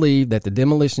 "I believe that the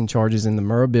demolition charges in the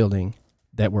Murrah building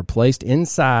that were placed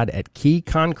inside at key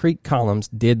concrete columns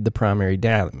did the primary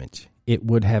damage. It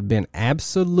would have been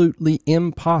absolutely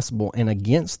impossible and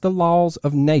against the laws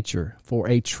of nature for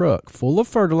a truck full of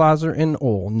fertilizer and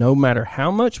oil, no matter how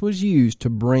much was used,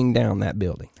 to bring down that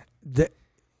building."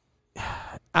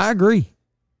 I agree.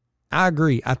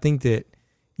 I think that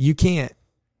you can't.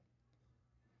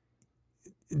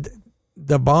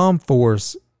 The bomb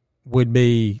force would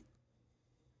be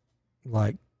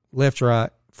like left,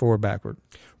 right, forward, backward.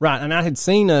 Right, and I had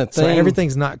seen a thing. So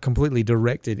everything's not completely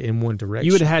directed in one direction.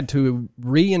 You would have had to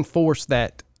reinforce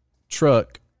that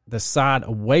truck, the side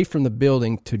away from the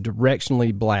building, to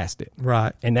directionally blast it.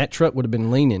 Right. And that truck would have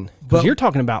been leaning. Because you're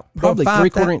talking about probably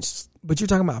 3/4 inch. But you're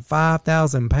talking about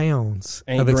 5,000 pounds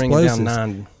and of explosives. Down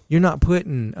 9. You're not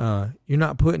putting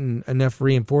enough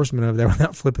reinforcement over there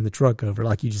without flipping the truck over,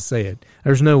 like you just said.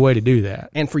 There's no way to do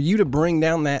that. And for you to bring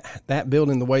down that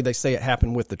building the way they say it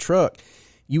happened with the truck,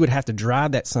 you would have to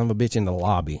drive that son of a bitch in the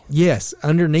lobby. Yes,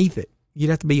 underneath it.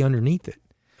 You'd have to be underneath it,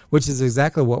 which is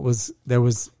exactly what was there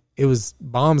was. It was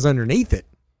bombs underneath it,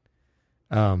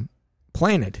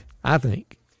 planted, I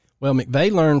think. Well,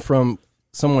 McVeigh learned from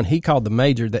someone he called the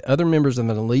major that other members of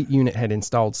an elite unit had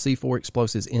installed C4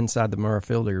 explosives inside the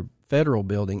Murrah Federal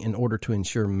Building in order to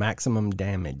ensure maximum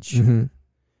damage. Mm-hmm.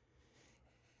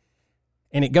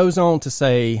 And it goes on to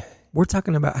say, we're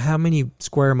talking about how many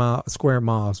square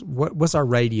miles? What's our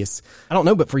radius? I don't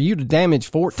know, but for you to damage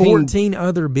 14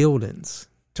 other buildings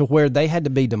to where they had to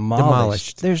be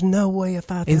demolished. There's no way a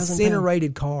 5,000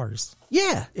 incinerated cars.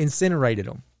 Yeah, incinerated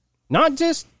them, not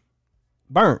just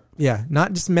burnt. Yeah,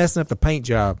 not just messing up the paint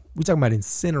job. We're talking about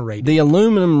incinerated. The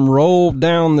aluminum rolled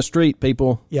down the street,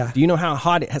 people. Yeah. Do you know how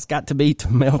hot it has got to be to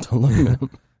melt aluminum?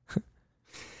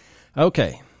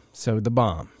 Okay, so the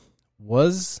bomb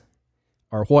was,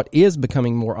 or what is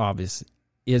becoming more obvious,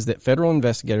 is that federal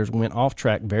investigators went off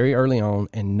track very early on,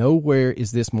 and nowhere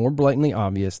is this more blatantly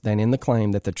obvious than in the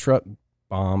claim that the truck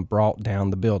bomb brought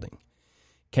down the building.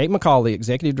 Kate McCall, the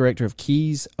executive director of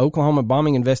Key's Oklahoma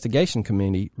Bombing Investigation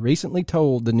Committee, recently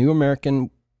told the New American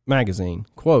magazine,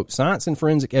 quote, "Science and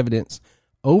forensic evidence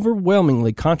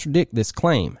overwhelmingly contradict this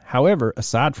claim. However,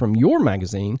 aside from your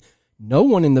magazine, no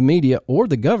one in the media or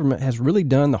the government has really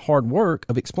done the hard work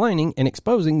of explaining and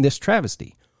exposing this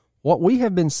travesty. What we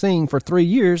have been seeing for 3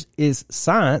 years is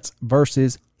science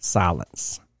versus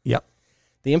silence. Yep.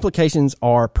 The implications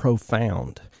are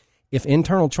profound. If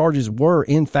internal charges were,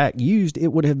 in fact, used, it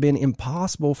would have been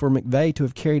impossible for McVeigh to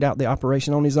have carried out the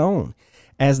operation on his own.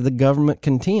 As the government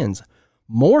contends,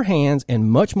 more hands and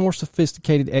much more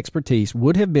sophisticated expertise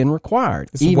would have been required.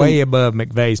 It's way above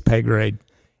McVeigh's pay grade.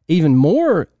 Even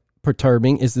more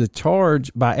perturbing is the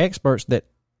charge by experts that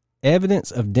evidence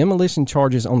of demolition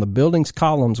charges on the building's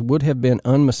columns would have been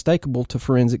unmistakable to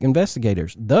forensic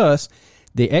investigators. Thus,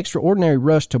 the extraordinary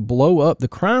rush to blow up the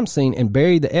crime scene and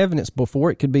bury the evidence before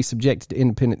it could be subjected to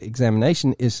independent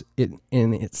examination is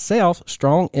in itself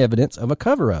strong evidence of a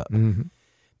cover-up. Mm-hmm.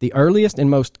 The earliest and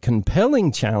most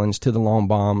compelling challenge to the lone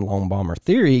bomber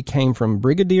theory came from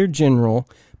Brigadier General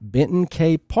Benton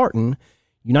K. Parton,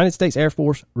 United States Air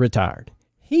Force, retired.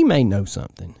 He may know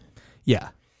something. Yeah.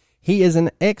 He is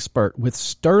an expert with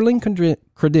sterling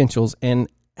credentials and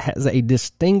has a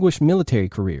distinguished military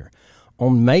career.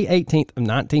 On May 18th of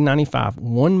 1995,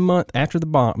 1 month after the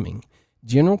bombing,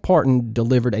 General Parton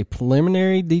delivered a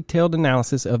preliminary detailed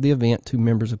analysis of the event to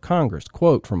members of Congress.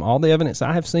 Quote, "From all the evidence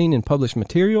I have seen in published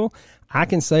material, I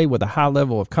can say with a high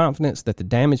level of confidence that the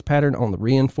damage pattern on the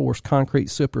reinforced concrete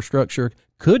superstructure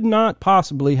could not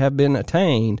possibly have been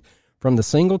attained from the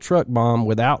single truck bomb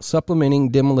without supplementing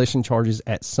demolition charges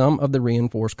at some of the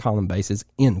reinforced column bases,"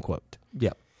 end quote.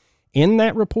 Yep. In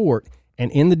that report,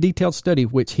 and in the detailed study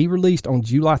which he released on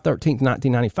July 13,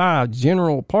 1995,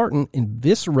 General Parton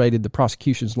eviscerated the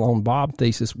prosecution's lone bomb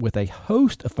thesis with a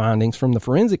host of findings from the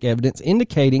forensic evidence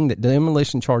indicating that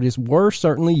demolition charges were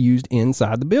certainly used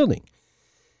inside the building.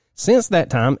 Since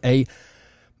that time, a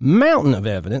mountain of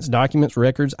evidence, documents,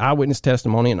 records, eyewitness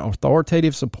testimony, and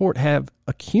authoritative support have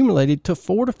accumulated to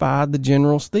fortify the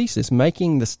general's thesis,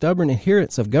 making the stubborn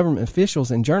adherence of government officials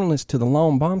and journalists to the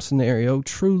lone bomb scenario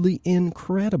truly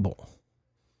incredible.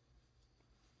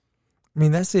 I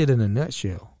mean, that's it in a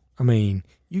nutshell. I mean,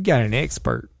 you got an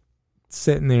expert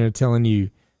sitting there telling you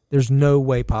there's no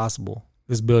way possible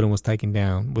this building was taken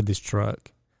down with this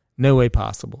truck. No way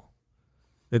possible.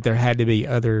 That there had to be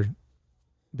other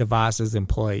devices in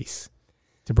place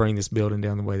to bring this building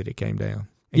down the way that it came down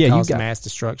and cause mass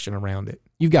destruction around it.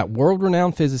 You've got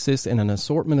world-renowned physicists and an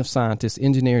assortment of scientists,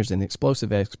 engineers, and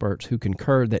explosive experts who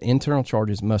concur that internal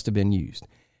charges must have been used.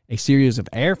 A series of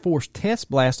Air Force test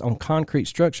blasts on concrete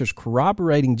structures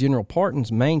corroborating General Parton's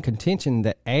main contention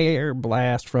that air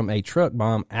blast from a truck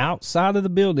bomb outside of the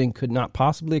building could not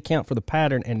possibly account for the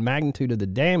pattern and magnitude of the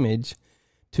damage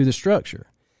to the structure.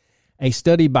 A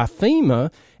study by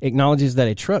FEMA acknowledges that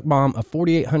a truck bomb of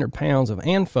 4,800 pounds of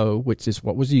ANFO, which is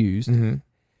what was used,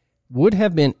 would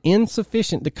have been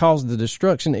insufficient to cause the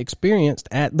destruction experienced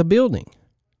at the building.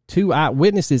 2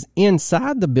 eyewitnesses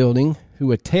inside the building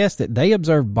who attest that they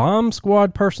observed bomb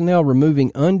squad personnel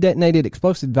removing undetonated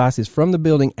explosive devices from the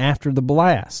building after the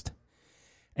blast.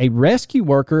 A rescue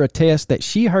worker attests that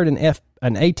she heard an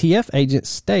ATF agent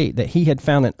state that he had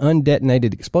found an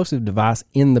undetonated explosive device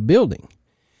in the building.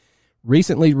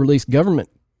 Recently released government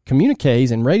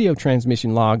communiques and radio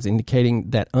transmission logs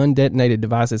indicating that undetonated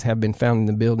devices have been found in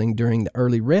the building during the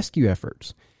early rescue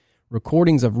efforts.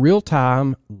 Recordings of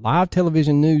real-time live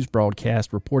television news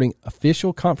broadcasts reporting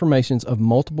official confirmations of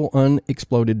multiple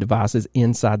unexploded devices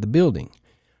inside the building.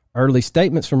 Early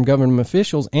statements from government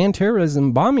officials and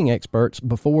terrorism bombing experts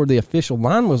before the official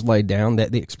line was laid down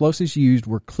that the explosives used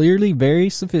were clearly very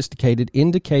sophisticated,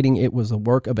 indicating it was the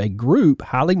work of a group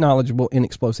highly knowledgeable in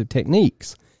explosive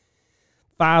techniques.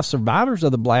 5 survivors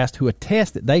of the blast who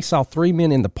attest that they saw 3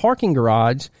 men in the parking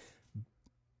garage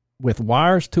with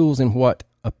wires, tools, and what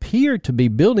appeared to be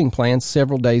building plans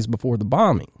several days before the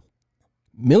bombing.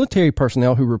 Military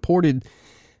personnel who reported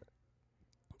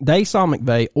they saw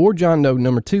McVeigh or John Doe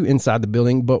No. 2 inside the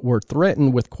building, but were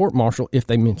threatened with court-martial if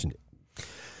they mentioned it.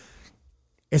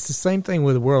 It's the same thing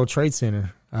with the World Trade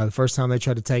Center. The first time they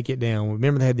tried to take it down,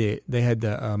 remember they had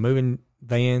the moving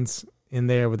vans in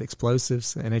there with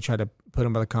explosives, and they tried to put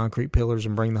them by the concrete pillars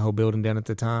and bring the whole building down at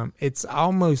the time. It's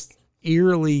almost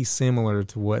eerily similar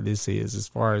to what this is as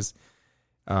far as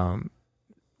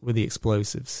with the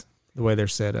explosives, the way they're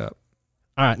set up.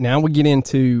 All right, now we get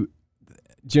into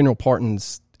General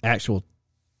Parton's actual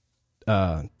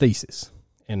thesis,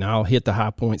 and I'll hit the high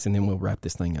points and then we'll wrap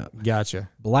this thing up. Gotcha.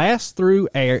 Blast through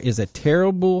air is a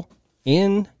terrible,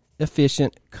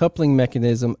 inefficient coupling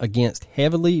mechanism against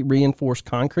heavily reinforced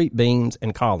concrete beams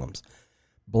and columns.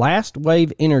 Blast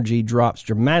wave energy drops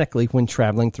dramatically when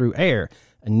traveling through air,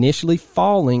 initially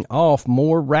falling off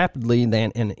more rapidly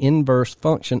than an inverse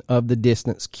function of the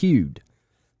distance cubed.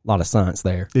 A lot of science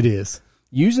there. It is.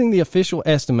 Using the official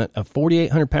estimate of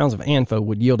 4,800 pounds of ANFO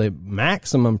would yield a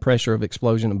maximum pressure of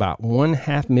explosion about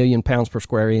 1/2 million pounds per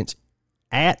square inch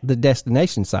at the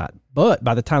destination site. But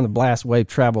by the time the blast wave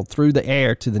traveled through the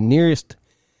air to the nearest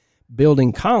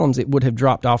building columns, it would have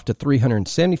dropped off to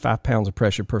 375 pounds of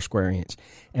pressure per square inch.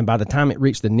 And by the time it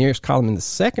reached the nearest column in the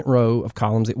second row of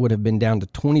columns, it would have been down to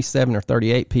 27 or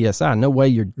 38 PSI. No way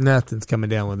you're... Nothing's coming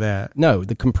down with that. No,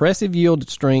 the compressive yield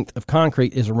strength of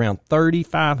concrete is around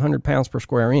 3,500 pounds per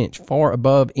square inch, far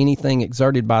above anything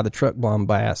exerted by the truck bomb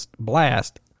blast.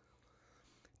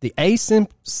 The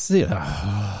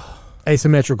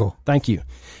Asymmetrical. Thank you.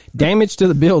 Damage to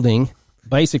the building,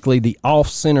 basically the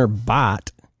off-center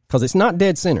bite, because it's not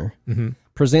dead center,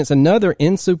 presents another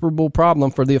insuperable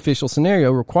problem for the official scenario,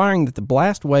 requiring that the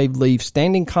blast wave leave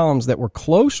standing columns that were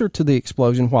closer to the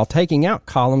explosion while taking out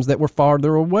columns that were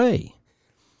farther away.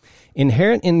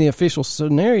 Inherent in the official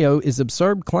scenario is the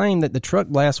absurd claim that the truck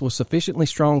blast was sufficiently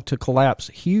strong to collapse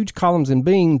huge columns and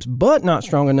beams, but not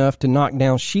strong enough to knock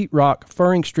down sheetrock,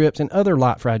 furring strips, and other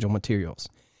light fragile materials.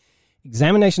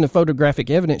 Examination of photographic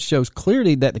evidence shows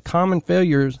clearly that the column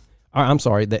failures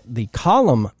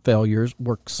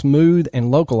were smooth and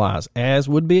localized, as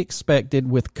would be expected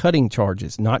with cutting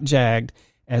charges, not jagged,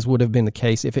 as would have been the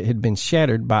case if it had been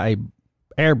shattered by a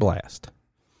air blast.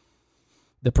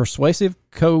 The persuasive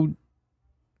cohesiveness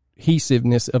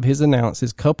of his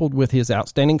analysis, coupled with his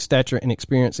outstanding stature and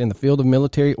experience in the field of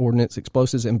military ordnance,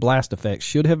 explosives, and blast effects,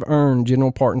 should have earned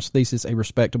General Parton's thesis a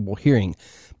respectable hearing,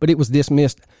 but it was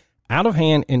dismissed out of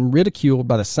hand and ridiculed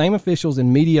by the same officials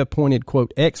and media-appointed,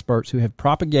 quote, experts who have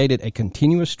propagated a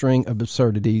continuous string of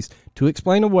absurdities to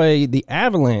explain away the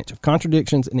avalanche of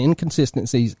contradictions and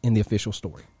inconsistencies in the official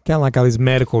story. Kind of like all these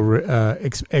medical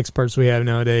experts we have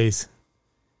nowadays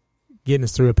getting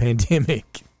us through a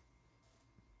pandemic.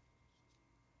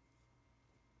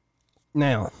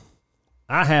 Now,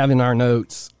 I have in our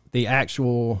notes the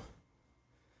actual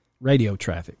radio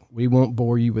traffic. We won't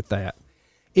bore you with that.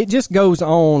 It just goes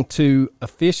on to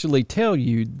officially tell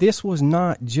you this was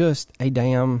not just a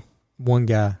damn one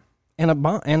guy and a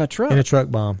truck and a truck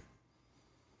bomb.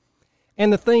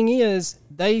 And the thing is,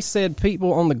 they said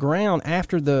people on the ground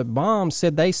after the bomb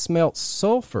said they smelt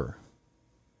sulfur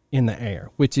in the air,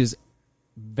 which is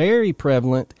very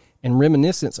prevalent and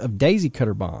reminiscent of daisy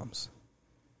cutter bombs.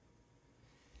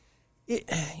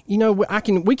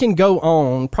 We can go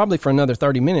on probably for another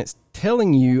 30 minutes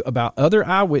telling you about other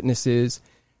eyewitnesses.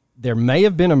 There may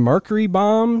have been a mercury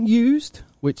bomb used,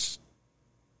 which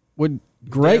would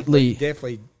greatly...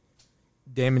 Definitely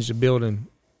damage the building.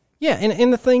 Yeah,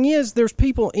 and the thing is, there's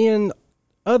people in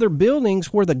other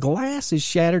buildings where the glass is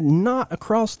shattered, not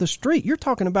across the street. You're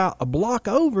talking about a block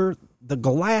over, the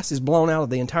glass is blown out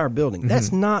of the entire building. Mm-hmm.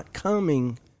 That's not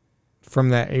coming... from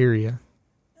that area,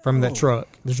 from that truck.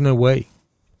 There's no way.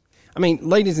 I mean,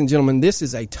 ladies and gentlemen, this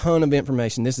is a ton of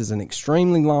information. This is an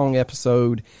extremely long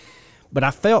episode. But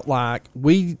I felt like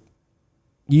our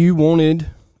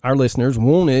listeners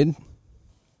wanted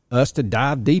us to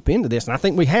dive deep into this. And I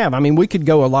think we have. I mean, we could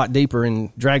go a lot deeper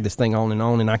and drag this thing on,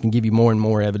 and I can give you more and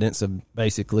more evidence of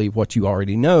basically what you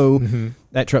already know. Mm-hmm.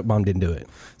 That truck bomb didn't do it.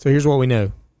 So here's what we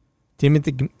know.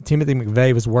 Timothy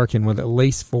McVeigh was working with at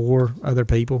least four other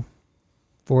people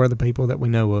that we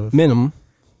know of.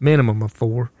 Minimum of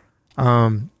four.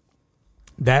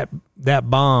 That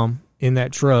bomb in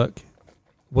that truck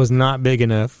was not big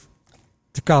enough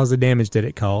to cause the damage that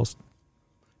it caused.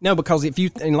 No, because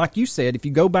like you said, if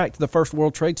you go back to the first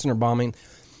World Trade Center bombing,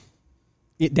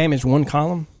 it damaged one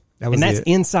column, that's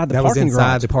inside the parking garage.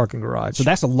 Inside the parking garage. So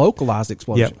that's a localized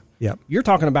explosion. Yep. You're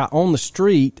talking about on the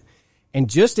street, and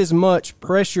just as much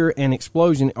pressure and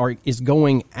explosion is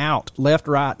going out left,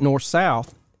 right, north,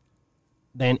 south,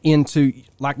 than into,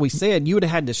 like we said, you would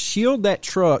have had to shield that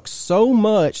truck so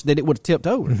much that it would have tipped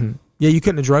over. Mm-hmm. Yeah, you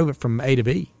couldn't have drove it from A to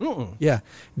B. Mm-mm. Yeah.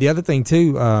 The other thing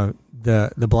too,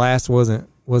 the blast wasn't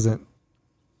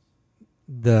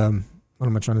the, what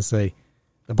am I trying to say?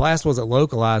 The blast wasn't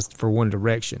localized for one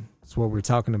direction. That's what we're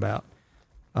talking about.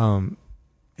 None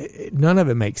of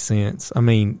it makes sense. I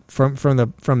mean, from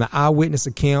the eyewitness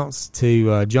accounts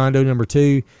to John Doe number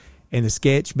 2, and the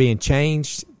sketch being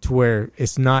changed to where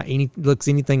it's not looks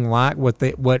anything like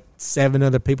what 7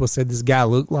 other people said this guy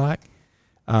looked like,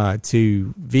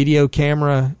 to video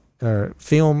camera or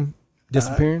film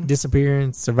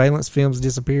disappearing, surveillance films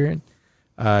disappearing,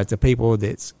 to people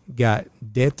that's got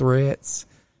death threats,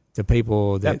 to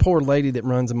people that poor lady that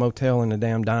runs a motel in a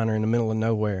damn diner in the middle of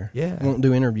nowhere. Yeah, won't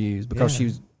do interviews because she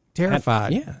was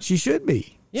terrified. She should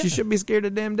be. Yeah. She should be scared to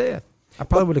damn death. I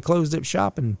probably would have closed up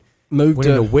shop and moved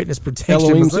to witness protection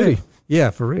Elohim City.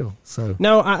 Yeah, for real. So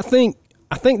no, I think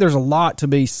there's a lot to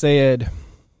be said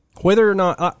whether or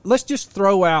not, let's just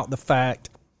throw out the fact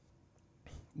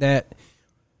that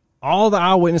all the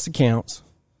eyewitness accounts,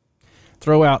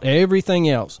 throw out everything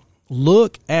else.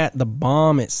 Look at the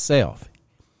bomb itself.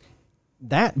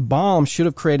 That bomb should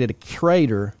have created a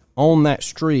crater on that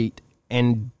street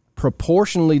and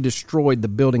proportionally destroyed the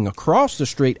building across the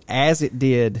street as it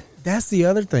did. That's the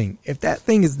other thing. If that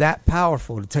thing is that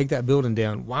powerful to take that building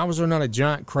down, why was there not a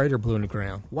giant crater blew in the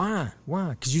ground? Why?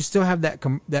 Because you still have that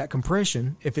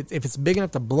compression. If it's big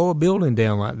enough to blow a building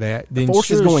down like that, then The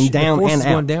force is going down the force and is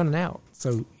out. going down and out.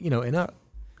 So and up.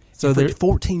 So So there there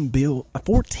 14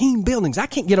 buildings. I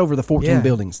can't get over the 14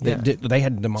 buildings that they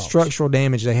had to demolish. structural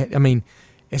damage. They had. I mean,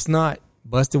 it's not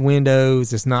busted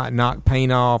windows. It's not knocked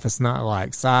paint off. It's not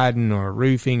like siding or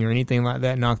roofing or anything like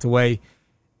that knocked away.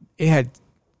 It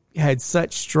had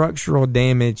such structural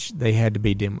damage. They had to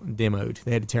be demoed.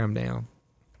 They had to tear them down.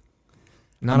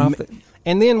 Not off.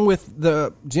 And then with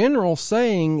the general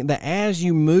saying that as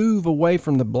you move away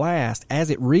from the blast, as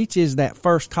it reaches that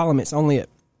first column, it's only at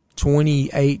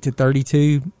 28 to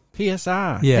 32.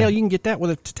 PSI. Yeah. Hell, you can get that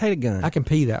with a potato gun. I can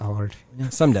pee that hard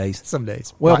Some days. some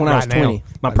days. Well, Like when I was right now. 20,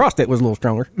 my prostate was a little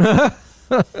stronger.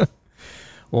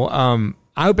 Well,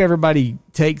 I hope everybody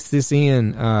takes this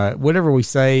in, whatever we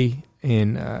say,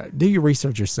 and do your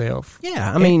research yourself.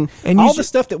 Yeah, I mean, and all you the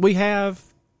stuff that we have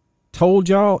told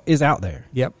y'all is out there.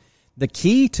 Yep. The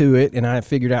key to it, and I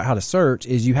figured out how to search,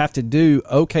 is you have to do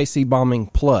OKC bombing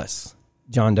plus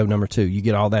John Doe number 2. You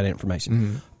get all that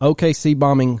information. OKC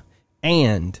bombing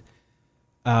and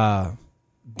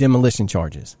demolition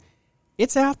charges.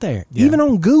 It's out there. Yeah. Even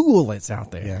on Google, it's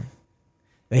out there. Yeah.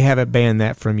 They haven't banned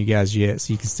that from you guys yet,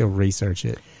 so you can still research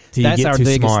it. Until That's you get our too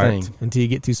biggest smart. thing. Until you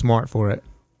get too smart for it.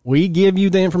 We give you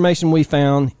the information we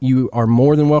found. You are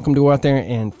more than welcome to go out there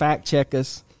and fact check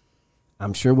us.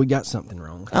 I'm sure we got something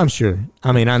wrong. I'm sure.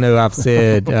 I mean, I know I've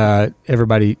said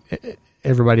everybody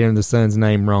under the sun's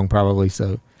name wrong probably.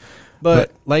 So,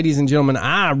 But ladies and gentlemen,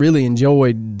 I really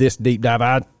enjoyed this deep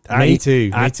dive. Me too.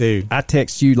 I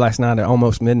texted you last night at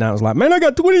almost midnight. I was like, man, I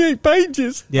got 28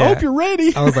 pages. Yeah. I hope you're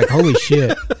ready. I was like, holy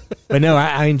shit. But no,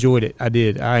 I enjoyed it. I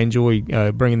did. I enjoy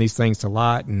bringing these things to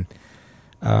light, and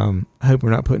I hope we're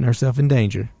not putting ourselves in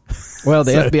danger. Well,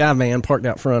 the FBI van parked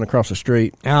out front across the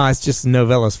street Oh, it's just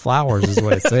Novella's Flowers is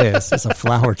what it says. It's a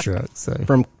flower truck. So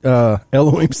from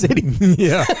Elohim City.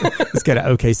 yeah, it's got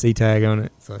an OKC tag on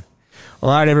it. So, all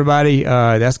right, everybody,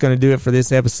 that's going to do it for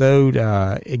this episode.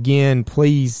 Again,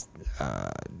 please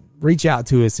reach out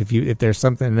to us if there's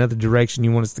something, another direction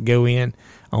you want us to go in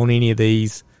on any of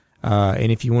these, and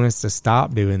if you want us to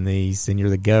stop doing these, and you're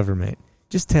the government,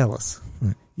 just tell us.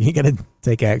 You ain't got to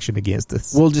take action against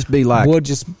us. We'll just be like, We'll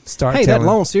just start. hey, that telling,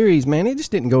 long series, man, it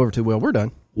just didn't go over too well. We're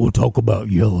done. We'll talk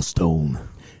about Yellowstone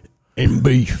and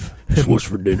beef. That's what's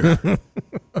for dinner.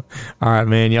 All right,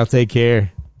 man. Y'all take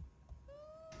care.